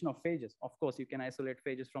isolation of phages. Of course, you can isolate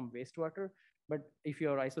phages from wastewater, but if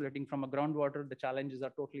you're isolating from a groundwater, the challenges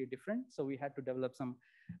are totally different. So we had to develop some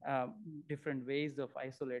different ways of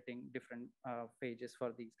isolating different phages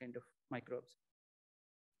for these kind of microbes.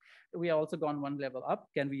 We have also gone one level up.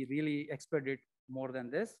 Can we really expedite more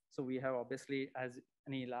than this? So we have obviously, as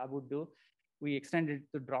any lab would do, we extended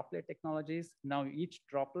to droplet technologies. Now each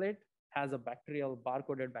droplet has a bacterial,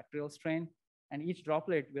 barcoded bacterial strain, and each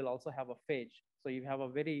droplet will also have a phage. So you have a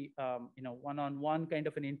very one-on-one kind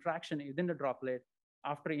of an interaction within the droplet.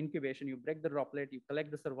 After incubation, you break the droplet, you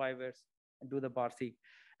collect the survivors, and do the bar-seq.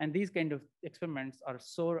 And these kind of experiments are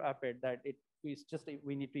so rapid that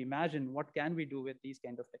we need to imagine what can we do with these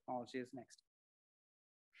kind of technologies next.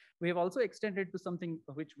 We have also extended to something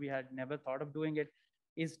which we had never thought of doing it,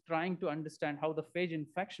 is trying to understand how the phage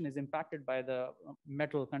infection is impacted by the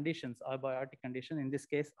metal conditions, abiotic condition, in this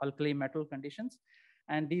case, alkali metal conditions.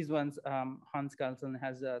 And these ones, Hans Carlson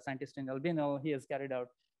has a scientist in Albino, he has carried out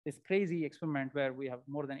this crazy experiment where we have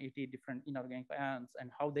more than 80 different inorganic ions and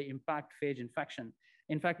how they impact phage infection.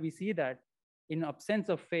 In fact, we see that in absence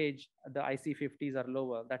of phage, the IC50s are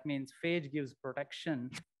lower. That means phage gives protection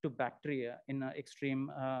to bacteria in extreme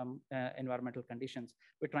environmental conditions.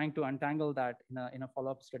 We're trying to untangle that in a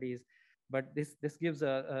follow-up studies, but this gives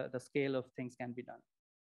the scale of things can be done.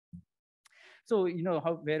 So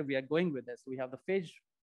where we are going with this, we have the phage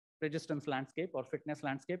resistance landscape or fitness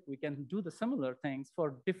landscape. We can do the similar things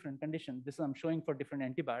for different conditions. This I'm showing for different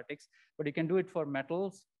antibiotics, but you can do it for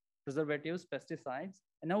metals, preservatives, pesticides.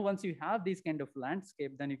 And now once you have these kind of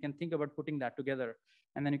landscape, then you can think about putting that together.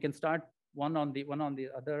 And then you can start one on the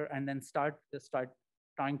other, and then start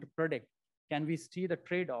trying to predict, can we see the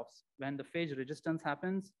trade-offs when the phage resistance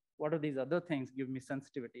happens? What are these other things give me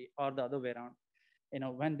sensitivity, or the other way around?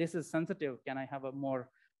 When this is sensitive, can I have a more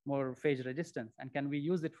phage resistance? And can we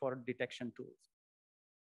use it for detection tools?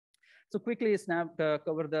 So quickly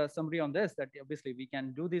cover the summary on this, that obviously we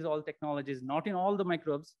can do these all technologies, not in all the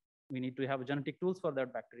microbes. We need to have genetic tools for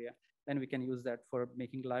that bacteria. Then we can use that for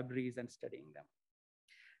making libraries and studying them.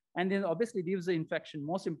 And then obviously gives the infection.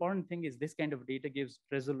 Most important thing is this kind of data gives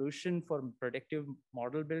resolution for predictive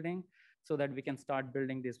model building so that we can start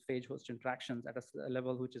building these phage host interactions at a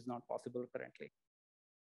level which is not possible currently.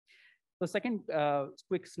 The second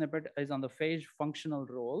quick snippet is on the phage functional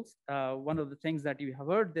roles. One of the things that you have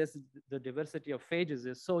heard the diversity of phages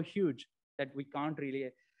is so huge that we can't really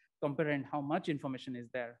comprehend how much information is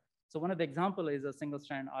there. So one of the example is a single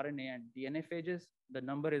strand RNA and DNA phages. The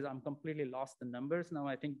number is, I'm completely lost the numbers now.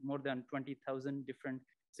 I think more than 20,000 different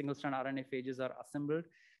single strand RNA phages are assembled.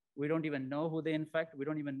 We don't even know who they infect. We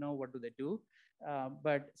don't even know what do they do.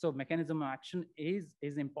 But so mechanism of action is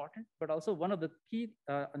important, but also one of the key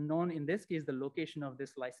unknown in this case, the location of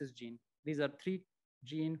this lysis gene. These are 3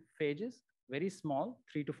 gene phages, very small,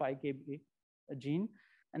 3 to 5 kb gene.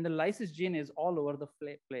 And the lysis gene is all over the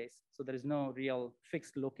place. So there is no real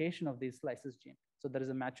fixed location of this lysis gene. So there is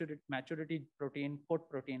a maturity protein, port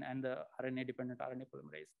protein, and the RNA-dependent RNA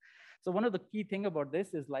polymerase. So one of the key thing about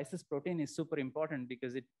this is lysis protein is super important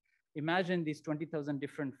because imagine these 20,000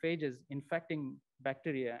 different phages infecting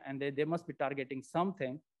bacteria, and they must be targeting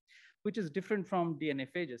something which is different from DNA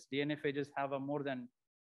phages. DNA phages have more than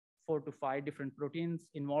 4 to 5 different proteins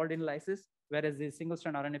involved in lysis, whereas the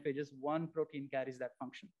single-strand RNA phages, one protein carries that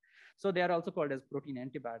function. So they are also called as protein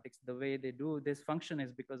antibiotics. The way they do this function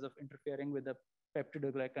is because of interfering with the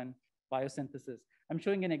peptidoglycan biosynthesis. I'm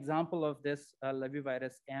showing an example of this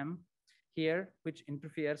levivirus M here, which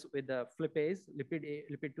interferes with the flippase,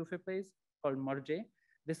 lipid 2 flippase called MERJ.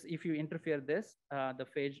 This, if you interfere this, the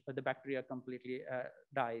phage, the bacteria completely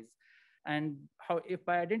dies. And if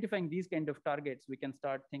by identifying these kind of targets, we can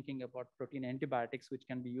start thinking about protein antibiotics, which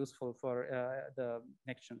can be useful for the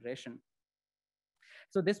next generation.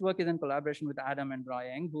 So this work is in collaboration with Adam and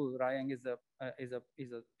Ryan, who Ryan is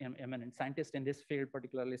an eminent scientist in this field,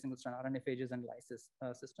 particularly single-strand RNA phages and lysis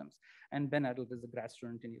systems. And Ben Adelt is a grad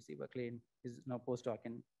student in UC Berkeley and is now postdoc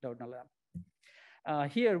in Doudna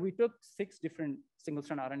Lab. Here we took 6 different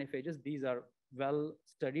single-strand RNA phages. These are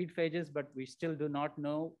well-studied phages, but we still do not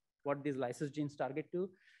know what these lysis genes target to.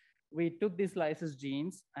 We took these lysis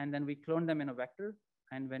genes and then we cloned them in a vector.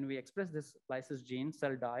 And when we express this lysis gene,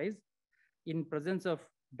 cell dies. In presence of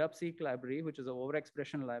DUP-seq library, which is an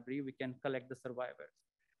overexpression library, we can collect the survivors.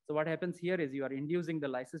 So what happens here is you are inducing the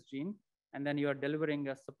lysis gene, and then you are delivering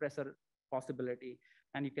a suppressor possibility.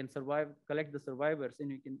 And you can collect the survivors,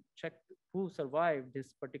 and you can check who survived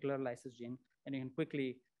this particular lysis gene, and you can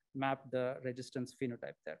quickly map the resistance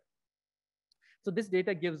phenotype there. So this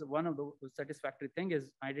data gives one of the satisfactory thing is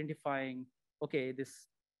identifying, okay, this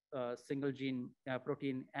single gene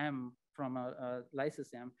protein M from a lysis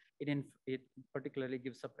M, it particularly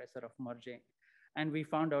gives suppressor of merging. And we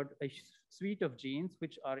found out a suite of genes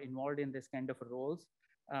which are involved in this kind of roles.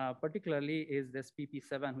 Particularly is this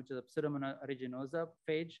PP7, which is a Pseudomonas aeruginosa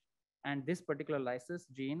phage. And this particular lysis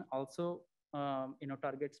gene also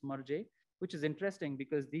targets merge, which is interesting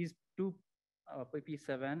because these two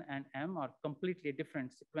PP7 and M are completely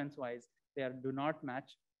different sequence-wise. They do not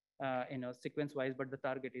match sequence-wise, but the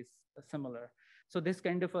target is similar. So this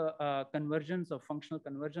kind of a convergence of functional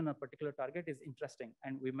conversion of a particular target is interesting.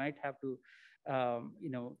 And we might have to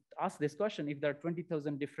ask this question: if there are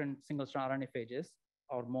 20,000 different single-strand RNA phages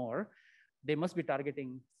or more, they must be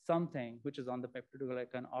targeting something which is on the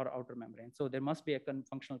peptidoglycan or outer membrane. So there must be a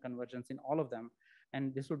functional convergence in all of them.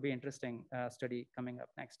 And this would be interesting study coming up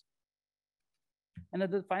next. And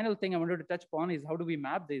the final thing I wanted to touch upon is how do we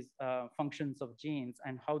map these functions of genes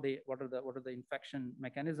and what are the infection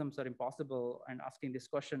mechanisms are impossible, and asking this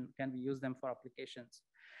question, can we use them for applications?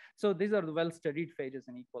 So these are the well-studied phages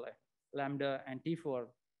in E. coli, Lambda and T4.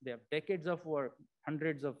 They have decades of work,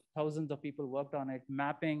 hundreds of thousands of people worked on it,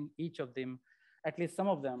 mapping each of them, at least some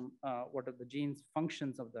of them, what are the genes,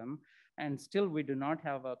 functions of them, and still we do not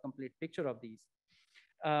have a complete picture of these.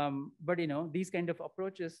 But these kind of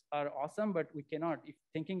approaches are awesome, but we cannot, if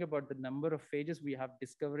thinking about the number of phages we have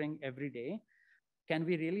discovering every day, can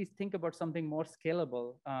we really think about something more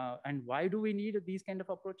scalable? And why do we need these kind of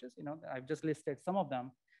approaches? I've just listed some of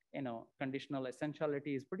them. Conditional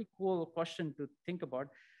essentiality is pretty cool question to think about.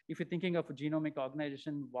 If you're thinking of a genomic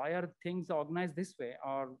organization, why are things organized this way?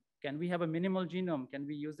 Or can we have a minimal genome? Can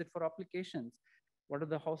we use it for applications? What are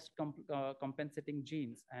the host compensating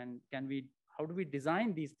genes? And how do we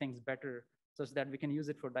design these things better such that we can use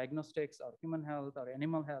it for diagnostics or human health or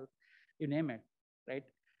animal health, you name it, right?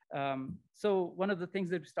 So one of the things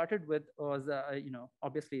that we started with was,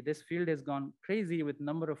 obviously this field has gone crazy with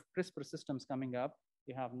number of CRISPR systems coming up.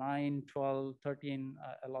 You have 9, 12, 13,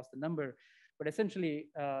 I lost the number, but essentially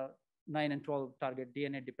 9 and 12 target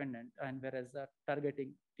DNA dependent, and whereas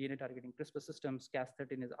DNA targeting CRISPR systems,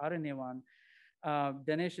 Cas13 is RNA one.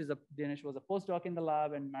 Dinesh was a postdoc in the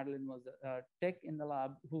lab, and Madeline was a tech in the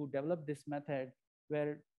lab who developed this method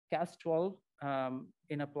where Cas12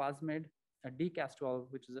 in a plasmid, a dCas12,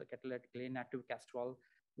 which is a catalytically inactive Cas12,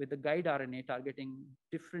 with the guide RNA targeting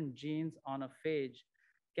different genes on a phage,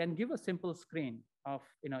 can give a simple screen of,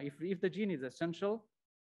 if the gene is essential,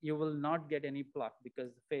 you will not get any plaque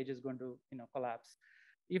because the phage is going to collapse.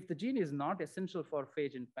 If the gene is not essential for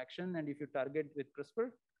phage infection, and if you target with CRISPR,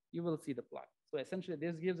 you will see the plaque. So essentially,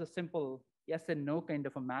 this gives a simple yes and no kind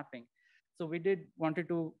of a mapping. So we wanted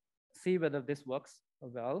to see whether this works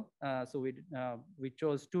well. So we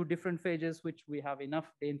chose 2 different phages, which we have enough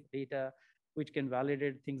data, which can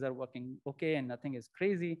validate things are working okay and nothing is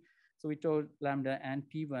crazy. So we chose Lambda and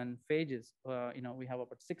P1 phages. We have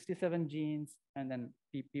about 67 genes, and then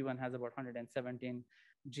P1 has about 117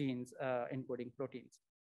 genes encoding proteins.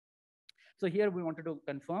 So here we wanted to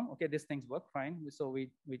confirm, okay, these things work fine. So we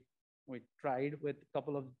tried with a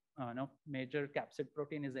couple of major capsid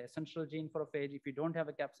protein is the essential gene for a phage. If you don't have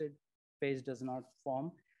a capsid, phage does not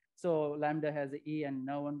form. So Lambda has the E and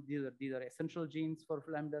NO1. These are essential genes for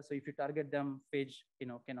Lambda. So if you target them, phage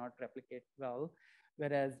cannot replicate well.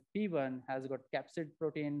 Whereas P1 has got capsid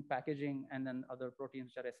protein packaging and then other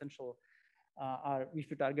proteins that are essential. If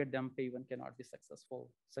you target them, P1 cannot be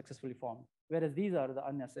successfully formed. Whereas these are the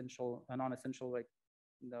unessential, non-essential, like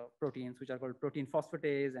the proteins, which are called protein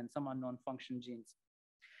phosphatase and some unknown function genes.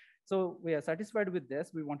 So we are satisfied with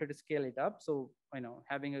this. We wanted to scale it up. So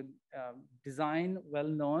having a design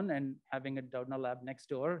well-known and having a Doudna lab next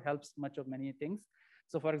door helps much of many things.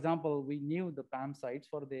 So for example, we knew the PAM sites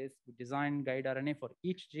for this. We designed guide RNA for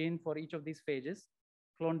each gene for each of these phages,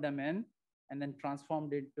 cloned them in, and then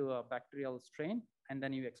transformed it to a bacterial strain. And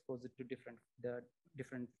then you expose it to the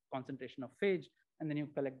different concentration of phage, and then you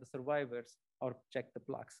collect the survivors or check the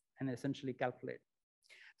plaques and essentially calculate.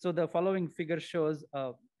 So the following figure shows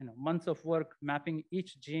months of work mapping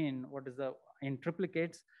each gene, in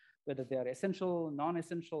triplicates, whether they are essential,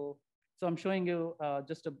 non-essential. So I'm showing you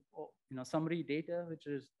just a summary data, which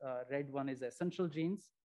is red one is essential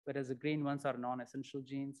genes, whereas the green ones are non-essential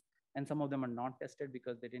genes, and some of them are not tested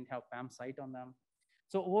because they didn't have PAM site on them.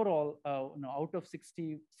 So overall, out of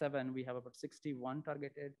 67, we have about 61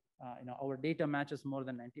 targeted. Our data matches more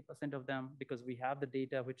than 90% of them because we have the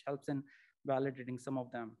data which helps in validating some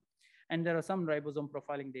of them. And there are some ribosome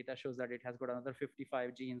profiling data shows that it has got another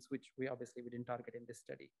 55 genes, which we didn't target in this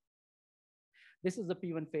study. This is the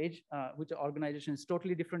P1 phage, which organization is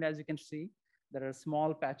totally different, as you can see. There are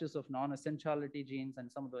small patches of non-essentiality genes and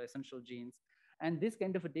some of the essential genes. And this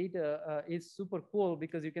kind of a data is super cool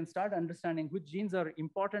because you can start understanding which genes are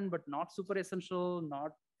important, but not super essential,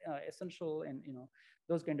 not essential, and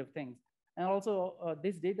those kind of things. And also,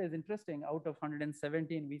 this data is interesting. Out of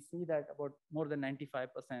 117, we see that about more than 95%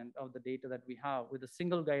 of the data that we have with a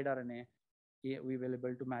single guide RNA, we will be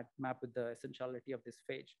able to map with the essentiality of this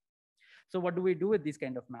phage. So what do we do with this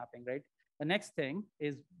kind of mapping, right? The next thing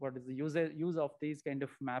is what is the use of these kind of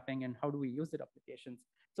mapping and how do we use it applications?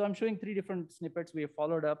 So I'm showing 3 different snippets we have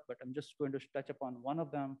followed up, but I'm just going to touch upon one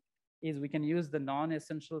of them is we can use the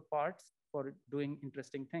non-essential parts for doing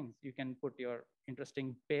interesting things. You can put your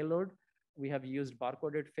interesting payload. We have used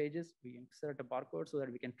barcoded phages. We insert a barcode so that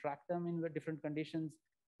we can track them in different conditions.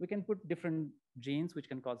 We can put different genes which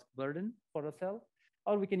can cause burden for a cell,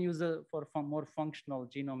 or we can use for more functional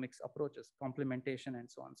genomics approaches, complementation, and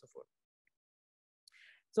so on and so forth.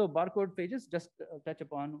 So barcode phages, just touch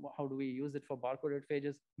upon how do we use it for barcoded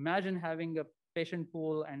phages. Imagine having a patient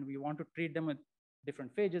pool and we want to treat them with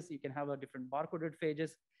different phages. You can have a different barcoded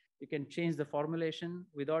phages. You can change the formulation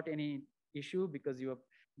without any issue because your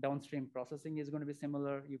downstream processing is going to be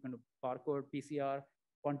similar. You can barcode PCR,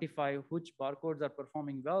 quantify which barcodes are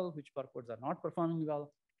performing well, which barcodes are not performing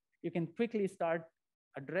well. You can quickly start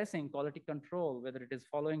addressing quality control, whether it is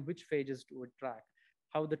following which phages to track,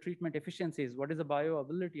 how the treatment efficiency is, what is the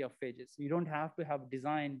bioavailability of phages. You don't have to have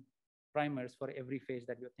design primers for every phage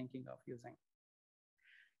that you're thinking of using.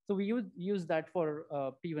 So we use that for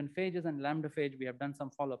P1 phages and lambda phage. We have done some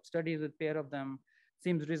follow-up studies with pair of them.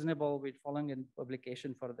 Seems reasonable. We're following in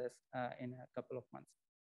publication for this in a couple of months.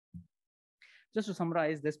 Just to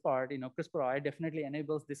summarize this part, CRISPR-I definitely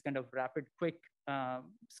enables this kind of rapid, quick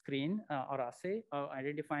screen or assay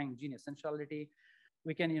identifying gene essentiality.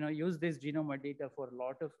 We can use this genome data for a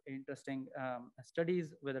lot of interesting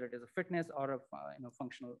studies, whether it is a fitness or a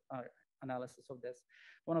functional analysis of this.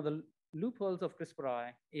 One of the loopholes of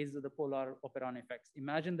CRISPR-I is the polar operon effects.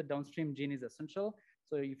 Imagine the downstream gene is essential.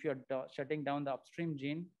 So if you're shutting down the upstream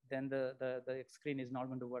gene, then the screen is not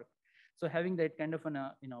going to work. So having that kind of an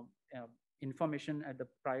information at the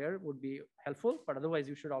prior would be helpful, but otherwise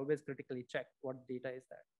you should always critically check what data is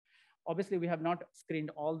there. Obviously, we have not screened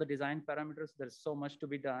all the design parameters. There's so much to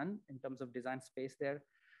be done in terms of design space there,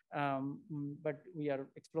 but we are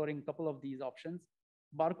exploring a couple of these options.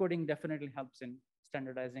 Barcoding definitely helps in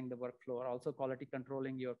standardizing the workflow, or also quality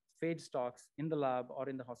controlling your phage stocks in the lab or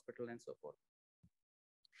in the hospital and so forth.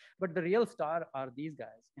 But the real star are these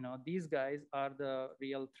guys. These guys are the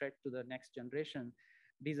real threat to the next generation.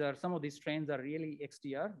 Some of these strains are really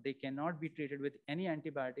XDR. They cannot be treated with any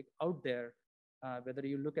antibiotic out there. Whether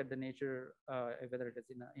you look at the nature, whether it is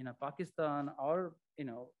in Pakistan or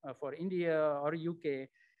for India or UK,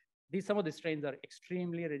 some of these strains are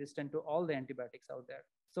extremely resistant to all the antibiotics out there.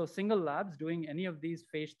 So single labs doing any of these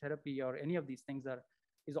phage therapy or any of these things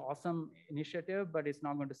is awesome initiative, but it's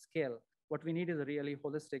not going to scale. What we need is a really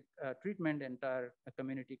holistic treatment, entire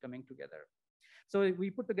community coming together. So we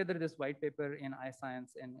put together this white paper in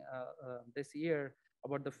iScience in this year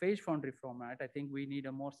about the phage foundry format. I think we need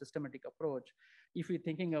a more systematic approach. If you're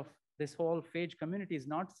thinking of this whole phage community is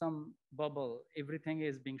not some bubble, everything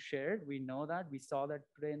is being shared. We know that, we saw that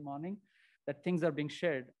today in the morning, that things are being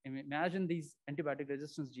shared. I mean, imagine these antibiotic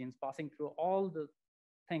resistance genes passing through all the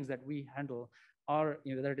things that we handle, or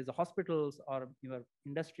whether it is the hospitals or your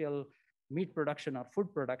industrial meat production or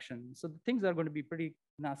food production. So the things are going to be pretty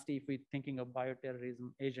nasty if we're thinking of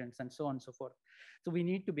bioterrorism agents and so on and so forth. So we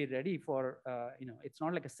need to be ready for, it's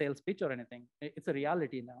not like a sales pitch or anything. It's a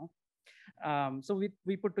reality now. So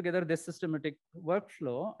we put together this systematic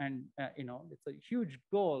workflow, and it's a huge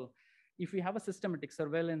goal. If we have a systematic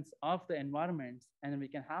surveillance of the environments, and then we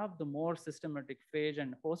can have the more systematic phage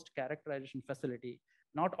and host characterization facility,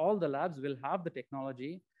 not all the labs will have the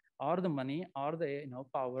technology or the money or the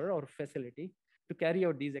power or facility to carry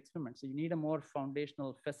out these experiments. So you need a more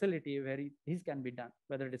foundational facility where these can be done,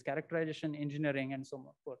 whether it is characterization, engineering, and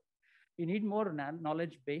so forth. You need more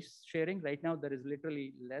knowledge-based sharing. Right now, there is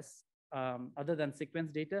literally less, other than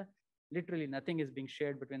sequence data, literally nothing is being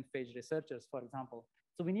shared between phage researchers, for example.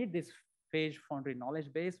 So we need this phage foundry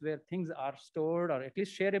knowledge base where things are stored or at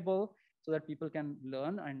least shareable so that people can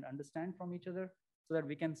learn and understand from each other, so that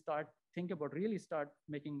we can really start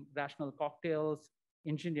making rational cocktails,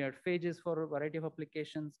 engineered phages for a variety of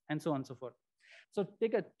applications, and so on and so forth. So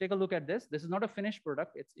take a look at this. This is not a finished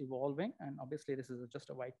product. It's evolving. And obviously this is just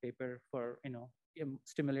a white paper for,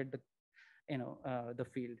 stimulate the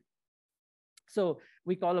field. So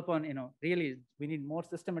we call upon, really, we need more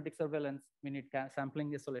systematic surveillance. We need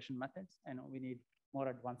sampling isolation methods. We need more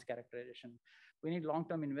advanced characterization. We need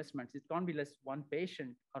long-term investments. It can't be less one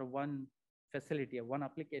patient or one facility or one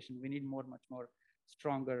application. We need much more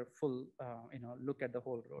stronger, full, look at the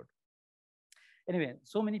whole road. Anyway,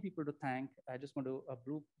 so many people to thank. I just want to,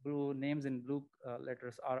 blue names in blue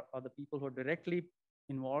letters are the people who are directly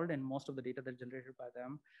involved in most of the data that's generated by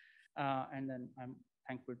them. And then I'm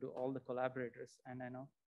thankful to all the collaborators, and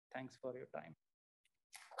thanks for your time.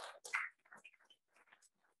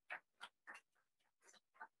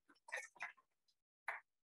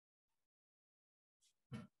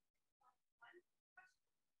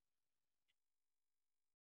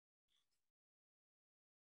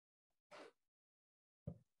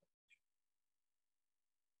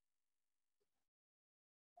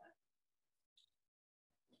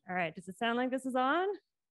 All right, does it sound like this is on?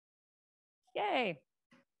 Yay.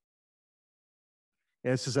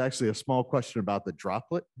 Yeah, this is actually a small question about the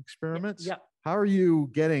droplet experiments. Yeah. How are you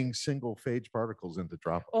getting single phage particles into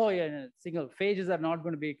droplets? Oh yeah, no, single phages are not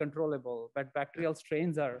going to be controllable, but bacterial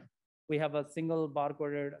strains are. We have a single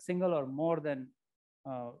barcoded, single or more than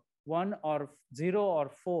 1 or 0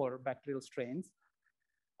 or 4 bacterial strains.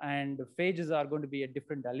 And the phages are going to be at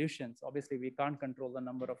different dilutions. Obviously, we can't control the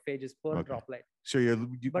number of phages per droplet. So you're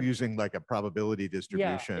using like a probability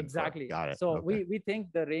distribution. Yeah, exactly. Got it. So we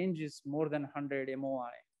think the range is more than 100 MOI.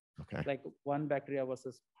 Okay. Like one bacteria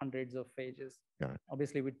versus hundreds of phages. Got it.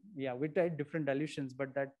 Obviously, we tried different dilutions,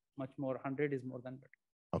 but that much more, 100 is more than better.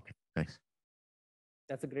 Okay, thanks.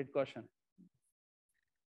 That's a great question.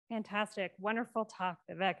 Fantastic. Wonderful talk,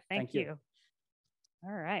 Vivek. Thank you.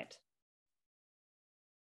 All right.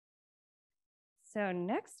 So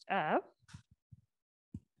next up,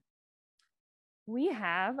 we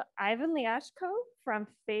have Ivan Liashko from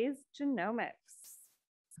VEGA. And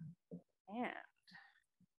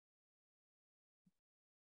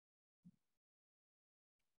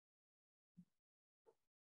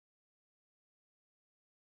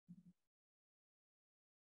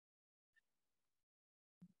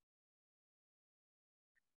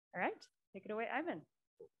all right, take it away, Ivan.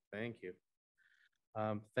 Thank you.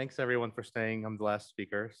 Thanks everyone for staying. I'm the last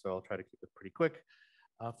speaker, so I'll try to keep it pretty quick.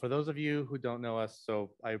 For those of you who don't know us,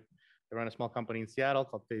 so I run a small company in Seattle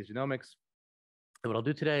called EcoGenomics. And what I'll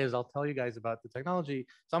do today is I'll tell you guys about the technology.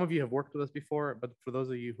 Some of you have worked with us before, but for those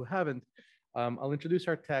of you who haven't, I'll introduce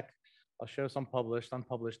our tech. I'll show some published,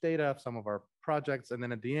 unpublished data of some of our projects. And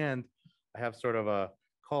then at the end, I have sort of a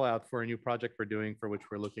call out for a new project we're doing for which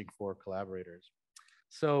we're looking for collaborators.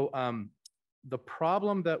 So the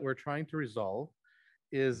problem that we're trying to resolve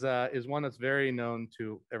is one that's very known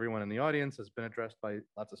to everyone in the audience, has been addressed by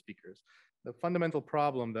lots of speakers. The fundamental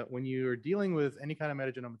problem that when you're dealing with any kind of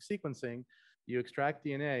metagenomic sequencing, you extract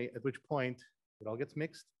DNA, at which point it all gets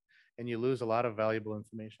mixed and you lose a lot of valuable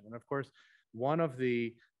information. And of course, one of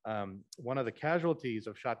the casualties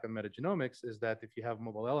of shotgun metagenomics is that if you have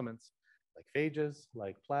mobile elements like phages,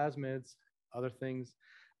 like plasmids, other things,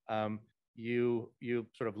 you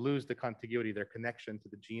sort of lose the contiguity, their connection to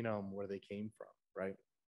the genome where they came from, right?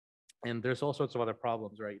 And there's all sorts of other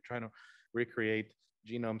problems, right? You're trying to recreate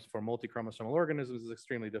genomes for multi-chromosomal organisms is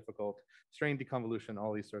extremely difficult, strain deconvolution,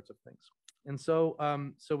 all these sorts of things. And so,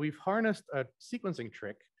 so we've harnessed a sequencing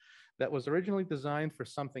trick that was originally designed for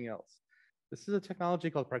something else. This is a technology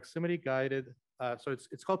called proximity guided. So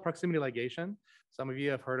it's called proximity ligation. Some of you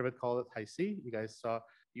have heard of it, called it Hi-C. You guys saw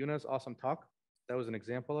Yuna's awesome talk. That was an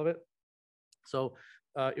example of it. So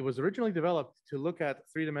it was originally developed to look at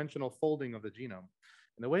three-dimensional folding of the genome.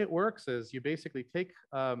 And the way it works is you basically take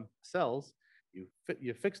cells,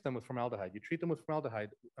 you fix them with formaldehyde, you treat them with formaldehyde,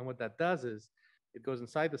 and what that does is it goes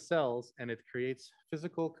inside the cells and it creates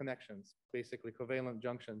physical connections, basically covalent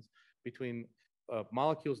junctions between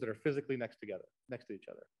molecules that are physically next to each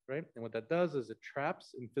other, right? And what that does is it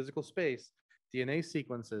traps in physical space DNA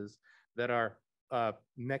sequences that are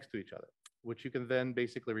next to each other, which you can then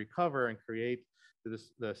basically recover and create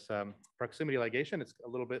this proximity ligation. It's a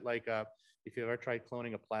little bit like if you ever tried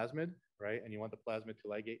cloning a plasmid, right? And you want the plasmid to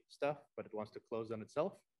ligate stuff, but it wants to close on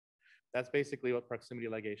itself. That's basically what proximity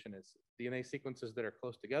ligation is. DNA sequences that are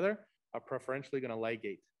close together are preferentially going to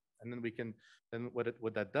ligate. And then we can,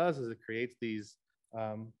 what that does is it creates these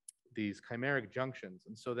these chimeric junctions.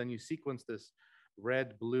 And so then you sequence this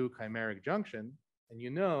red-blue chimeric junction, and you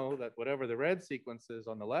know that whatever the red sequence is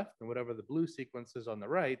on the left and whatever the blue sequence is on the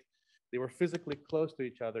right, they were physically close to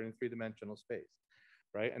each other in three-dimensional space,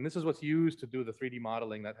 right? And this is what's used to do the 3D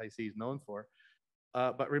modeling that HiC is known for.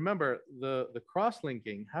 But remember, the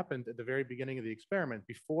cross-linking happened at the very beginning of the experiment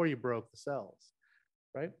before you broke the cells,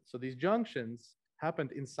 right? So these junctions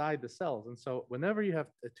happened inside the cells. And so whenever you have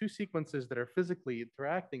two sequences that are physically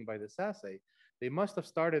interacting by this assay, they must have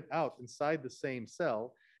started out inside the same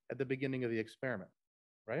cell at the beginning of the experiment,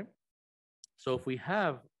 right? So if we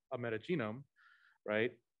have a metagenome,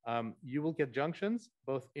 right, you will get junctions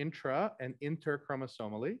both intra and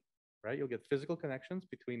interchromosomally, right? You'll get physical connections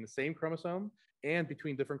between the same chromosome and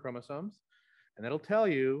between different chromosomes. And that'll tell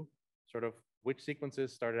you sort of which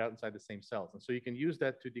sequences started out inside the same cells. And so you can use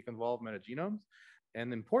that to deconvolve metagenomes.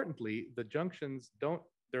 And importantly, the junctions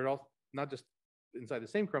they're all not just inside the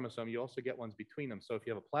same chromosome, you also get ones between them. So if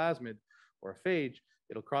you have a plasmid or a phage,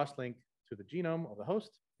 it'll cross-link to the genome of the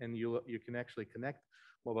host, and you can actually connect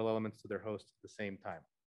mobile elements to their host at the same time.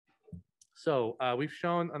 So we've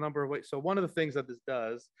shown a number of ways. So one of the things that this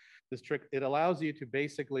does, this trick, it allows you to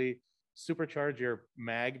basically supercharge your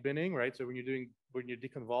mag binning, right? So when you're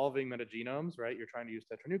deconvolving metagenomes, right, you're trying to use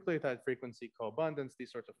tetranucleotide frequency, co-abundance,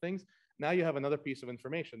 these sorts of things. Now you have another piece of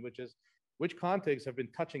information, which is which contigs have been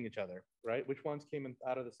touching each other, right? Which ones came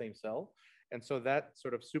out of the same cell. And so that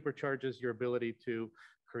sort of supercharges your ability to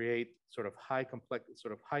create sort of high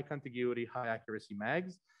contiguity, high accuracy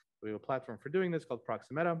mags. We have a platform for doing this called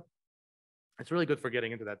Proximeta. It's really good for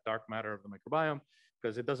getting into that dark matter of the microbiome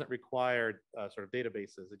because it doesn't require sort of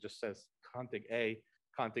databases. It just says contig A,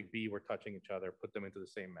 contig B were touching each other, put them into the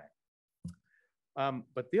same mag.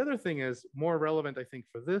 But the other thing is more relevant, I think,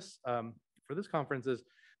 for this conference is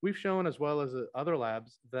we've shown, as well as other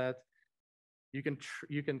labs, that you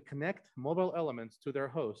can connect mobile elements to their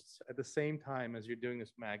hosts at the same time as you're doing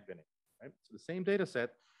this mag binning, right? So the same data set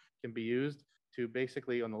can be used to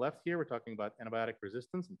basically, on the left here, we're talking about antibiotic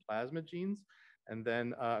resistance and plasmid genes. And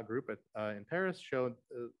then a group in Paris showed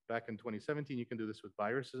back in 2017, you can do this with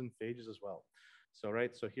viruses and phages as well. So,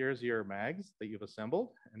 right, so here's your mags that you've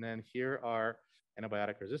assembled. And then here are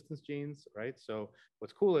antibiotic resistance genes, right? So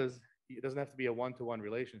what's cool is it doesn't have to be a one-to-one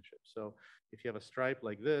relationship. So if you have a stripe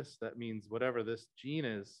like this, that means whatever this gene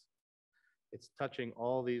is, it's touching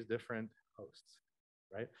all these different hosts,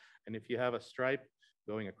 right? And if you have a stripe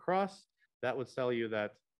going across, that would tell you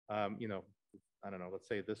that, you know, I don't know, let's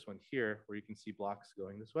say this one here, where you can see blocks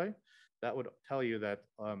going this way, that would tell you that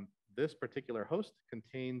this particular host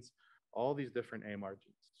contains all these different AMR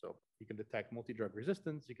genes. So you can detect multi-drug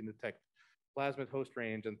resistance, you can detect plasmid host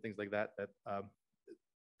range and things like that,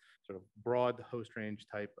 sort of broad host range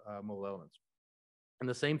type mobile elements. And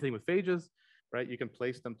the same thing with phages, right? You can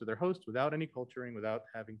place them to their host without any culturing, without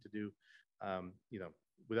having to do, you know,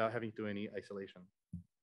 without having to do any isolation.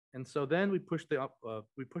 And so then we pushed it a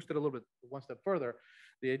little bit one step further.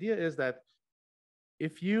 The idea is that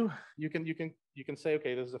if you can say,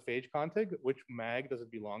 okay, this is a phage contig, which mag does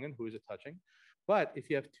it belong in? Who is it touching? But if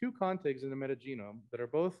you have two contigs in the metagenome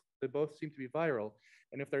that both seem to be viral,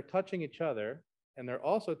 and if they're touching each other and they're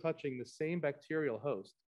also touching the same bacterial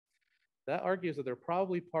host, that argues that they're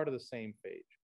probably part of the same phage,